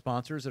approached by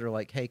sponsors that are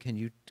like, hey,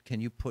 can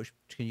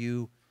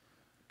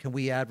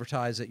we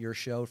advertise at your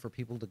show for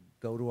people to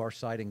go to our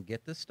site and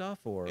get this stuff?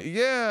 Or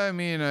yeah, I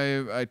mean,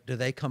 I do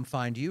they come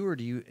find you, or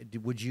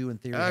would you in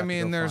theory? I have to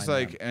mean, go there's find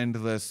like them?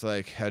 endless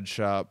like head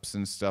shops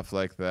and stuff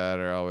like that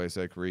are always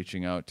like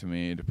reaching out to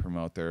me to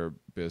promote their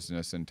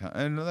business in town.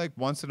 And like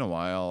once in a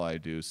while, I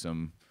do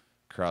some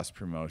cross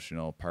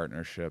promotional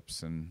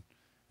partnerships and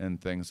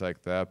things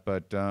like that.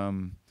 But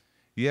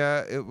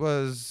yeah, it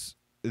was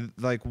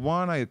like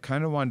one, I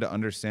kind of wanted to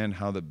understand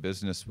how the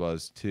business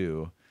was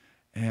too,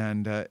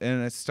 and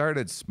it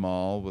started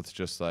small with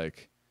just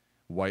like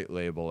white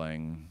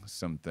labeling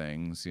some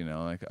things, you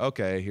know, like,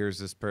 okay, here's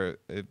this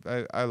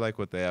I like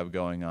what they have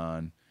going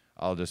on.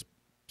 I'll just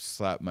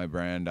slap my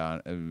brand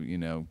on, you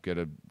know, get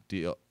a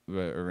deal,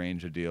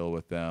 arrange a deal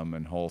with them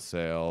and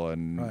wholesale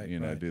and, Right,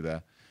 right. do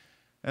that.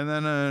 And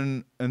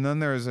then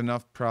there was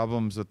enough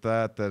problems with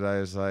that I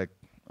was like,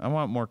 I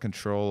want more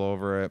control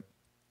over it.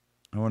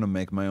 I want to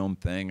make my own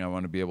thing. I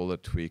want to be able to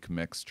tweak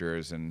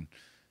mixtures and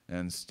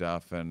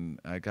stuff. And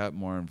I got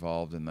more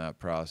involved in that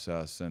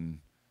process, and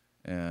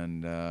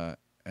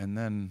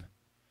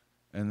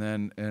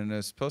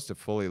it's supposed to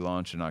fully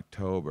launch in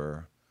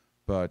October,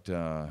 but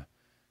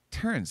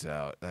turns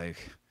out like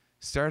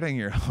starting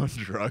your own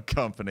drug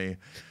company,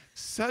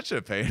 such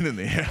a pain in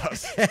the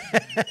ass.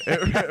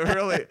 it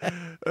really,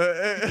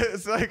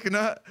 it's like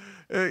not,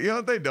 you know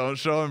what they don't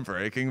show in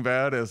Breaking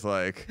Bad is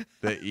like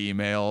the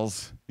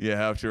emails you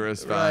have to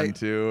respond Right,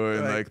 to,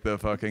 and right. like the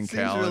fucking Seems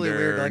calendar really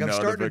weird. Like I'm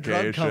starting a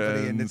drug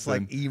company, and it's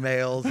like notifications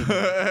emails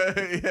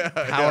and yeah,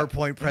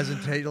 PowerPoint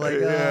presentation. Like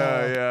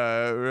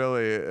yeah, it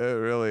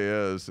really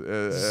is.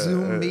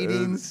 Zoom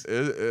meetings.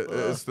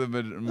 It's the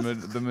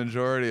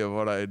majority of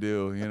what I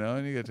do, you know,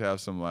 and you get to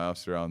have some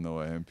laughs around the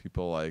way, and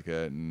people like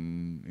it,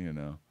 and you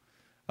know.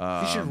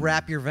 You should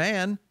wrap your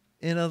van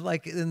in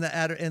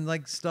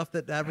stuff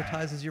that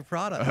advertises your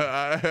product.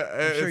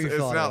 Sure you it's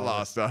thought not of it.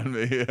 lost on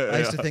me. I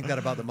used to think that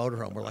about the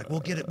motorhome. We're like,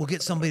 we'll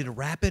get somebody to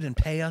wrap it and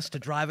pay us to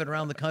drive it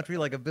around the country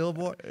like a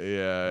billboard.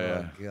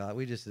 Yeah. Oh God,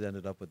 we just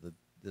ended up with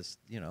this.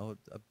 You know,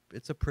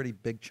 it's a pretty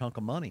big chunk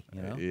of money.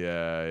 You know.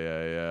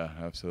 Yeah,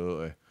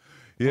 absolutely.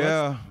 Well,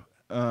 Yeah.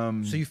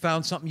 So you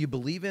found something you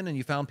believe in, and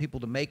you found people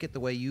to make it the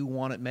way you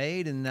want it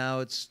made, and now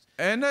it's.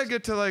 And I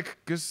get to like,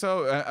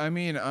 I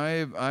mean,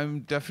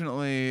 I'm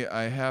definitely,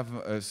 I have,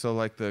 so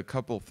like the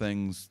couple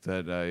things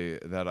that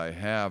I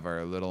have are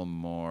a little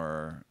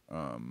more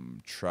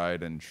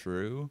tried and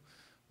true,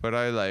 but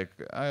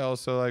I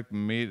also like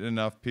meet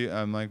enough people.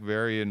 I'm like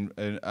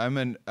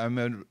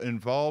I'm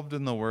involved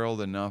in the world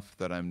enough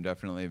that I'm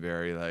definitely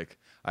very like,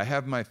 I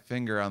have my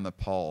finger on the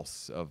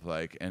pulse of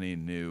like any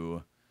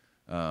new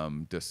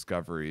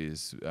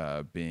discoveries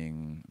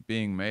being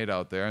made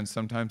out there, and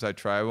sometimes I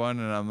try one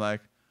and I'm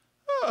like,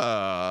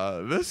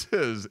 this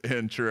is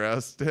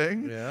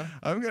interesting. Yeah.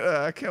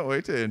 I can't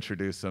wait to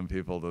introduce some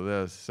people to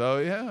this. So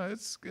yeah,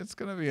 it's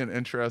gonna be an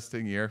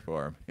interesting year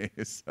for me.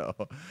 So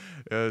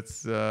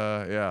it's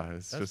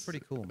it's That's just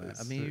pretty cool, man. I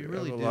it's- meyou there's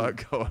really a do.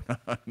 lot going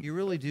on, You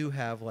really do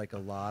have like a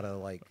lot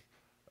of like.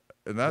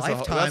 and that's a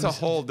Lifetimes-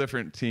 whole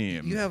different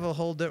team. You have a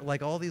whole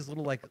like all these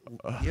little like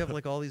you have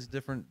like all these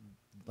different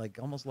like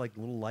almost like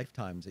little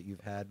lifetimes that you've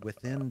had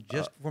within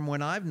just from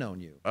when I've known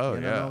you. Oh,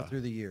 you know, yeah.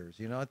 through the years.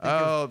 You know, I think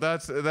Oh,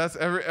 that's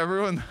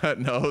everyone that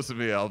knows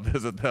me. I'll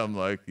visit them,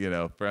 like, you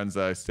know, friends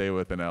that I stay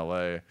with in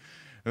LA.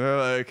 they're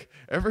like,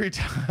 every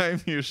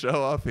time you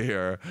show up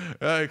here,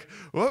 like,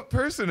 what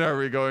person are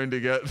we going to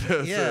get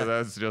this? Yeah.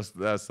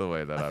 That's the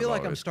way that I feel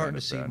like I'm always starting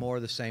kind to of see been. more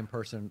of the same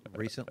person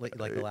recently,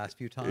 like the last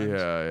few times.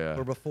 Yeah, yeah.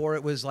 Where before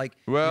it was like,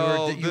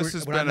 Well, you were, this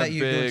has when I been met a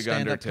you doing big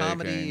stand-up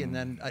comedy, and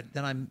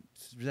undertaking.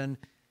 then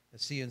I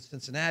see you in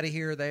Cincinnati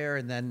here or there,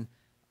 and then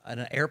at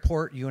an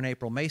airport, you and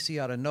April Macy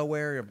out of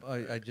nowhere.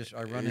 I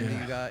run into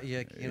you guys,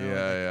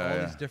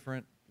 all these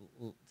different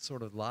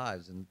sort of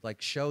lives and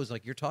like shows,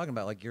 like you're talking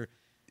about, like you're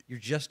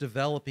just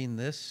developing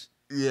this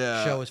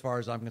show as far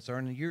as I'm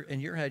concerned, and you're in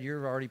your head,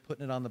 you're already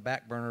putting it on the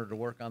back burner to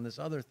work on this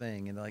other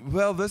thing, and like,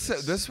 Well,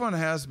 this one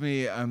has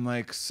me. I'm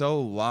like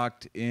so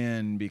locked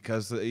in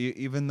because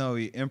even though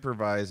we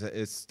improvise,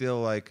 it's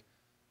still like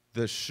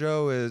the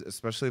show is,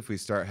 especially if we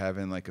start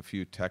having like a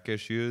few tech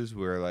issues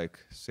where like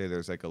say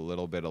there's like a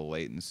little bit of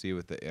latency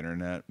with the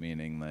internet,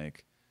 meaning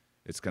like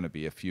it's going to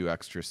be a few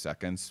extra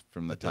seconds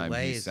from the time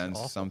he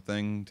sends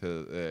something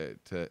to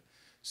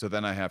so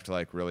then I have to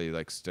like really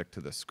like stick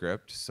to the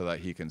script so that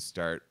he can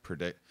start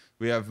predict.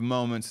 We have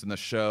moments in the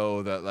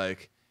show that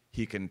like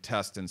he can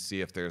test and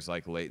see if there's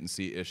like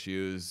latency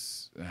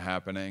issues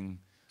happening,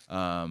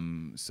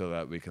 so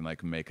that we can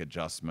like make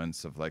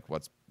adjustments of like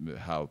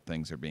how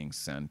things are being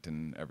sent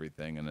and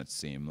everything, and it's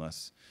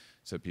seamless,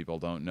 so people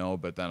don't know.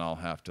 But then I'll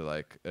have to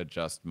like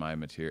adjust my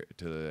material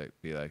to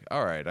be like,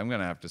 all right, I'm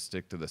gonna have to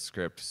stick to the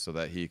script so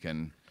that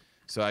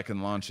so I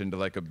can launch into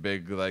like a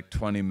big like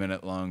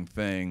 20-minute long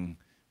thing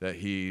that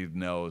he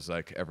knows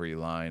like every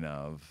line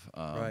of,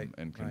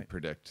 and can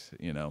predict,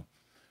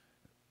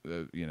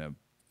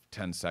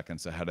 10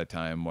 seconds ahead of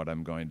time what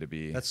I'm going to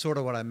be. That's sort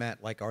of what I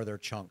meant. Like, are there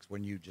chunks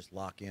when you just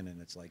lock in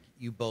and it's like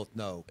you both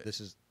know this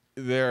is?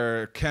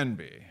 There can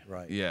be,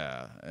 right?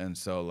 Yeah, and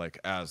so like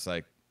as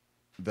like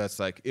that's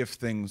like if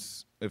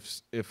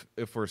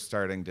we're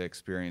starting to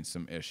experience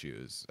some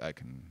issues, I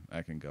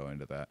can go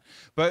into that.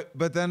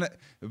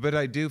 But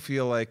I do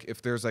feel like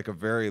if there's like a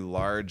very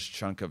large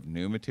chunk of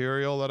new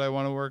material that I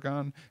want to work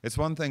on, it's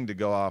one thing to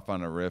go off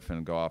on a riff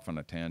and go off on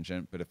a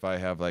tangent, but if I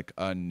have like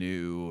a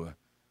new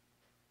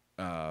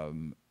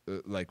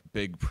like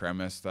big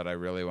premise that I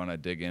really want to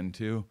dig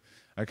into,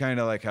 I kind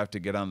of like have to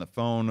get on the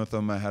phone with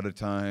them ahead of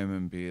time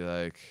and be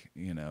like,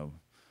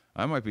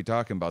 I might be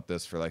talking about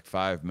this for like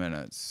 5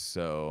 minutes,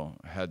 so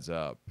heads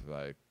up.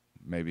 Like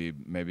maybe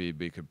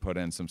we could put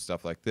in some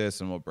stuff like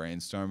this and we'll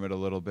brainstorm it a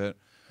little bit,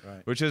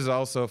 right? Which is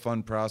also a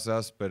fun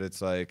process, but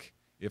it's like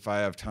if I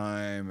have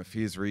time, if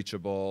he's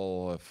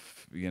reachable,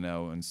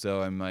 and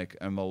so I'm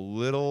a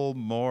little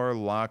more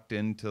locked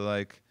into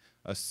like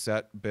a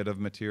set bit of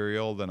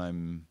material than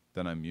I'm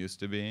used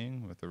to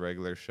being with the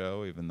regular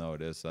show, even though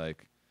it is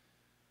like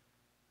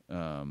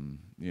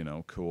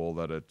cool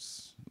that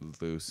it's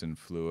loose and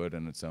fluid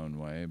in its own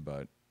way,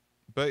 but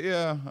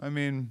yeah, I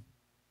mean,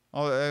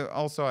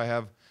 also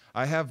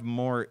I have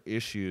more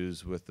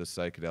issues with the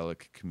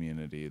psychedelic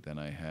community than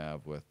I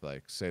have with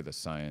like say the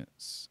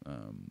science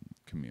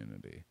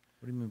community.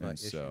 What do you mean by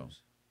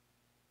issues?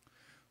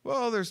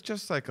 Well, there's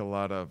just like a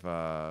lot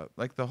of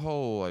like the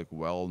whole like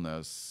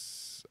wellness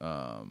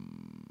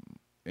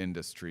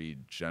industry,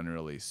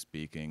 generally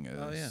speaking,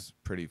 is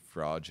pretty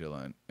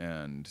fraudulent,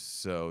 and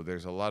so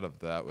there's a lot of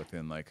that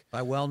within like.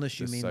 By wellness,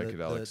 you mean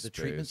the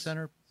treatment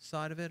center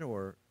side of it,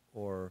 or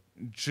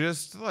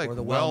just like or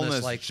the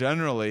wellness like,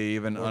 generally,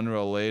 even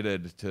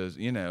unrelated to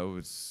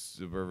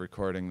we're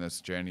recording this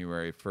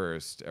January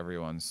 1st.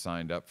 Everyone's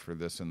signed up for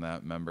this and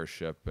that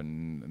membership,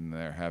 and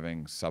they're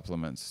having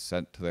supplements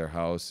sent to their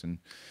house, and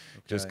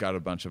just got a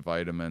bunch of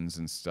vitamins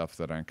and stuff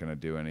that aren't going to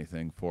do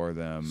anything for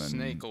them. And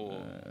snake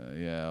oil.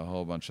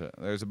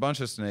 There's a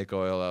bunch of snake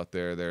oil out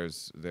there.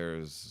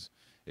 There's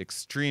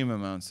extreme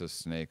amounts of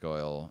snake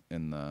oil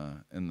in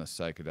the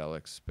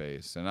psychedelic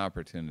space, an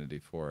opportunity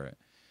for it.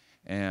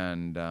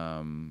 And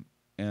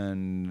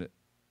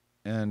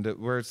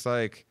where it's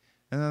like,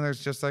 and then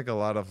there's just like a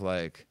lot of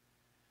like,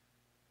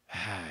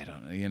 I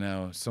don't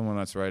know, someone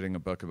that's writing a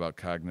book about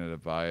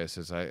cognitive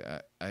biases.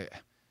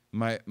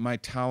 My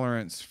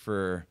tolerance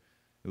for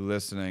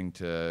listening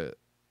to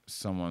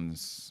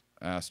someone's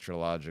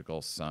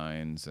astrological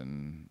signs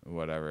and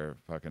whatever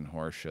fucking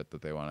horseshit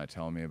that they want to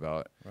tell me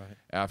about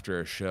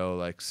after a show,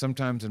 like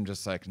sometimes I'm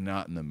just like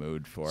not in the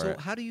mood for it.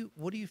 So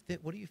what do you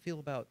feel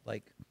about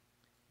like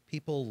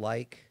people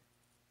like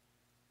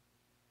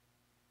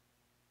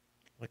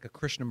a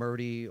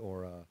Krishnamurti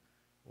or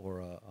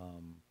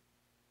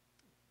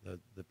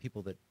the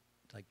people that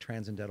like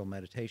transcendental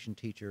meditation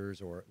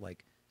teachers, or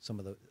like some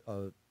of the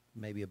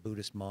maybe a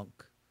Buddhist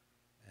monk,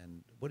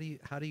 and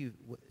how do you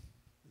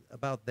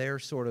about their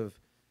sort of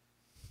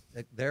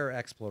their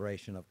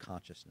exploration of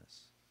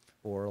consciousness,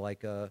 or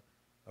like a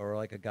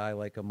guy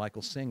like a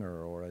Michael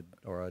Singer, or a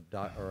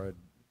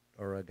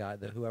guy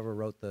that whoever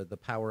wrote the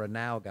Power of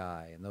Now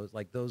guy, and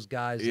those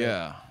guys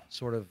that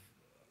sort of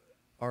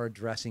are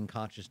addressing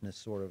consciousness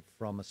sort of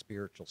from a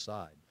spiritual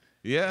side.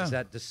 Yeah. Is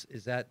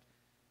that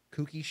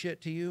kooky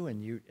shit to you?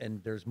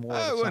 And there's more.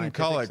 I wouldn't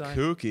call it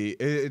kooky.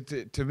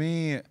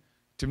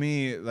 To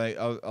me, like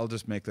I'll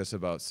just make this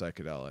about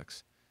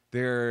psychedelics.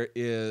 There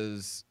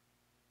is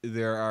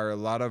there are a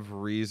lot of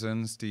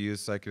reasons to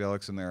use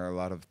psychedelics, and there are a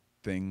lot of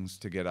things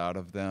to get out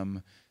of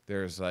them.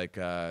 There's like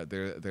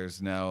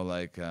there's now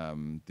like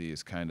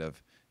these kind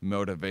of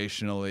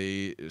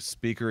motivationally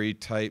speakery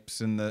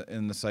types in the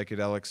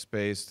psychedelic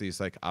space, these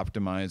like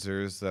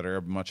optimizers that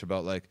are much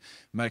about like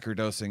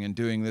microdosing and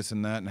doing this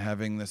and that and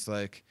having this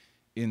like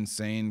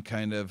insane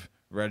kind of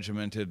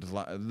regimented,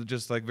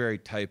 just like very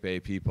type A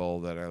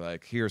people that are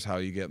like, here's how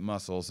you get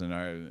muscles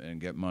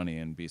and get money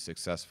and be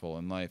successful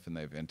in life, and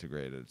they've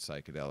integrated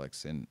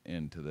psychedelics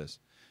into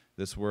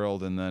this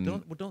world. And then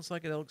don't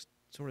psychedelics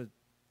sort of,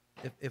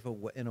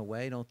 in a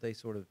way, don't they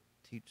sort of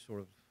teach, sort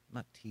of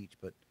not teach,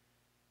 but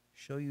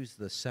show you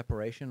the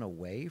separation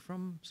away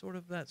from sort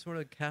of that sort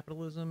of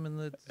capitalism and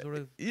the sort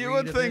of you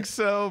would think it?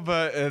 so,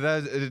 but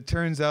it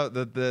turns out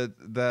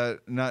that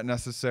not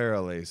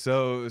necessarily.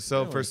 So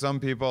Really? For some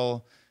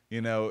people,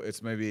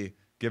 it's maybe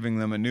giving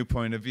them a new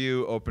point of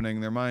view,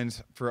 opening their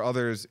minds. For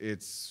others,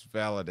 it's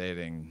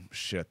validating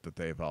shit that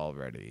they've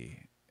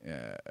already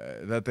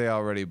that they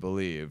already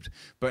believed,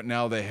 but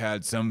now they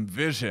had some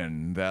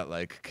vision that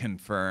like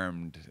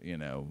confirmed,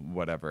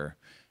 whatever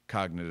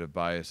cognitive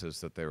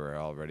biases that they were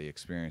already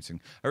experiencing.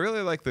 I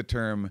really like the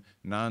term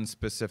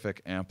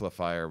non-specific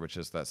amplifier, which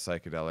is that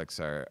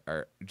psychedelics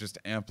are just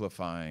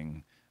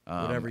amplifying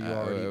Whatever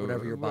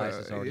your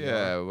biases already are.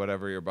 Yeah,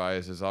 whatever your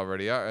biases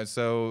already are. And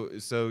so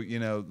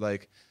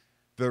like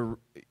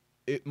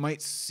it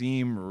might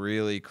seem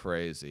really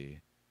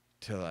crazy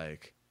to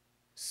like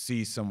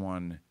see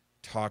someone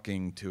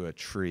talking to a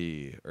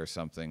tree or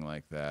something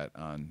like that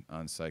on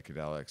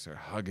psychedelics, or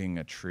hugging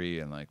a tree,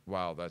 and like,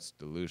 wow, that's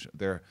delusion.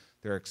 They're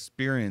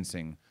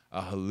experiencing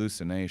a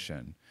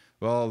hallucination.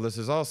 Well, this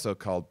is also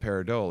called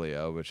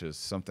pareidolia, which is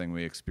something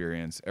we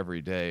experience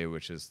every day,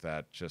 which is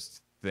that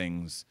just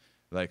things,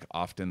 like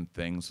often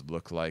things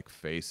look like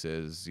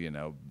faces,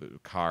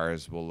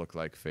 cars will look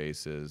like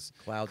faces,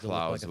 Clouds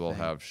will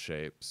have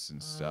shapes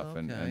and stuff. Okay.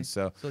 And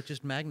so it's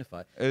just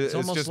magnified. it's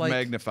almost just like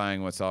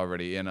magnifying what's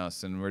already in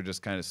us, and we're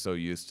just kind of so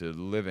used to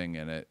living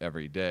in it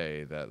every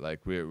day that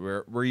like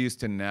we're used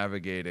to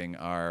navigating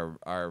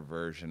our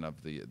version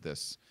of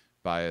this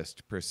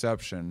biased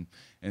perception,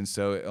 and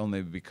so it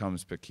only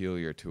becomes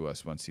peculiar to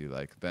us once you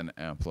like then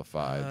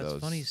amplify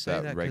it's funny you say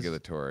that, 'cause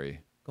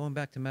regulatory. going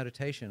back to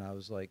meditation, I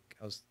was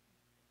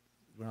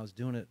when I was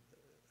doing it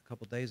a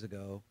couple days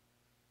ago.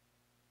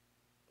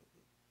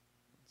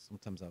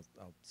 Sometimes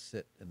I'll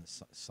sit in the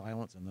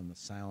silence, and then the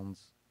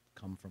sounds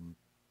come from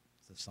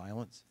the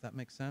silence. If that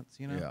makes sense,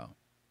 Yeah.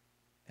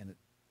 And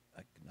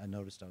I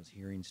noticed I was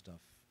hearing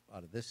stuff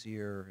out of this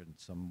ear and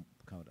some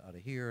coming out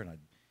of here, and I'd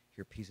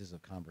hear pieces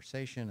of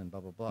conversation and blah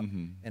blah blah.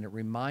 Mhm. And it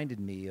reminded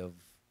me of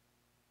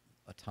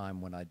a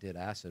time when I did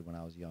acid when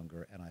I was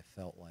younger, and I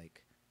felt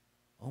like,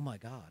 oh my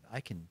God,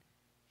 I can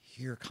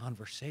hear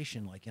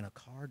conversation like in a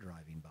car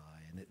driving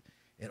by, and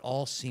it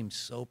all seems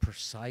so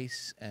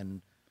precise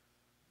and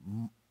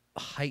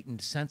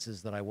heightened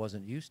senses that I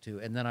wasn't used to.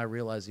 And then I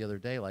realized the other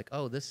day, like,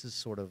 oh, this is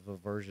sort of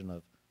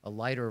a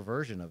lighter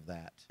version of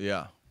that.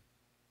 Yeah.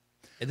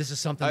 And this is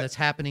something that's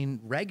happening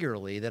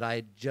regularly that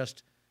I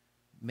just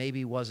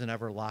maybe wasn't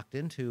ever locked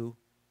into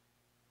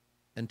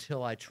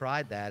until I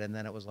tried that. And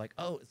then it was like,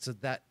 oh, so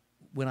that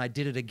when I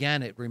did it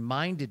again, it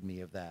reminded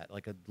me of that,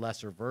 like a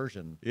lesser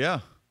version.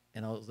 Yeah.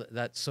 And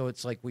so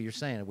it's like what you're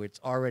saying, where it's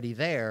already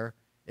there.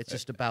 It's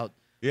just about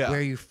Yeah.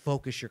 where you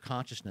focus your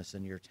consciousness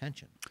and your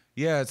attention.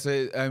 Yeah,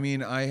 I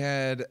mean, I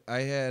had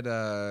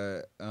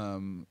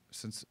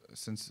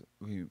since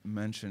we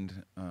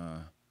mentioned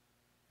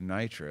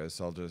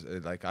nitrous, I'll just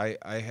like I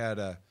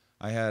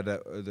had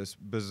this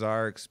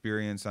bizarre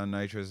experience on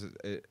nitrous.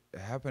 It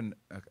happened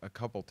a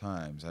couple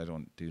times. I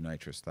don't do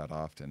nitrous that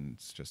often.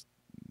 It's just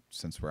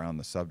since we're on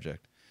the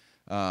subject.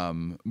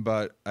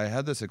 But I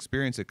had this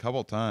experience a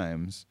couple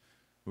times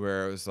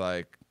where it was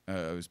like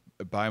I was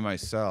by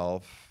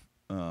myself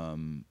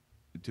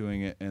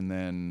doing it,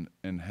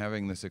 and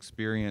having this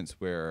experience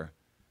where,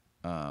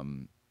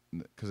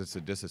 because it's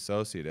a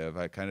dissociative,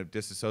 I kind of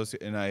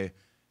dissociate, and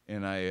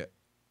I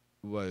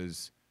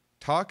was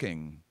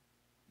talking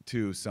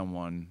to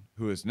someone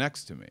who is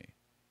next to me,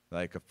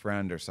 like a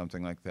friend or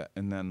something like that,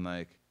 and then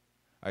like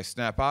I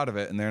snap out of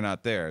it and they're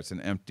not there. It's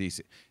an empty.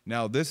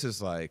 Now this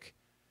is like,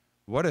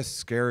 what a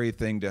scary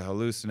thing to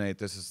hallucinate.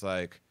 This is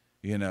like,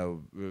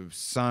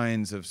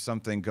 signs of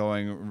something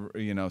going,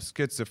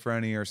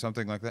 schizophrenia or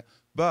something like that.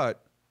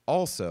 But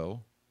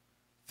also,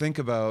 think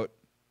about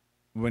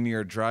when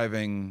you're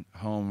driving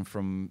home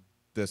from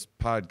this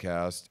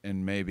podcast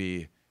and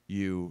maybe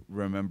you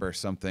remember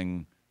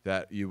something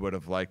that you would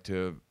have liked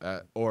to,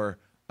 or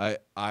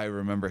I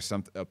remember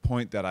a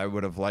point that I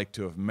would have liked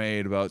to have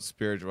made about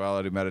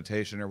spirituality,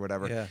 meditation, or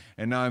whatever. Yeah.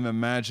 And now I'm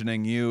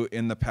imagining you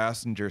in the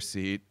passenger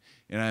seat,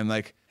 and I'm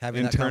like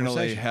Having that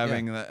internally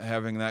conversation.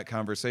 having that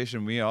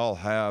conversation. We all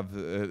have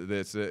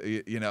this,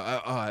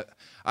 I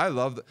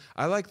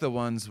like the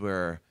ones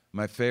where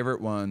my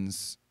favorite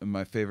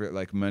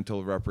like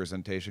mental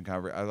representation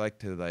I like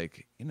to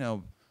like,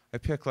 I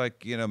pick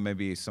like,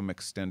 maybe some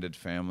extended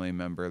family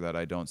member that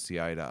I don't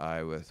see eye to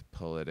eye with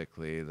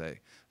politically.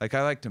 like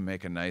I like to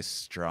make a nice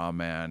straw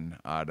man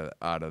out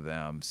of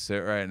them. Sit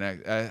right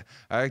next. I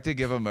like to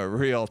give them a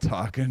real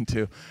talking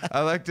to.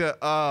 I like to.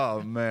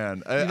 Oh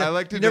man, I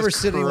like to. You never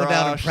just sit anyone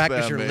down and crush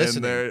practice your them in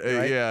listening, their-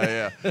 right?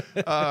 Yeah.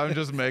 I'm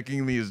just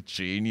making these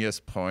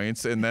genius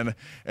points, and then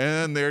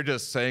they're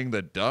just saying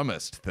the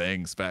dumbest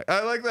things back.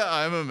 I like that.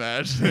 I'm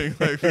imagining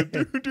like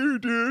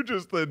the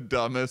just the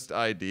dumbest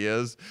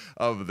ideas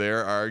of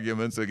their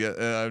arguments again,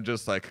 and I'm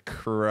just like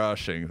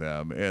crushing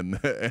them in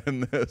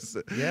this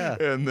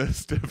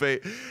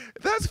debate.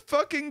 That's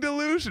fucking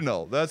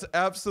delusional. That's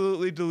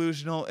absolutely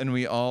delusional, and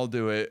we all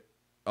do it.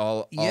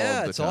 All of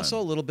the it's time. also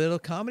a little bit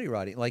of comedy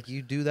writing. Like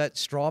you do that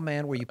straw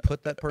man where you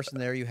put that person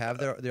there, you have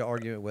their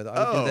argument with.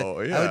 I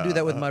would do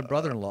that with my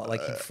brother-in-law.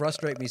 Like he'd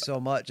frustrate me so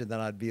much, and then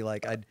I'd be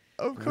like, I'd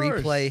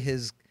replay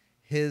his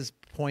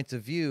points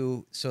of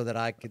view so that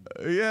I could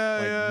mock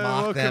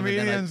well, them.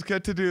 Comedians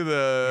get to do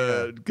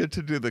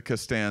the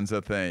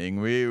Costanza thing.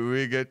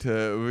 We get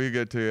to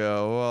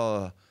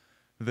go,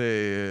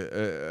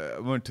 they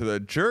went to the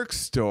jerk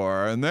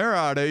store and they're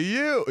out of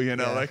you.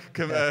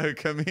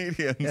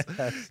 Comedians.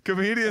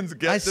 Comedians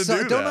get to do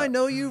that. Don't I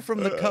know you from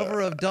the cover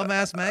of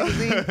Dumbass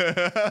Magazine?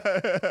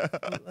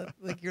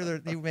 Like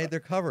you made their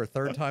cover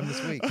third time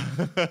this week.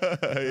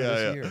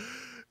 This year.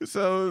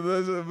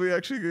 So we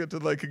actually get to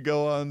like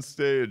go on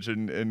stage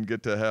and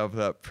get to have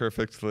that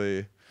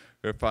perfectly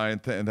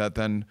refined thing that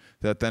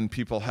then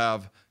people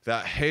have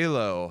that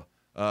halo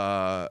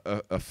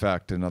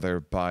effect,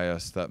 another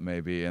bias that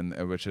maybe, and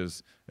which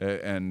is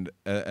and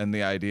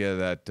the idea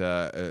that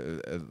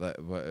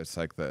it's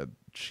like the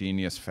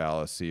genius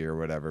fallacy or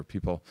whatever.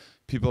 People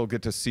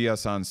get to see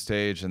us on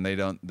stage and they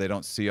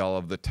don't see all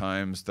of the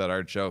times that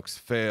our jokes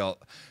fail.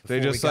 They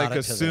just like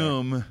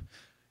assume,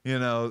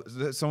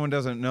 that someone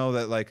doesn't know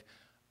that like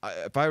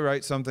if I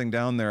write something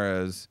down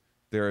there is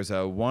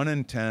a 1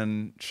 in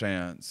 10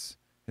 chance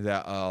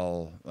that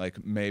I'll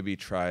like maybe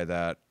try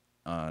that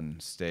on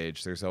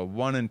stage. There's a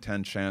 1 in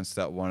 10 chance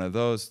that one of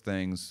those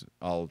things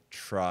I'll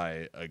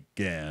try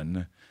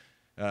again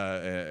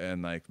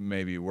and like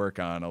maybe work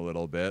on a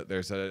little bit.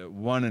 There's a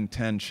 1 in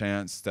 10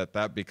 chance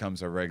that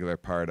becomes a regular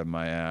part of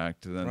my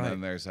act. And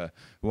then there's a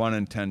 1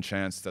 in 10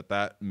 chance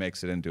that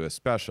makes it into a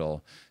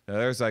special.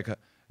 There's like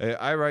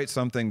I write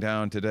something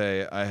down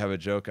today. I have a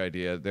joke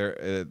idea.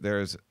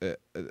 There's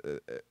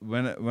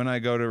when I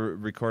go to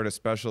record a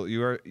special,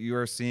 you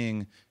are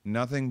seeing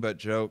nothing but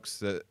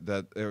jokes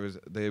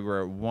they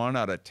were 1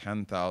 out of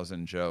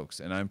 10,000 jokes,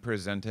 and I'm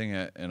presenting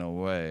it in a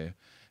way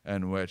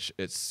in which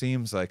it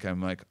seems like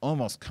I'm like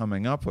almost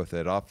coming up with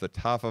it off the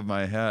top of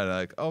my head.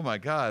 Like, oh my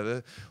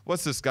God,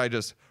 what's this guy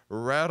just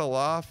rattle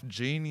off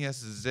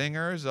genius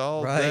zingers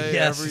all day,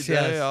 every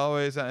day,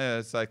 always?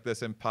 It's like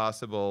this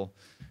impossible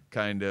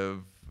kind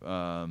of.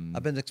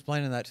 I've been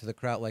explaining that to the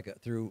crowd, like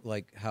through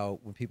like how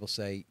when people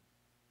say,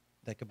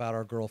 think about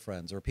our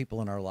girlfriends or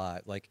people in our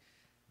life, like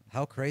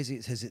how crazy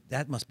is it?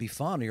 That must be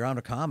fun. You're on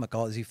a comic.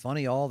 Is he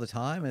funny all the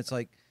time? And it's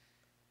like,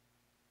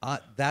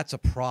 that's a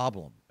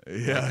problem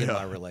in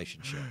my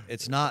relationship.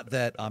 It's not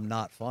that I'm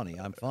not funny.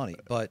 I'm funny,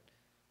 but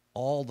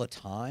all the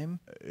time.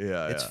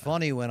 It's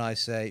funny when I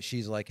say,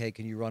 she's like, hey,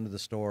 can you run to the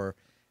store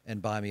and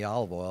buy me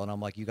olive oil? And I'm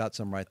like, you got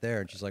some right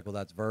there. And she's like, well,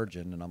 that's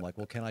virgin. And I'm like,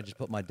 well, can I just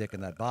put my dick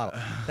in that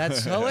bottle?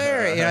 That's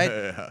hilarious,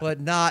 right?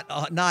 But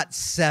not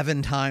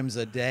 7 times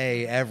a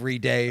day, every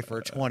day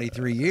for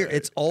 23 years.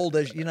 It's old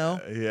as,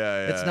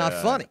 it's not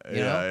funny,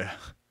 you know?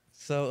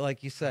 So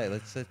like you say,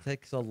 it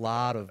takes a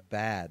lot of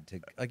bad to,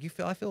 like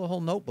I feel a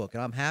whole notebook,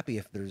 and I'm happy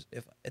if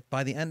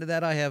by the end of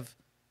that I have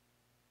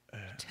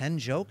 10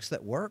 jokes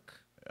that work.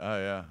 Oh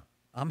yeah.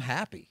 I'm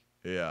happy.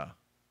 Yeah,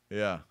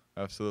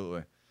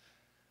 absolutely.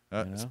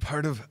 It's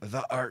part of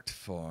the art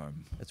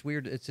form. It's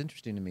weird. It's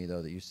interesting to me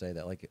though that you say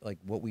that, like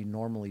what we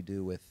normally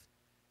do with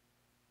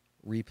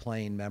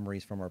replaying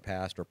memories from our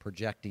past or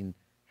projecting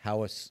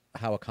how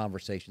a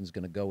conversation is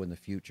going to go in the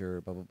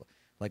future. Blah, blah, blah.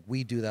 Like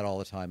we do that all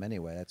the time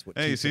anyway. That's what.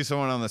 Hey, you see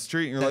someone on the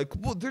street and you're like,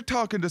 well, they're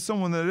talking to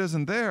someone that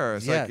isn't there.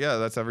 It's like,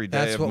 that's every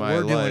day of my life.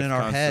 That's what we're doing in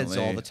our heads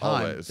all the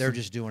time. Always. They're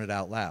just doing it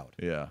out loud.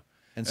 Yeah.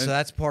 And so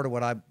that's part of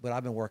what I've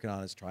been working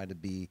on, is trying to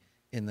be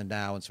in the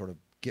now and sort of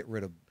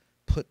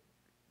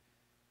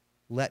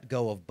let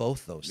go of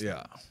both those things.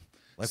 Yeah.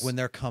 Like when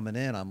they're coming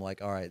in, I'm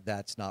like, all right,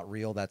 that's not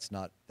real. That's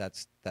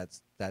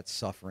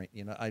suffering.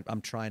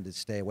 I'm trying to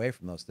stay away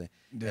from those things.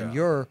 Yeah. And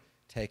you're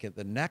taking it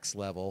the next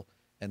level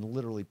and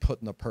literally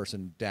putting the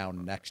person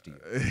down next to you.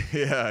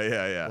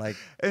 Yeah. Like,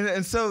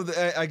 and so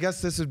I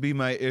guess this would be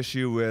my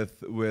issue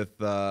with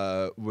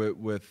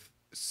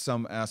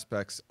some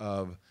aspects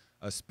of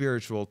a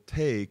spiritual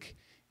take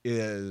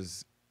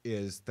is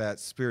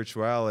that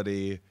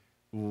spirituality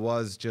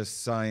was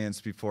just science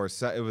before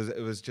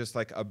it was just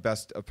like a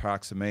best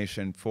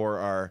approximation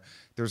for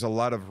there's a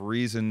lot of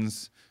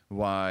reasons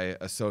why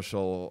a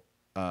social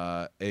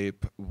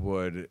ape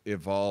would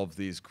evolve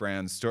these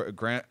grand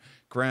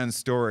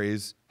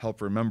stories,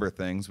 help remember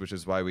things, which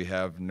is why we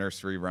have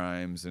nursery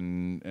rhymes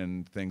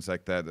and things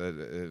like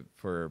that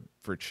for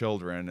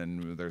children.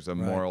 And there's a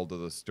moral to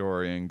the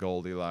story, and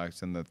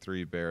Goldilocks and the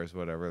Three Bears,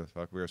 whatever the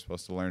fuck we were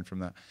supposed to learn from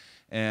that,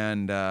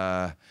 and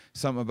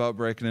something about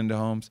breaking into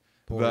homes.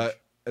 Porridge.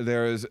 But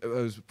it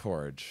was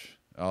porridge.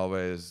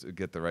 Always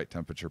get the right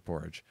temperature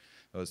porridge.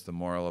 That was the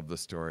moral of the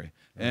story.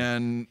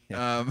 And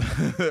and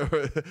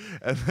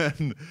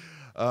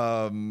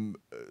then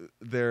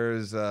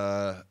there's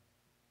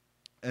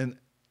and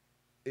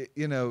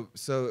you know,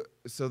 so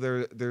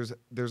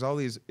there's all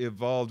these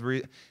evolved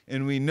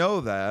and we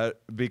know that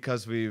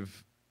because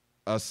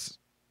us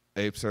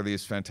apes are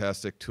these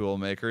fantastic tool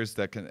makers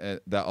that can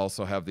that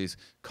also have these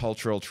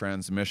cultural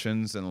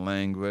transmissions and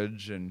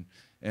language and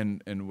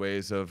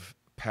ways of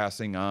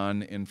passing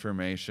on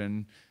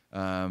information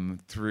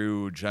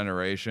through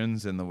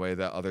generations in the way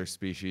that other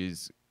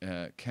species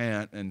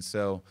can't. And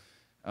so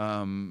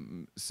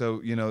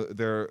you know,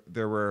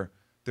 there were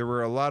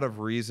a lot of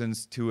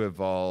reasons to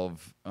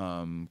evolve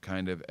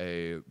kind of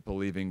a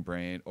believing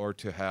brain, or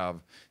to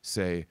have,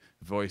 say,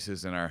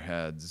 voices in our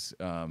heads,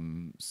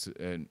 and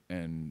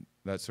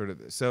that sort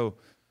of. So,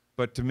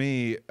 but to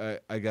me,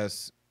 I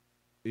guess,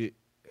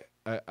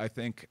 I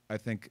think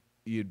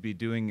you'd be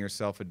doing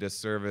yourself a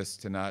disservice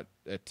to not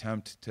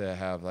attempt to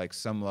have like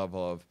some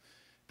level of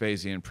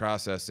Bayesian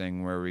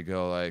processing where we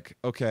go like,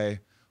 okay,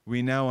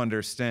 we now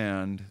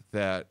understand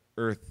that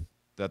the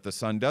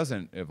sun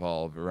doesn't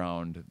evolve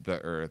around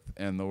the earth,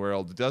 and the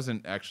world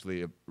doesn't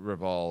actually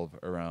revolve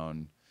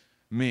around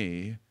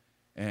me,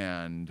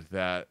 and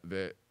that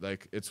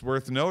like it's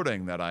worth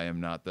noting that I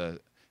am not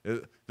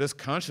this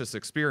conscious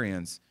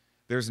experience.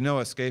 There's no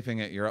escaping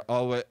it.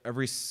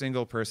 Every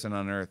single person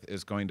on earth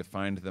is going to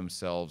find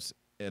themselves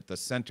at the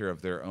center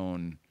of their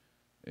own,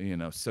 you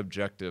know,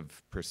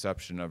 subjective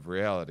perception of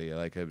reality.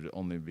 Like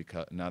only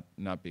because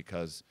not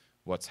because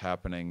what's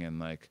happening in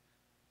like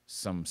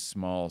some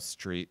small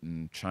street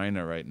in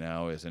China right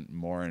now isn't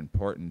more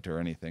important or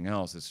anything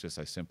else. It's just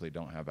I simply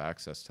don't have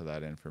access to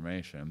that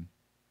information,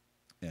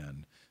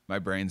 and my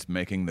brain's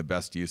making the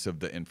best use of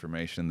the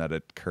information that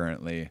it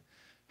currently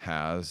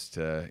has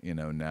to, you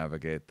know,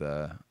 navigate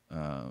the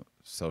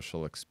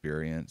social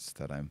experience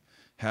that I'm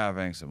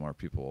having, so more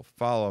people will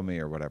follow me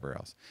or whatever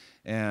else.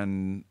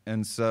 And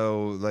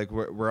so like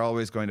we're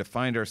always going to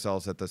find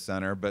ourselves at the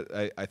center, but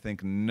I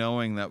think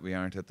knowing that we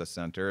aren't at the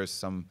center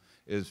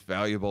is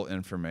valuable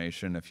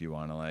information if you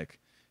want to, like,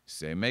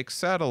 say, make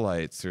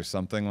satellites or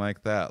something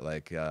like that,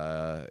 like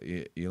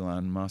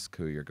Elon Musk,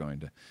 who you're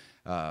going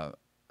to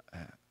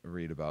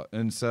read about.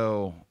 And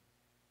so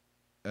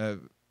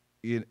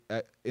in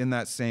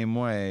that same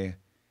way,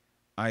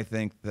 I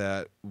think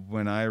that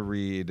when I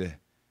read,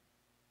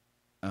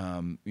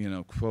 you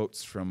know,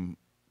 quotes from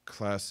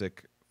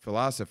classic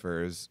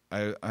philosophers,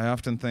 I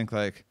often think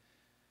like,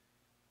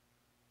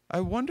 I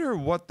wonder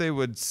what they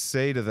would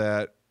say to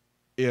that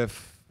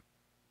if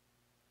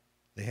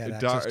they had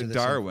access to this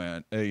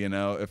Darwin, you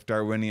know, if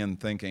Darwinian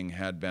thinking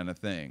had been a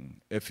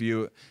thing. If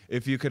you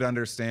could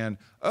understand,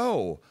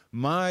 oh,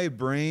 my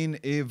brain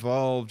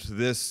evolved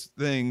this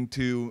thing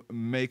to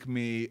make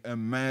me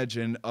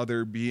imagine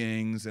other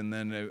beings, and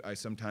then I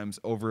sometimes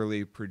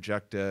overly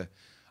project a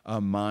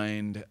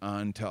mind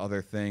onto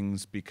other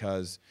things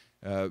because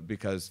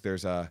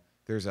there's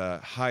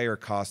a higher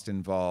cost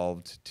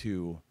involved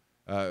to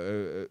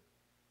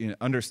you know,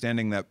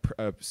 understanding that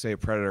say a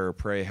predator or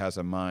prey has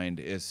a mind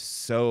is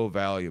so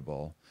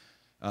valuable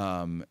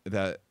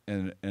that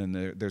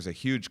there's a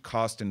huge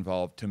cost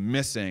involved to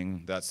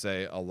missing that,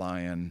 say, a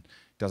lion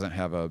doesn't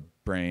have a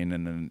brain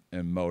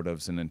and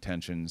motives and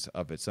intentions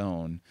of its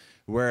own.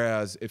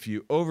 Whereas if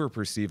you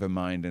overperceive a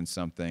mind in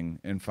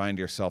something and find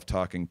yourself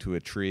talking to a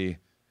tree,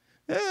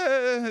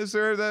 is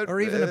there that,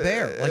 or even a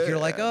bear, like you're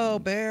like, oh,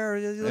 bear,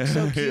 you look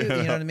so cute, you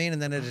know what I mean?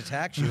 And then it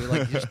attacks you,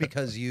 like, just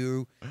because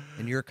you,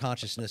 in your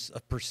consciousness,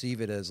 perceive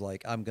it as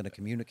like, I'm going to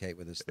communicate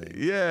with this thing.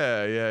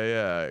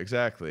 Yeah,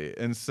 exactly.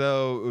 And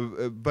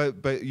so,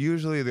 but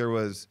usually there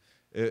was,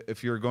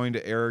 if you're going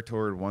to err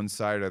toward one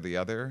side or the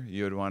other,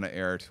 you would want to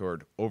err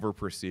toward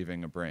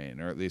overperceiving a brain,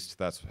 or at least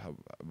that's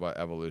what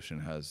evolution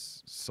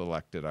has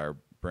selected our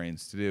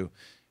brains to do,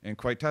 and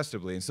quite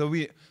testably. And so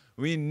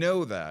we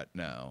know that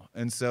now.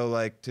 And so,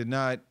 like, to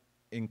not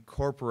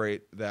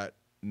incorporate that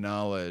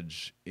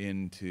knowledge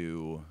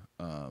into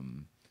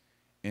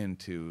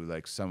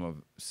like some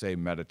of, say,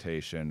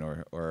 meditation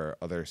or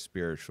other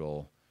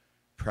spiritual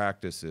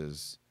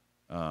practices,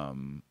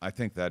 I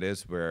think that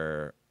is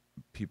where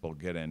people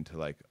get into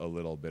like a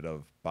little bit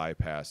of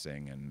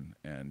bypassing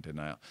and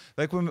denial.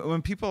 Like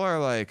when people are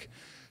like,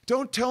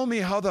 don't tell me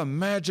how the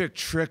magic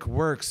trick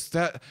works,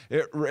 that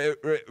it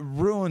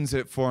ruins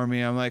it for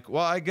me. I'm like,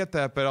 well, I get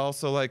that, but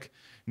also like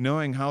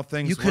knowing how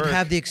things you could work,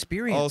 have the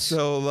experience.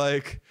 Also,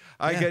 like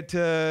I get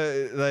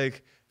to,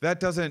 like, that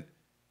doesn't,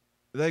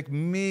 like,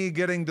 me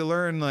getting to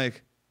learn,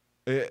 like,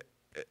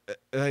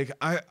 like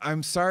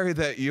I'm sorry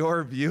that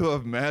your view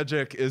of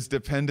magic is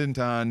dependent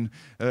on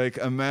like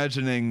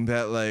imagining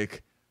that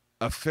like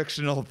a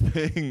fictional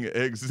thing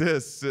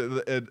exists.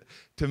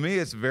 To me,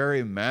 it's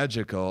very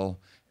magical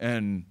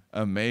and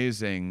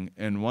amazing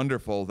and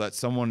wonderful that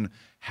someone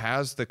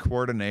has the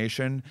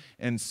coordination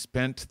and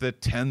spent the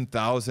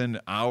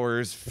 10,000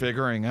 hours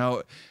figuring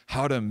out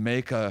how to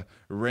make a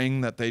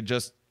ring that they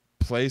just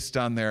placed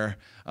on their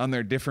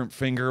different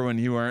finger when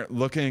you aren't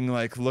looking,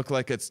 like look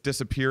like it's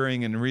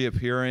disappearing and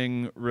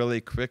reappearing really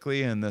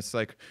quickly in this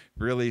like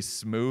really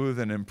smooth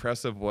and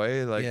impressive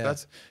way. Like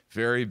that's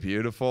very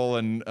beautiful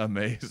and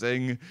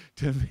amazing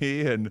to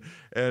me. And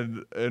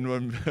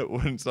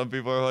when some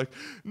people are like,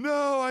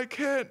 no, I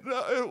can't,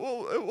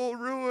 no, it will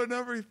ruin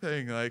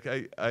everything. Like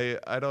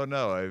I don't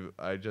know.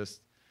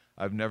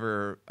 I've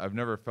never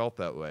felt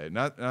that way.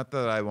 Not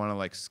that I want to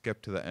like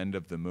skip to the end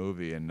of the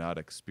movie and not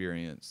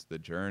experience the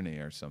journey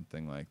or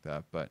something like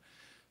that. But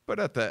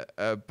at the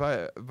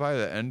by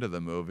the end of the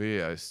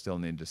movie, I still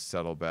need to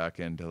settle back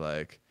into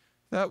like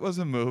that was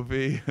a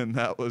movie and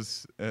that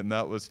was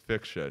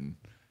fiction,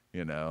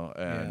 you know.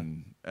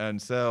 And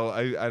so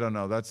I don't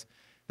know. That's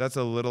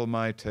a little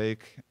my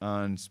take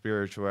on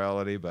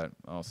spirituality, but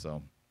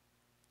also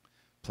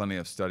plenty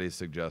of studies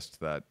suggest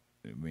that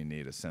we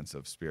need a sense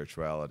of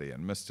spirituality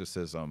and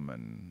mysticism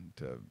and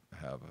to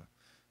have a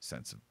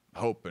sense of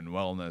hope and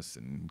wellness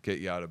and get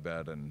you out of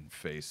bed and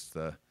face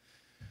the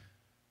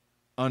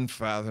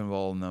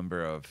unfathomable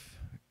number of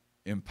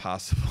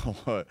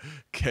impossible,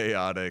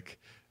 chaotic,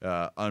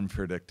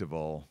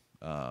 unpredictable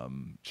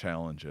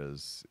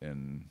challenges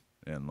in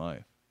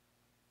life.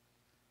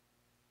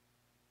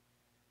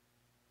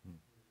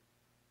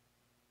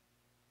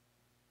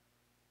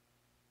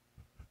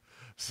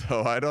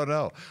 So I don't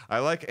know. I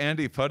like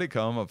Andy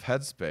Puddicombe of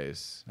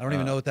Headspace. I don't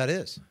even know what that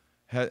is.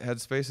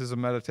 Headspace is a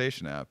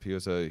meditation app. He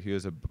was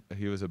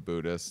a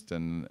Buddhist,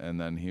 and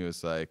then he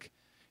was like,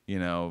 you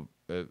know,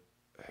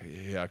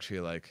 he actually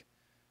like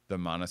the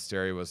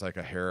monastery was like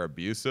a hair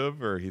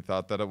abusive, or he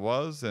thought that it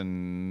was,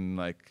 and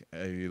like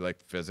he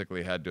like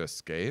physically had to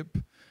escape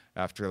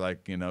after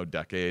like, you know,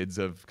 decades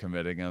of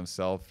committing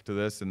himself to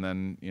this, and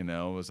then, you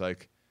know, was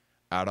like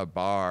at a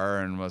bar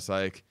and was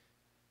like,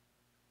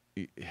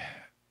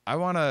 I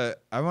want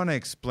to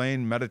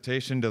explain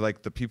meditation to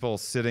like the people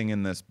sitting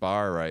in this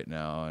bar right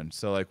now. And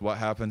so like what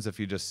happens if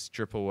you just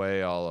strip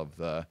away all of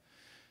the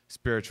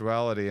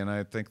spirituality? And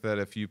I think that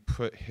if you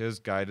put his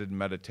guided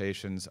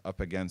meditations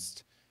up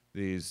against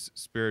these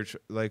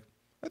spiritual, like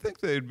I think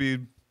they'd be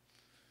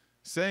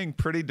saying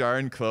pretty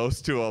darn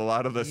close to a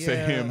lot of the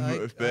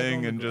same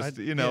thing. And just,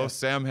 you know,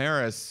 Sam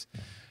Harris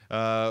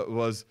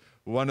was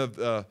one of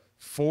the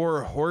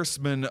 4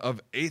 horsemen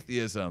of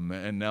atheism,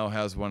 and now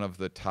has one of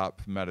the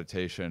top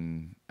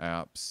meditation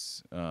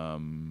apps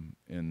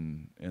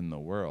in the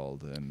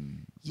world.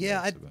 And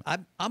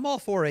I'm all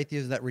for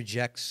atheism that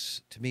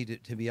rejects, to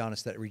be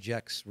honest, that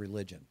rejects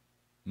religion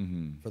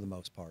for the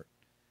most part.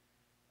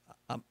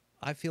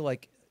 I feel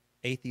like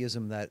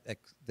atheism that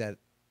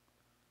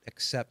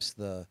accepts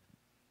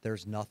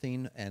there's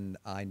nothing, and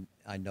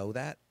I know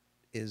that,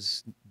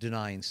 is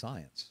denying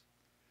science.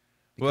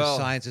 Because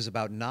science is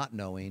about not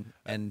knowing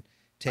and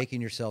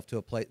taking yourself to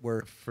a place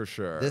where, for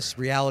sure, this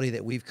reality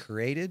that we've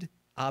created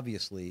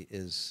obviously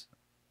is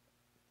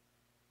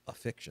a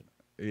fiction.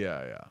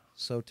 Yeah.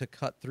 So to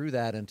cut through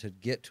that and to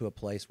get to a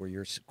place where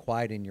you're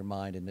quieting your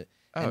mind and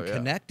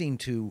connecting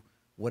to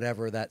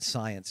whatever that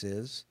science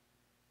is.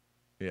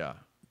 Yeah.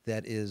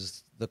 That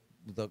is the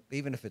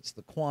even if it's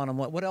the quantum,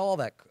 what all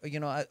that, you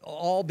know,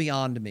 all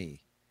beyond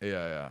me.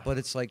 Yeah. But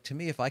it's like, to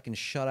me, if I can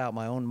shut out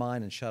my own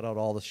mind and shut out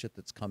all the shit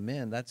that's come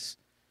in, that's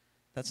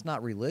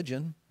not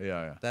religion.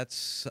 Yeah.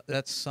 That's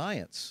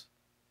science.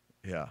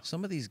 Yeah.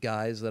 Some of these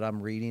guys that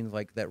I'm reading,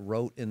 like that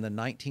wrote in the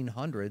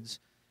 1900s,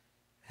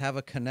 have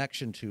a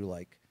connection to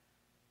like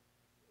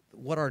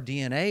what our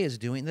DNA is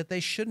doing that they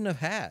shouldn't have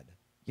had.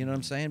 You know what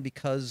I'm saying?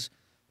 Because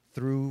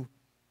through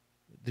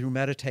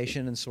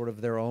meditation and sort of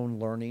their own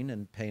learning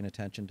and paying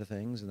attention to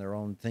things and their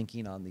own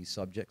thinking on these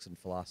subjects and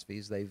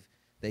philosophies,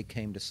 they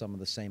came to some of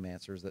the same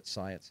answers that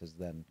science has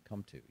then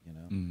come to, you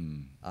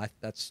know?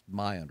 That's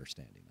my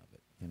understanding of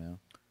it, you know?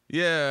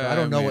 Yeah. So I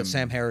don't know what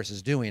Sam Harris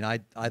is doing. I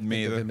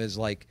think of him as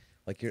like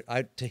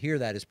to hear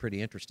that is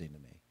pretty interesting to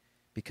me.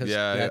 Because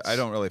I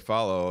don't really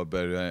follow,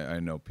 but I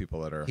know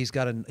people that are. He's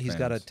got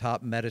a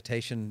top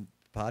meditation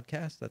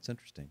podcast. That's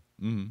interesting.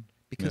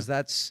 Because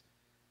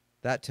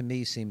that to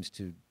me seems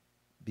to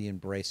be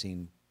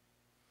embracing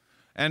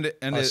and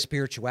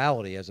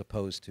spirituality as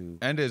opposed to.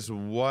 And his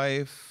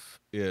wife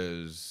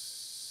is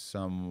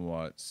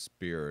somewhat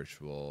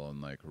spiritual and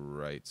like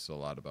writes a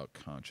lot about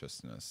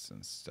consciousness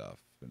and stuff,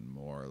 and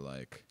more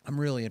like. I'm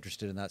really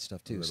interested in that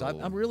stuff too. So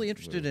I'm really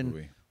interested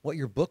in what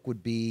your book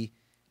would be,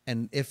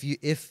 and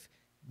if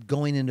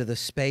going into the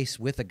space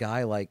with a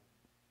guy like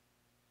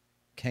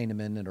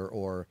Kahneman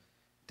or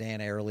Dan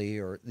Ariely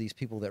or these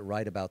people that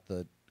write about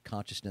the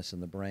consciousness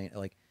and the brain,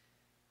 like,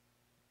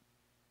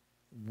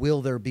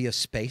 will there be a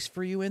space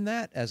for you in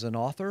that as an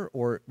author,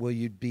 or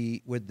would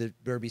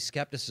there be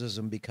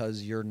skepticism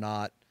because you're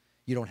not,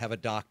 you don't have a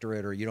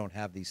doctorate or you don't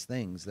have these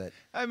things that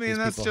I mean, these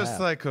that's people just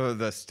have. like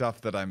the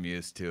stuff that I'm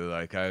used to.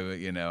 Like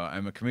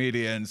I'm a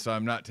comedian, so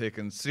I'm not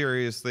taken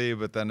seriously.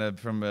 But then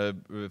if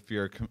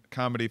you're a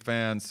comedy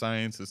fan,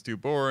 science is too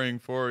boring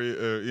for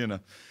you.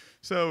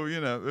 So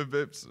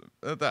it's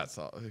that's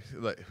all.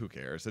 Like, who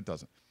cares? It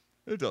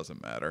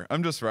doesn't matter.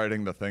 I'm just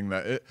writing the thing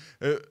that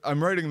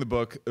I'm writing the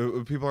book.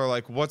 People are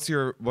like, "What's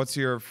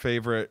your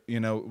favorite?"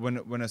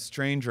 When a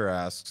stranger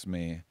asks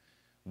me,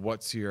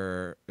 "What's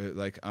your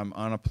like?" I'm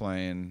on a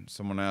plane.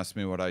 Someone asks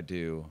me what I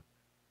do.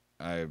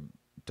 I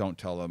don't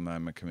tell them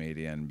I'm a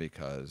comedian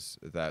because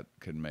that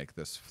could make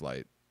this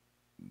flight.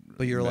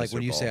 But you're like,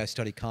 when you say miserable. I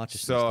study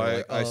consciousness, So they're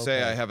like, I oh,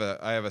 say okay.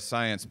 I have a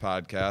science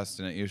podcast,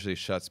 and it usually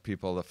shuts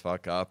people the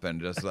fuck up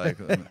and just like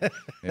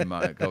they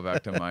might go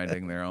back to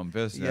minding their own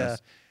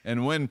business.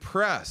 And when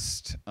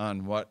pressed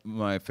on what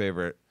my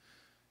favorite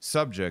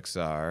subjects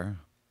are,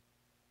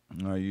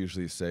 I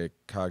usually say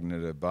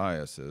cognitive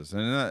biases,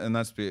 and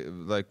that's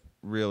like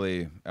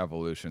really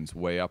evolution's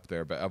way up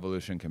there, but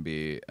evolution can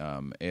be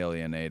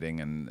alienating,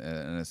 and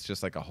it's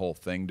just like a whole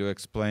thing to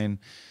explain.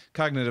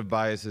 Cognitive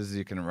biases,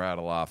 you can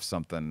rattle off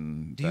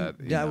something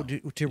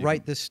To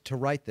write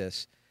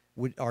this,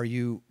 are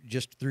you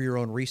just through your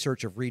own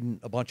research of reading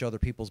a bunch of other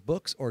people's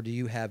books, or do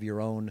you have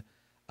your own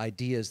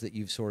ideas that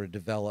you've sort of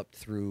developed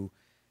through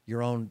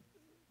your own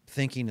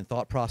thinking and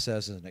thought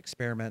processes and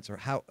experiments, or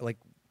how, like,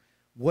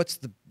 what's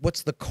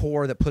the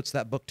core that puts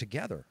that book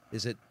together?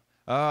 Is it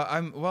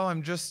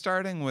I'm just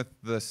starting with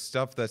the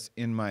stuff that's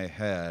in my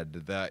head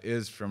that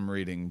is from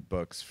reading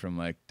books from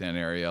like Dan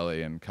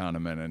Ariely and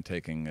Kahneman and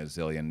taking a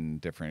zillion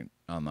different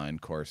online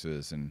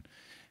courses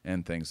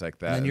and things like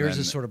that. and then And yours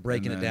then- is sort of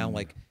breaking and it down, then-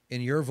 like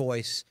in your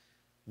voice,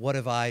 what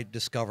have I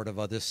discovered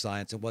about this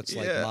science, and what's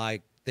like Yeah.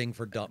 my thing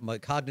for my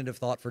cognitive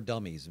thought for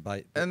dummies?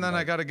 And then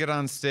I got to get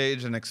on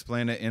stage and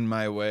explain it in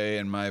my way,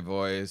 in my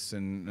voice.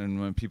 And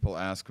when people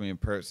ask me in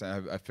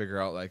person, I figure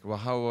out like, well,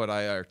 how would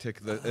I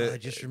articulate? I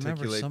just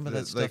remember some of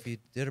that stuff you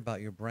did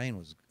about your brain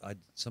was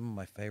some of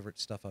my favorite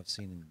stuff I've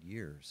seen in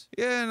years.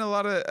 Yeah, and a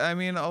lot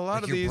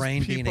Like of your these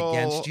brain people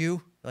being against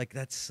you, like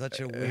that's such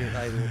a weird.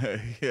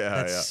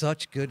 That's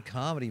such good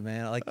comedy,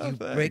 man. Like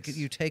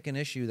you take an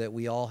issue that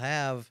we all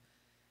have,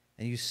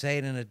 and you say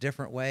it in a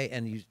different way,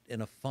 and you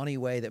in a funny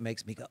way that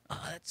makes me go,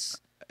 oh, that's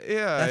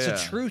a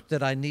truth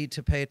that I need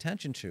to pay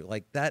attention to.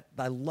 Like that,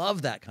 I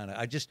love that kind of.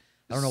 I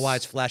don't know why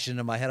it's flashing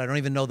into my head. I don't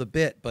even know the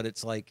bit, but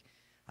it's like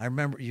I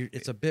remember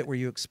it's a bit where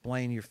you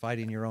explain you're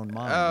fighting your own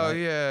mind. Oh right?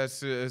 yeah,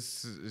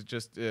 it's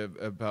just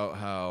about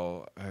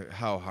how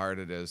hard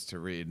it is to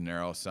read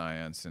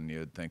neuroscience, and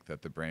you'd think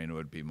that the brain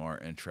would be more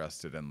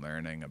interested in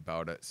learning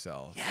about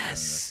itself. Yes. And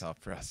that's how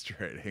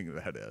frustrating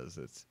that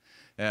is.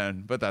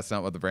 But that's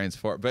not what the brain's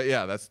for. But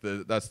yeah, that's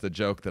the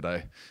joke that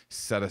I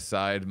set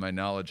aside my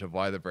knowledge of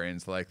why the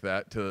brain's like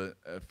that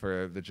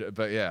for the.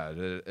 But yeah,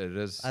 it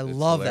is. I it's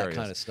love hilarious. that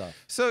kind of stuff.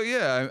 So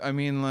yeah, I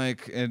mean,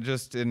 like, and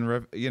just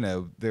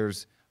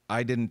there's.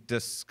 I didn't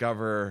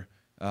discover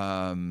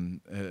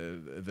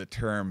the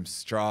term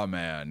straw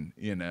man,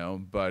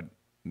 but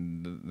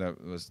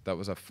that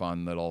was a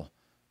fun little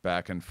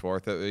back and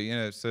forth.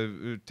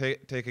 So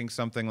taking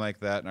something like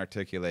that and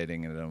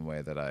articulating it in a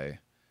way that I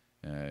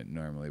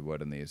normally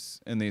would in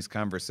these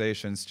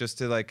conversations, just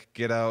to like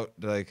get out,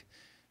 like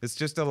it's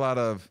just a lot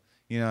of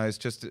it's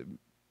just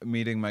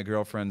meeting my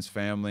girlfriend's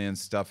family and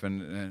stuff,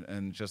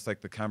 and just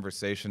like the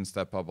conversations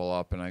that bubble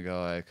up, and I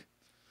go like,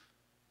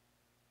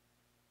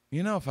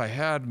 if I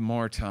had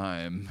more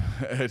time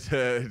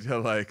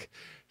to like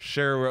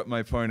share what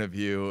my point of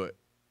view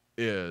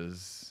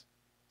is,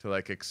 to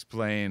like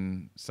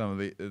explain some of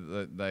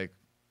the like,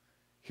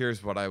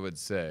 here's what I would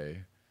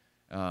say,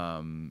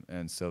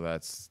 and so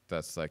that's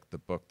like the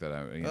book that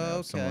I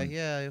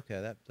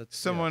that's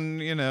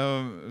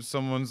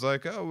someone's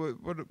like, oh,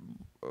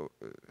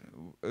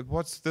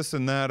 what's this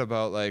and that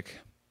about, like,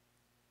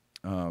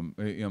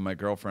 my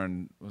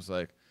girlfriend was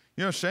like,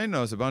 Shane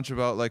knows a bunch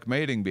about like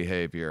mating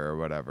behavior or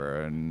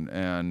whatever, and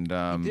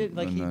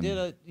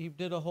he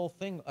did a whole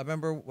thing. I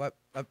remember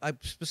I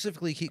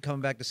specifically keep coming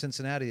back to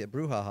Cincinnati at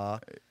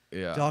Brouhaha,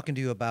 talking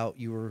to you about,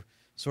 you were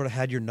sort of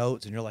had your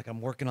notes and you're like,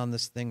 I'm working on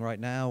this thing right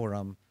now, or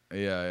I'm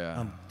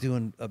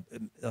doing I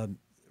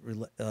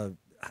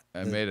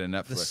made a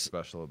Netflix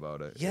special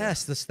about it.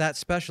 Yes, that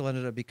special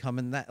ended up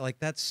becoming that, like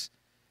that's.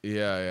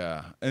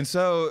 Yeah. And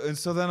so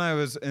then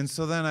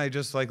I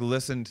just like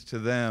listened to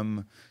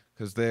them.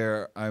 Because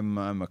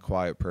I'm a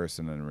quiet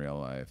person in real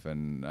life,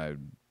 and I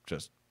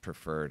just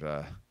prefer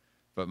to.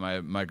 But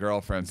my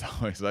girlfriend's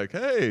always like,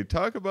 "Hey,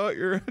 talk about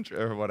your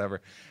or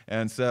whatever,"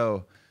 and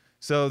so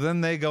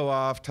then they go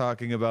off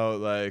talking about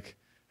like,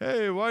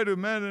 "Hey, why do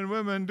men and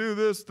women do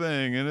this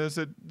thing? And is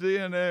it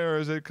DNA or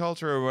is it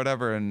culture or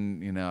whatever?"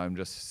 And I'm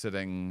just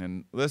sitting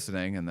and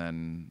listening, and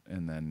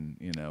then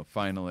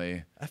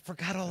finally, I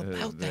forgot all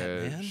about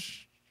that, man.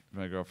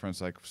 My girlfriend's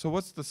like, "So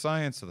what's the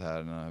science of that?"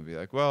 And I'll be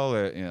like, "Well,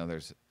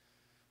 there's."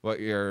 What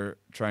you're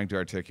trying to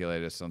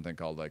articulate is something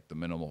called like the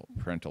minimal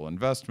parental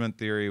investment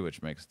theory,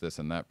 which makes this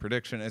and that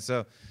prediction. And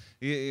so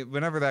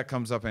whenever that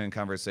comes up in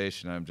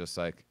conversation, I'm just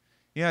like,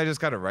 Yeah, I just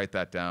got to write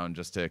that down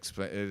just to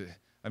explain.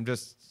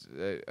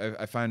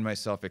 I find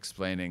myself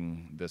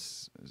explaining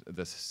this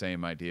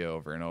same idea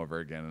over and over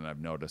again, and I've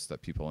noticed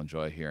that people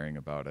enjoy hearing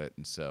about it,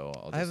 and so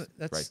I'll just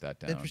write that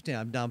down. Interesting.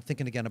 I'm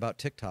thinking again about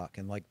TikTok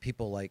and like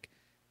people like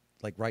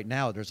right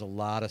now. There's a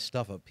lot of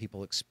stuff of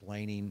people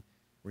explaining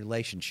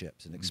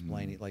relationships and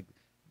explaining like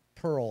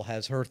Pearl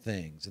has her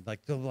things and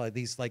like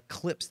these like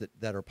clips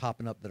that are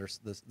popping up that are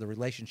the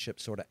relationship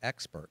sort of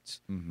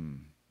experts.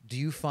 Do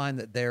you find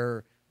that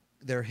they're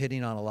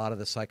hitting on a lot of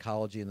the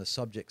psychology and the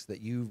subjects that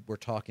you were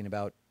talking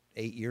about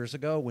 8 years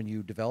ago when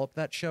you developed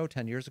that show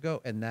 10 years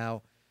ago, and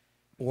now,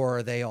 or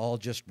are they all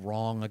just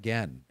wrong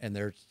again and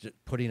they're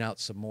putting out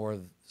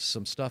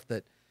some stuff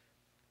that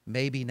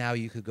maybe now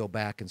you could go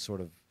back and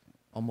sort of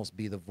almost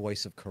be the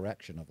voice of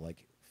correction of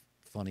like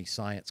funny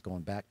science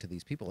going back to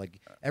these people?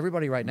 Like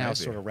everybody right now is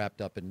sort of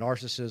wrapped up in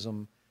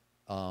narcissism,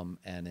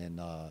 and in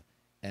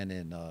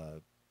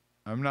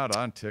I'm not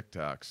on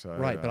TikTok, so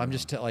right, but I'm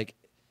just like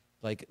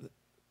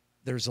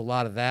there's a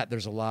lot of that.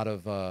 There's a lot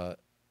of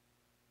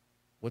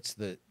what's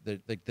the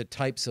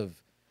types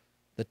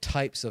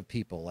of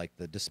people, like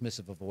the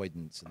dismissive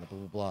avoidance and the blah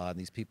blah blah, and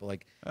these people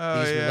like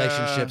these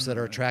relationships that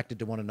are attracted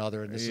to one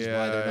another, and this is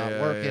why they're not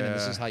working, and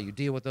this is how you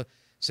deal with the.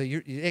 So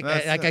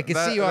I can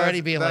see you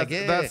already being like,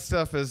 that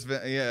stuff is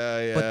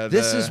yeah. But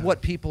this is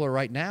what people are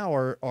right now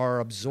are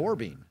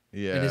absorbing.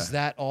 Yeah. And is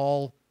that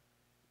all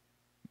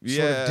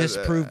sort of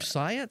disproved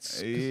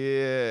science?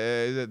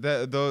 Yeah,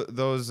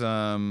 those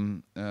what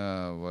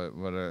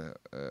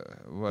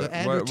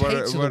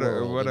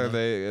are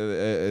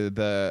they?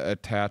 The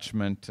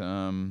attachment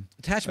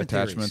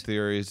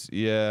theories.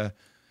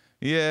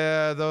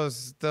 Yeah,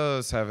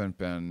 those haven't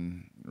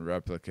been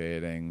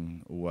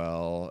replicating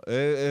well.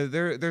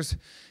 There's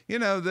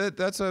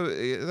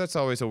that's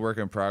always a work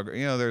in progress.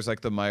 There's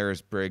like the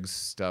Myers-Briggs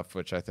stuff,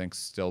 which I think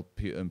still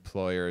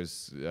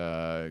employers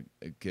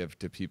give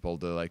to people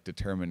to like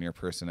determine your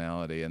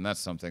personality, and that's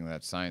something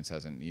that science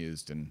hasn't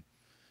used in,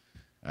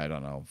 I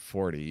don't know,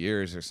 40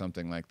 years or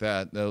something like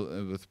that.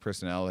 With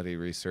personality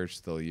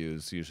research, they'll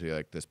use usually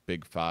like this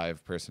Big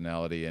Five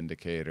personality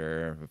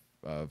indicator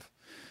of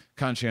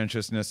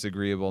conscientiousness,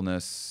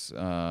 agreeableness,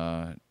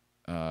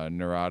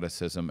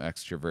 neuroticism,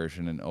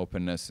 extroversion, and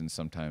openness, and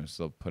sometimes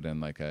they'll put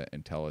in like a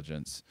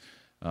intelligence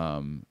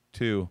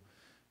too.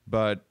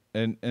 But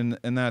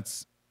and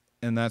that's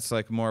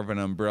like more of an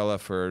umbrella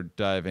for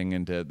diving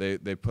into.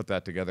 They put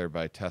that together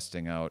by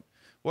testing out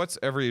what's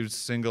every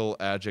single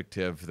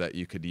adjective that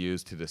you could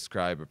use to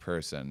describe a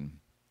person,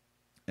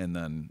 and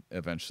then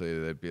eventually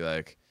they'd be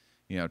like,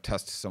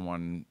 test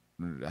someone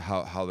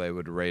how they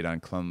would rate on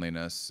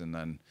cleanliness, and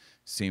then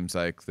seems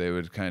like they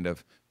would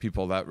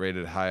people that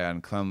rated high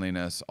on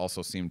cleanliness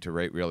also seem to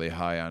rate really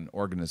high on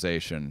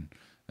organization,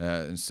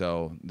 and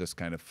so this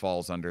kind of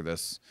falls under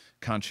this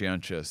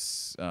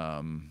conscientious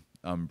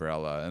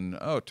umbrella. And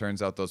it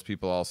turns out those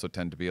people also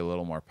tend to be a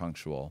little more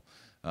punctual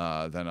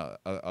than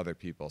other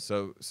people.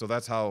 So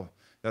that's how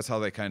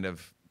they kind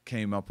of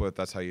came up with.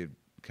 That's how you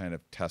kind of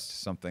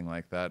test something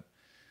like that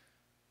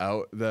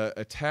out. The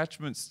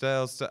attachment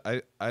styles,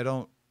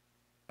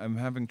 I'm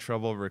having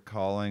trouble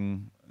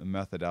recalling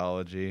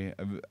methodology.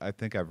 I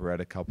think I've read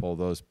a couple of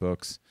those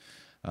books.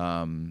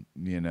 I've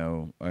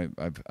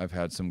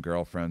had some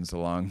girlfriends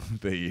along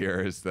the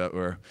years that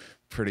were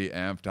pretty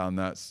amped on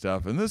that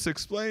stuff, and this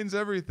explains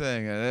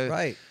everything. And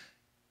right.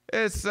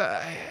 It's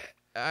I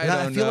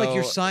feel like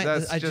your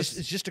science.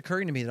 It's just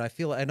occurring to me that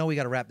I know we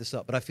got to wrap this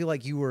up, but I feel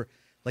like you were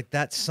like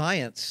that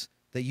science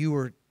that you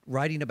were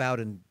writing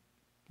about and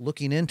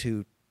looking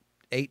into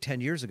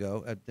 8-10 years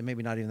ago,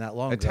 maybe not even that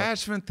long ago.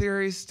 Attachment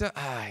theory stuff.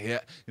 Yeah.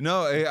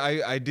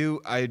 I do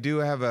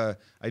have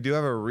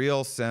a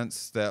real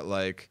sense that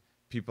like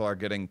people are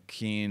getting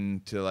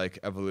keen to like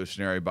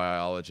evolutionary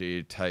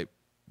biology type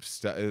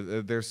stuff.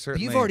 There's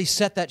certainly. But you've already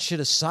set that shit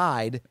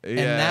aside, and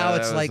now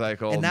it's like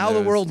and now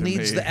the world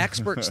needs the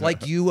experts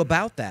like you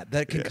about that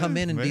can come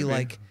in and be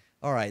like,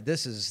 all right,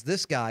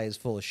 this guy is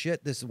full of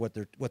shit. This is what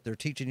they're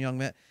teaching young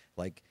men.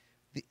 Like,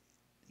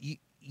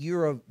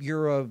 you're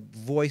a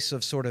voice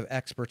of sort of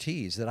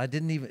expertise that I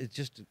didn't even. It's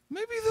just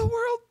maybe the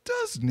world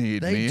does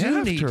need me. They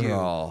do need you.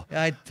 All.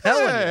 I tell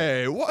you.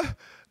 Hey, what?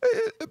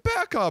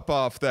 Back up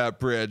off that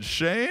bridge,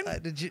 Shane.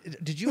 Did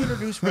you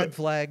introduce red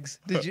flags?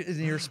 Did you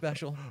in your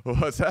special?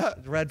 What's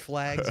that? Red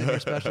flags in your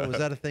special. Was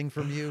that a thing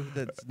from you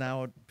that's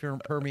now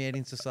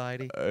permeating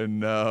society?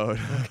 No.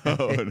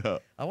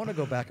 I want to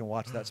go back and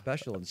watch that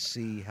special and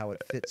see how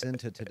it fits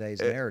into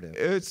today's narrative.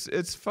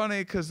 It's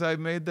funny because I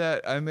made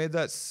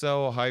that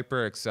so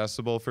hyper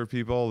accessible for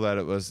people that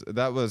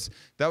that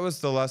was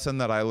the lesson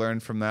that I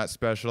learned from that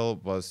special,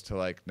 was to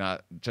like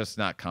not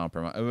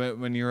compromise.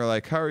 When you were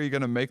like, how are you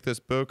going to make this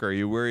book? Are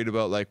you worried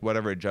about like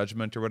whatever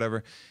judgment or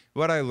whatever?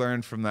 What I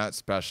learned from that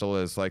special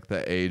is like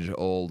the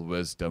age-old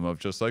wisdom of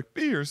just like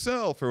be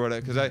yourself or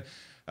whatever. Because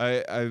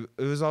it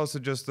was also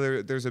just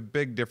there's a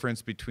big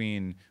difference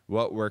between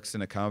what works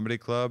in a comedy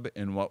club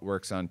and what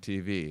works on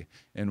TV.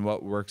 And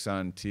what works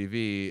on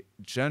TV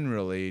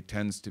generally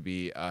tends to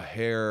be a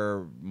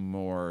hair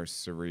more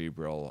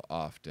cerebral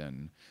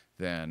often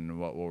than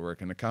what will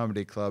work in a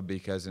comedy club,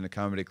 because in a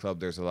comedy club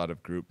there's a lot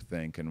of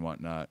groupthink and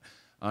whatnot.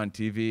 On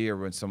TV or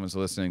when someone's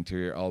listening to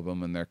your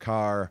album in their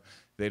car,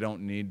 they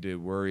don't need to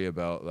worry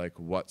about like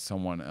what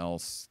someone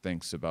else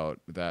thinks about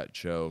that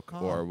joke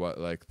or what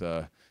like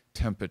the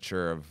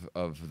temperature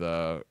of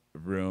the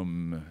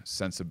room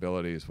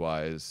sensibilities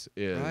wise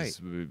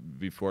is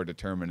before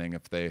determining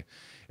if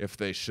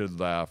they should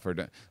laugh or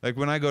like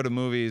when I go to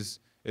movies,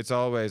 it's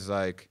always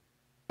like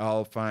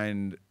I'll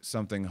find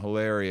something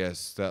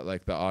hilarious that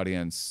like the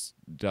audience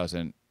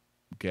doesn't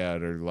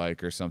get or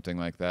like or something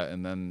like that,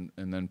 and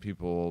then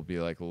people will be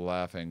like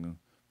laughing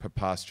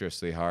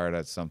preposterously hard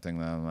at something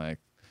that I'm like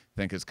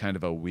think is kind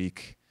of a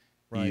weak,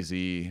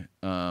 easy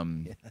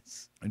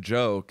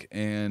joke,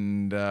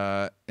 and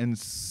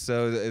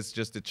so it's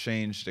just a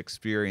changed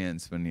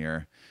experience when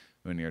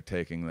you're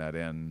taking that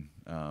in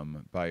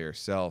by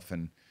yourself,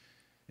 and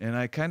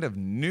I kind of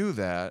knew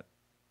that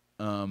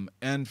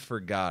and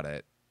forgot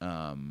it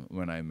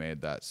when I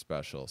made that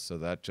special, so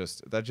that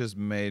just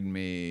made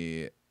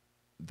me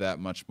that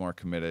much more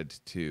committed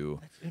to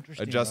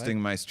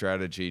adjusting my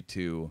strategy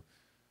to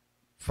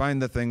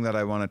find the thing that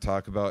I want to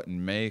talk about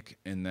and make,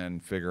 and then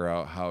figure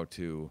out how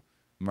to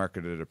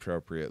market it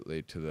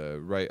appropriately to the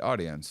right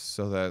audience,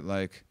 so that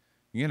like,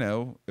 you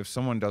know, if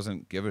someone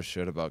doesn't give a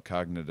shit about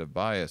cognitive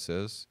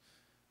biases,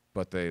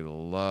 but they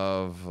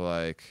love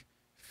like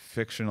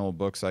fictional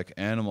books like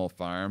Animal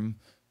Farm,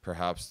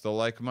 perhaps they'll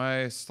like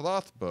my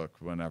sloth book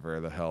whenever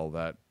the hell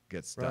that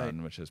gets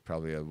done, which is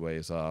probably a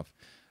ways off.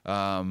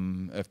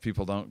 If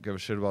people don't give a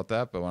shit about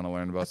that but want to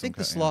learn about, I think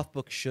the sloth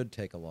book should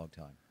take a long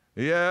time.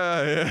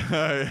 Yeah.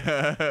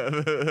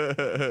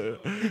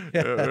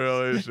 It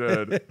really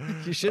should.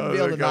 You shouldn't be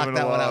able to knock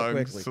that one out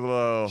quickly.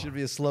 Slow. It should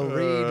be a slow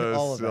read.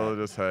 All of still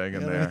that. Just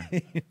hanging there.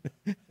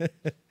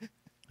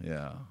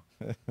 Yeah.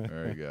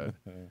 Very good.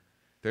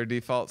 Their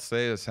default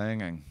state is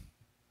hanging.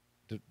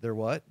 Their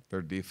what?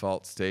 Their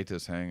default state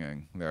is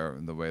hanging.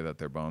 The way that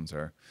their bones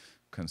are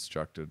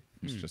constructed.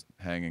 It's just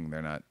hanging.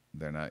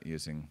 They're not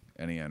using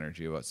any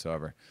energy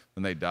whatsoever.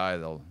 When they die,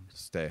 they'll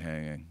stay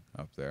hanging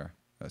up there.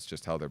 That's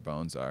just how their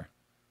bones are.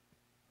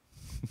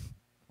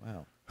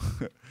 Wow.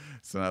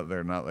 So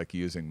they're not like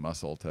using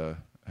muscle to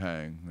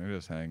hang. They're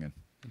just hanging.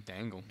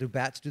 Dangle. Do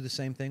bats do the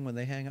same thing when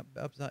they hang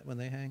upside when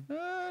they hang?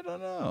 I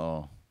don't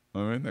know. I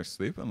mean, they're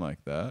sleeping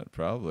like that.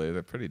 Probably.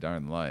 They're pretty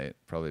darn light.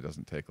 Probably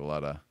doesn't take a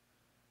lot of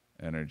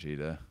energy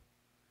to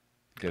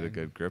get a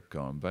good grip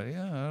going. But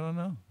yeah, I don't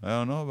know. I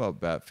don't know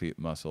about bat feet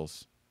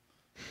muscles.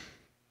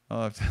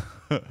 I'll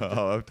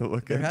have to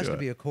look into it. There has to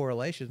be a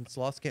correlation.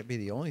 Sloths can't be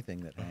the only thing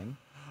that hang.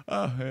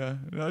 Oh yeah,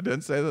 no, I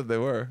didn't say that they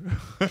were.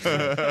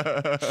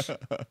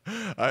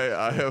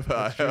 I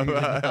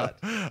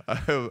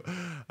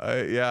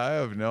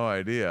have no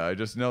idea. I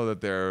just know that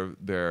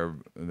their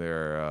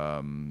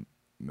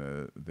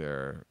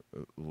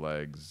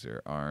legs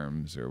or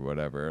arms or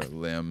whatever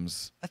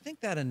limbs. I think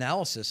that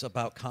analysis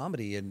about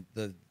comedy and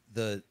the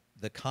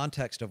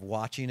context of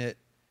watching it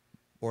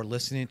or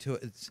listening to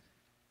it,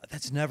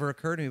 that's never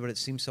occurred to me, but it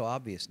seems so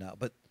obvious now.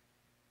 But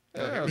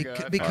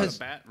because the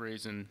bat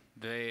reason,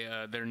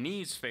 their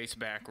knees face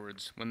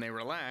backwards. When they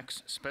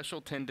relax,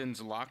 special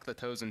tendons lock the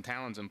toes and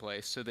talons in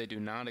place, so they do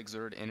not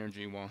exert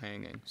energy while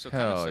hanging. So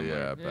hell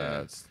yeah,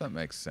 bats. That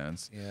makes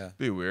sense. Yeah, it'd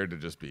be weird to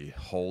just be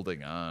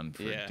holding on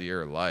for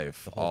dear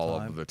life all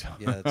of the time.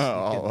 Yeah,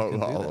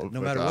 no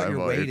matter what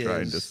your weight is,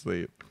 trying to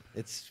sleep.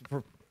 It's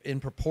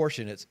in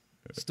proportion. It's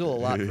still a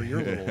lot for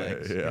your little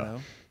legs. You know?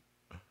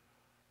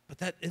 But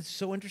that is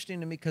so interesting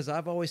to me because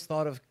I've always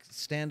thought of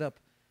stand-up.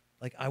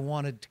 Like I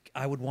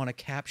would want to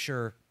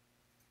capture.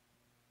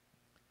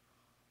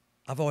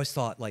 I've always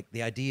thought like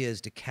the idea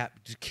is to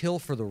kill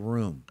for the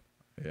room,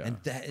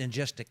 and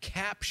just to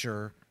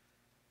capture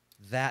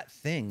that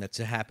thing that's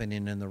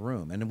happening in the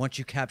room, and then once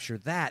you capture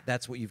that,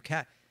 that's what you've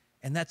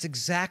and that's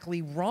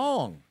exactly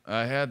wrong.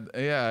 That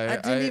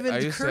didn't even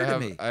occur to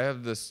me. I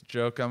have this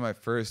joke on my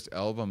first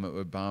album. It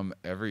would bomb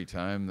every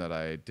time that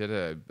I did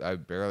it. I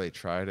barely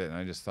tried it, and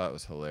I just thought it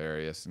was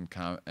hilarious. And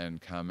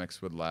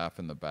comics would laugh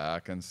in the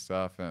back and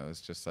stuff, and it was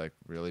just like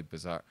really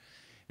bizarre.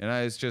 And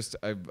I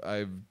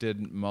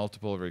did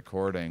multiple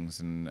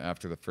recordings, and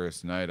after the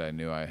first night, I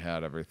knew I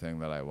had everything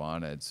that I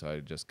wanted. So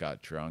I just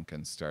got drunk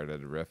and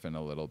started riffing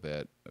a little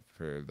bit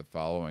for the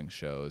following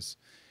shows.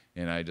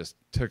 And I just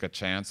took a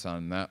chance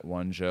on that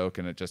one joke,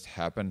 and it just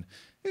happened.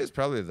 It was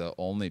probably the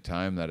only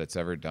time that it's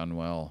ever done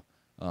well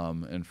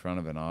in front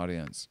of an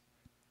audience.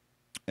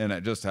 And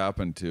it just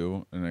happened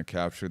to, and I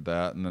captured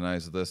that. And then I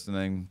was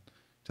listening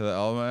to the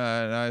album,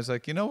 and I was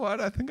like, you know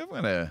what? I think I'm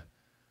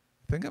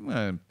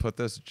gonna put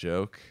this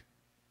joke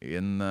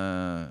in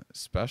the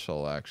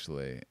special,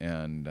 actually.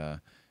 And then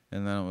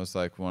it was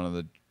like one of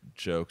the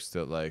jokes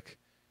that like.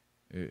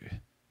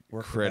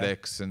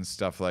 Critics and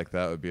stuff like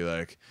that would be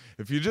like,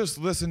 if you just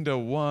listen to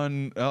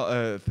one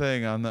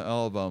thing on the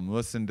album,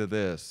 listen to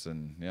this,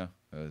 and it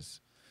was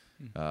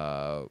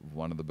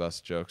one of the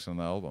best jokes on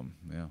the album.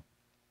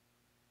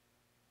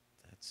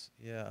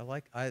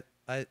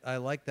 I I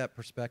like that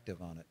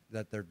perspective on it,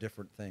 that they're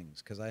different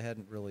things, because I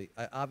hadn't really.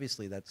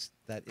 Obviously, that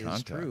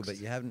is true, but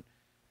you haven't.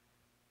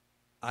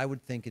 I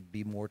would think it'd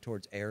be more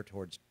towards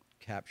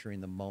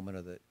capturing the moment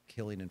of the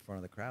killing in front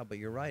of the crowd. But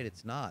you're right,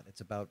 it's not.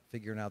 It's about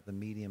figuring out the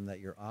medium that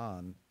you're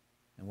on,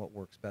 and what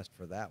works best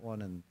for that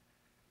one. And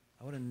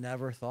I would have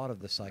never thought of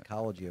the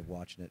psychology of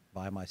watching it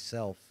by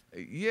myself.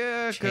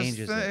 Yeah,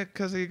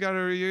 because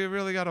you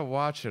really gotta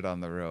watch it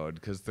on the road,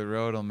 because the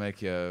road will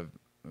make you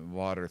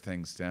water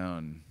things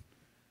down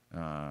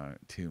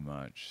too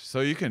much.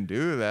 So you can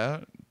do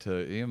that.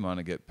 You want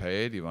to get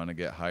paid, you want to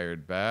get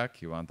hired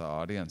back, you want the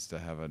audience to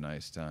have a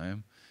nice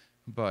time,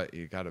 but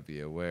you got to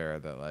be aware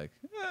that like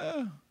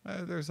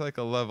there's like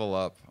a level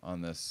up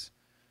on this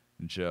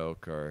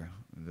joke or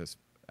this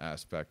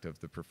aspect of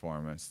the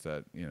performance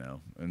that, you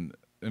know,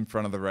 in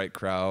front of the right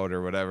crowd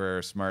or whatever,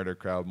 or smarter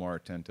crowd, more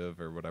attentive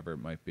or whatever it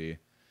might be.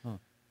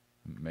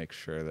 Make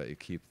sure that you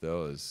keep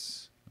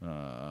those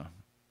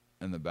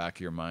in the back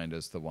of your mind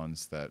as the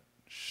ones that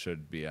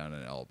should be on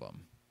an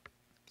album.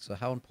 So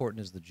how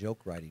important is the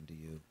joke writing to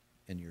you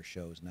in your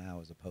shows now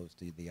as opposed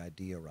to the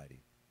idea writing?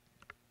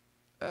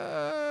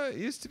 It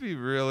used to be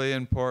really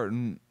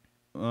important.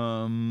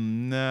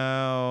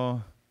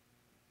 Now,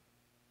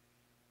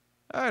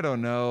 I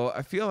don't know.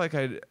 I feel like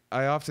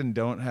I often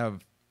don't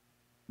have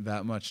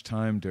that much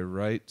time to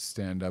write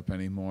stand-up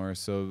anymore.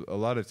 So a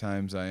lot of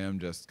times I am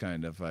just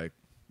kind of like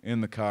in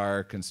the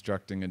car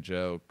constructing a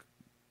joke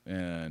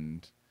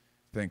and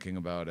thinking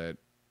about it,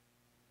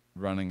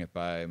 running it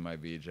by my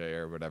VJ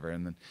or whatever.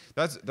 And then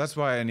that's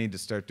why I need to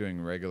start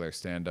doing regular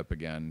stand-up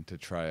again, to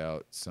try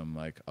out some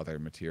like other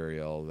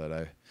material that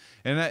I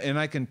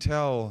can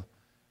tell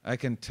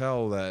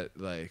that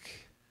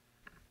like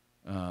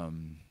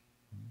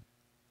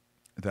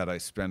that I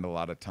spend a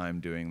lot of time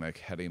doing like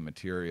heady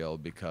material,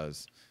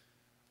 because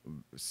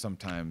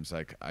sometimes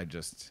like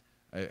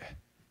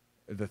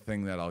the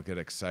thing that I'll get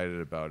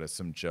excited about is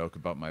some joke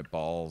about my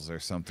balls or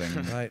something,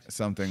 right.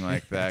 Something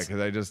like that, because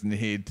I just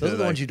need to. Those are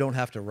the ones you don't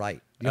have to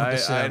write. You don't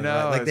have to I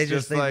know. Like, it's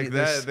just like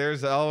that.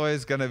 There's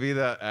always going to be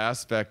that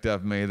aspect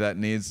of me that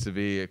needs to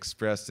be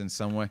expressed in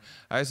some way.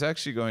 I was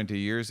actually going to,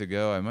 years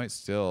ago, I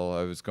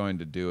was going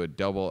to do a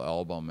double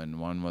album, and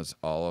one was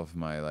all of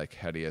my like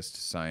headiest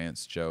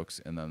science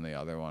jokes, and then the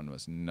other one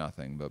was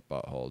nothing but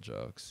butthole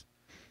jokes.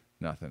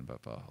 Nothing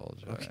but butthole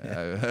jokes.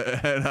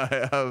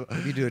 Okay.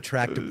 If you do a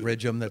track to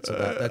bridge them, that's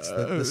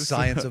the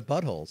science of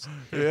buttholes.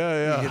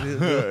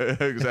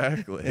 Yeah.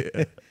 Exactly.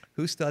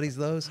 Who studies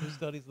those? Who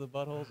studies the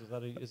buttholes? Is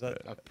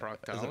that a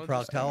proctologist? Is it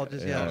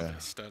proctologist? Yeah. I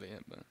study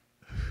it, but.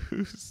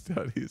 Who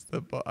studies the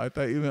butt? I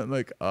thought you meant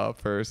like a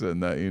person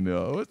that you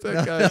know. What's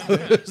that guy?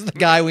 Who's the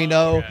guy we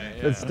know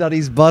that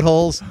studies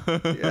buttholes?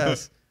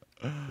 Yes.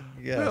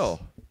 Bill.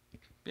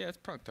 Yeah, it's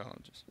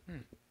proctologist.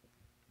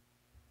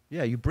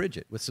 Yeah, you bridge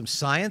it with some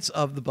science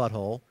of the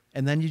butthole,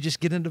 and then you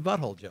just get into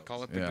butthole jokes.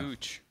 Call it the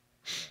gooch.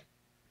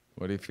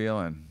 What are you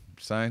feeling?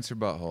 Science or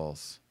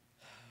buttholes?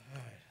 All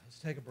right, let's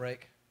take a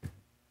break.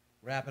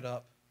 Wrap it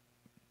up.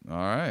 All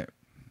right.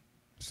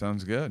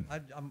 Sounds good.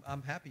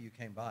 I'm happy you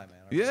came by,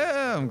 man.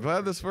 I'm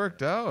glad this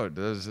worked out.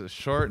 There's a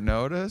short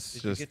notice.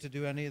 Did you get to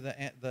do any of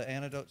the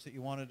anecdotes that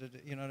you wanted to do?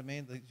 You know what I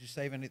mean? Did you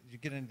save any? Did you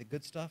get any of the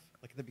good stuff?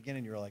 Like at the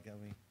beginning, you were like, you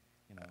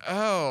know.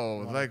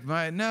 Oh, like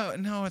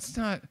no, it's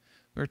not.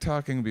 We were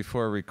talking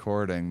before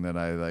recording that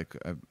I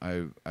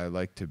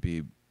like to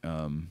be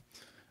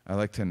I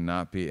like to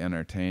not be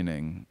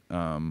entertaining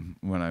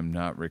when I'm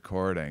not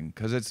recording,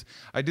 because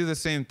I do the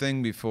same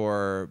thing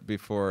before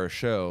a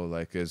show,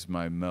 like is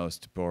my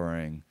most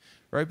boring.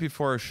 Right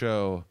before a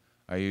show,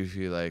 I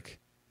usually like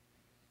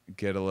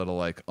get a little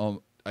like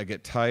I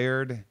get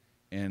tired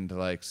and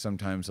like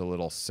sometimes a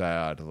little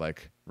sad,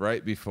 like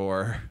right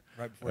before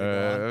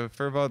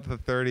for about the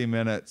 30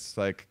 minutes,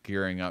 like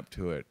gearing up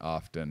to it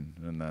often,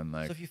 and then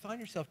like. So if you find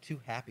yourself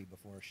too happy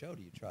before a show,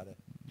 do you try to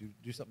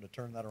do something to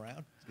turn that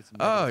around? Get some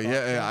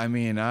I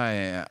mean,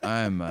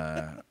 I'm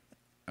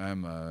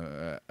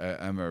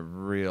a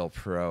real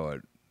pro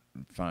at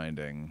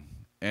finding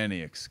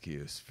any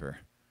excuse for.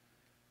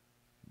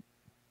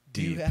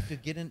 Do you have to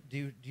get in?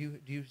 Do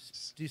you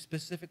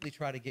specifically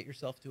try to get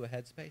yourself to a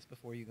headspace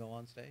before you go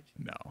on stage?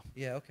 No.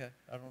 Yeah. Okay.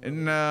 I don't know.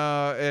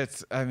 No,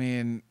 I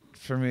mean,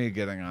 for me,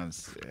 getting on,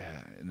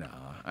 no,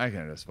 I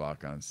can just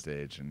walk on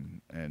stage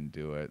and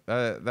do it.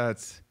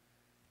 That's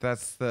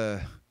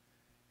the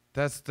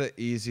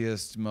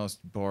easiest,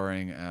 most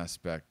boring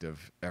aspect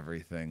of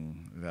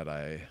everything that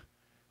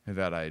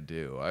I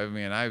do. I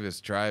mean, I was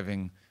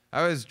driving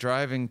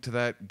to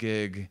that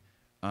gig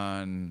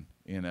on.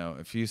 You know,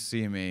 if you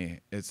see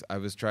me, I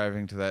was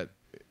driving to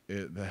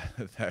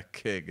that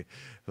gig,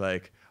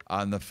 like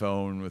on the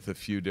phone with a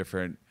few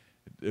different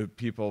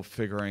people,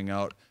 figuring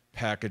out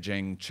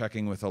packaging,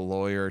 checking with a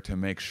lawyer to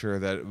make sure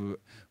that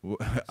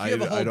I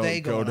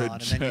don't go to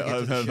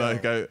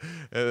jail.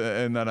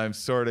 And then I'm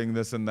sorting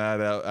this and that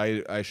out.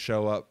 I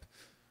show up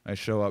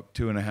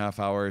 2.5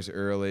 hours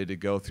early to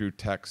go through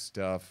tech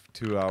stuff.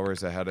 2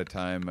 hours ahead of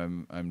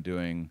time, I'm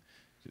doing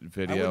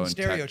video and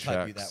tech checks.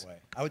 I wouldn't stereotype you that way.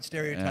 I would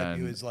stereotype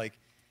you as like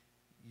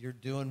you're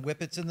doing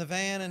whippets in the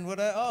van and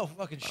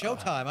fucking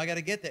showtime. I got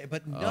to get there.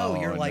 But no,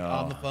 you're like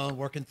on the phone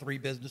working 3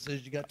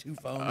 businesses. You got 2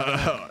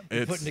 phones.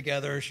 You're putting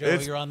together a show.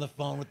 You're on the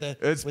phone with the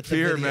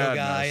video madness.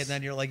 guy, and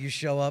then you're like, you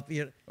show up.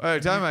 By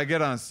the time I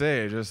get on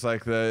stage, it's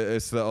like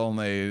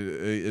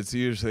it's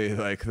usually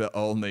like the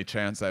only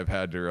chance I've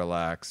had to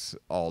relax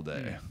all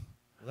day.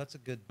 Well, that's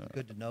good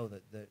to know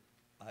that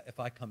if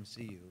I come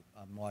see you,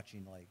 I'm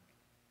watching like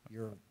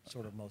your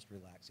sort of most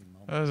relaxing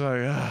moment. I was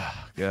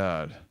like,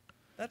 God.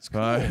 That's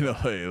cool.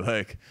 Finally,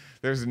 like,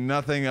 there's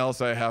nothing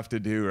else I have to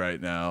do right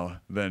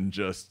now than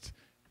just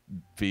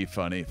be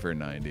funny for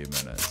 90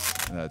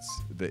 minutes.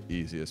 That's the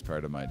easiest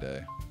part of my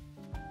day.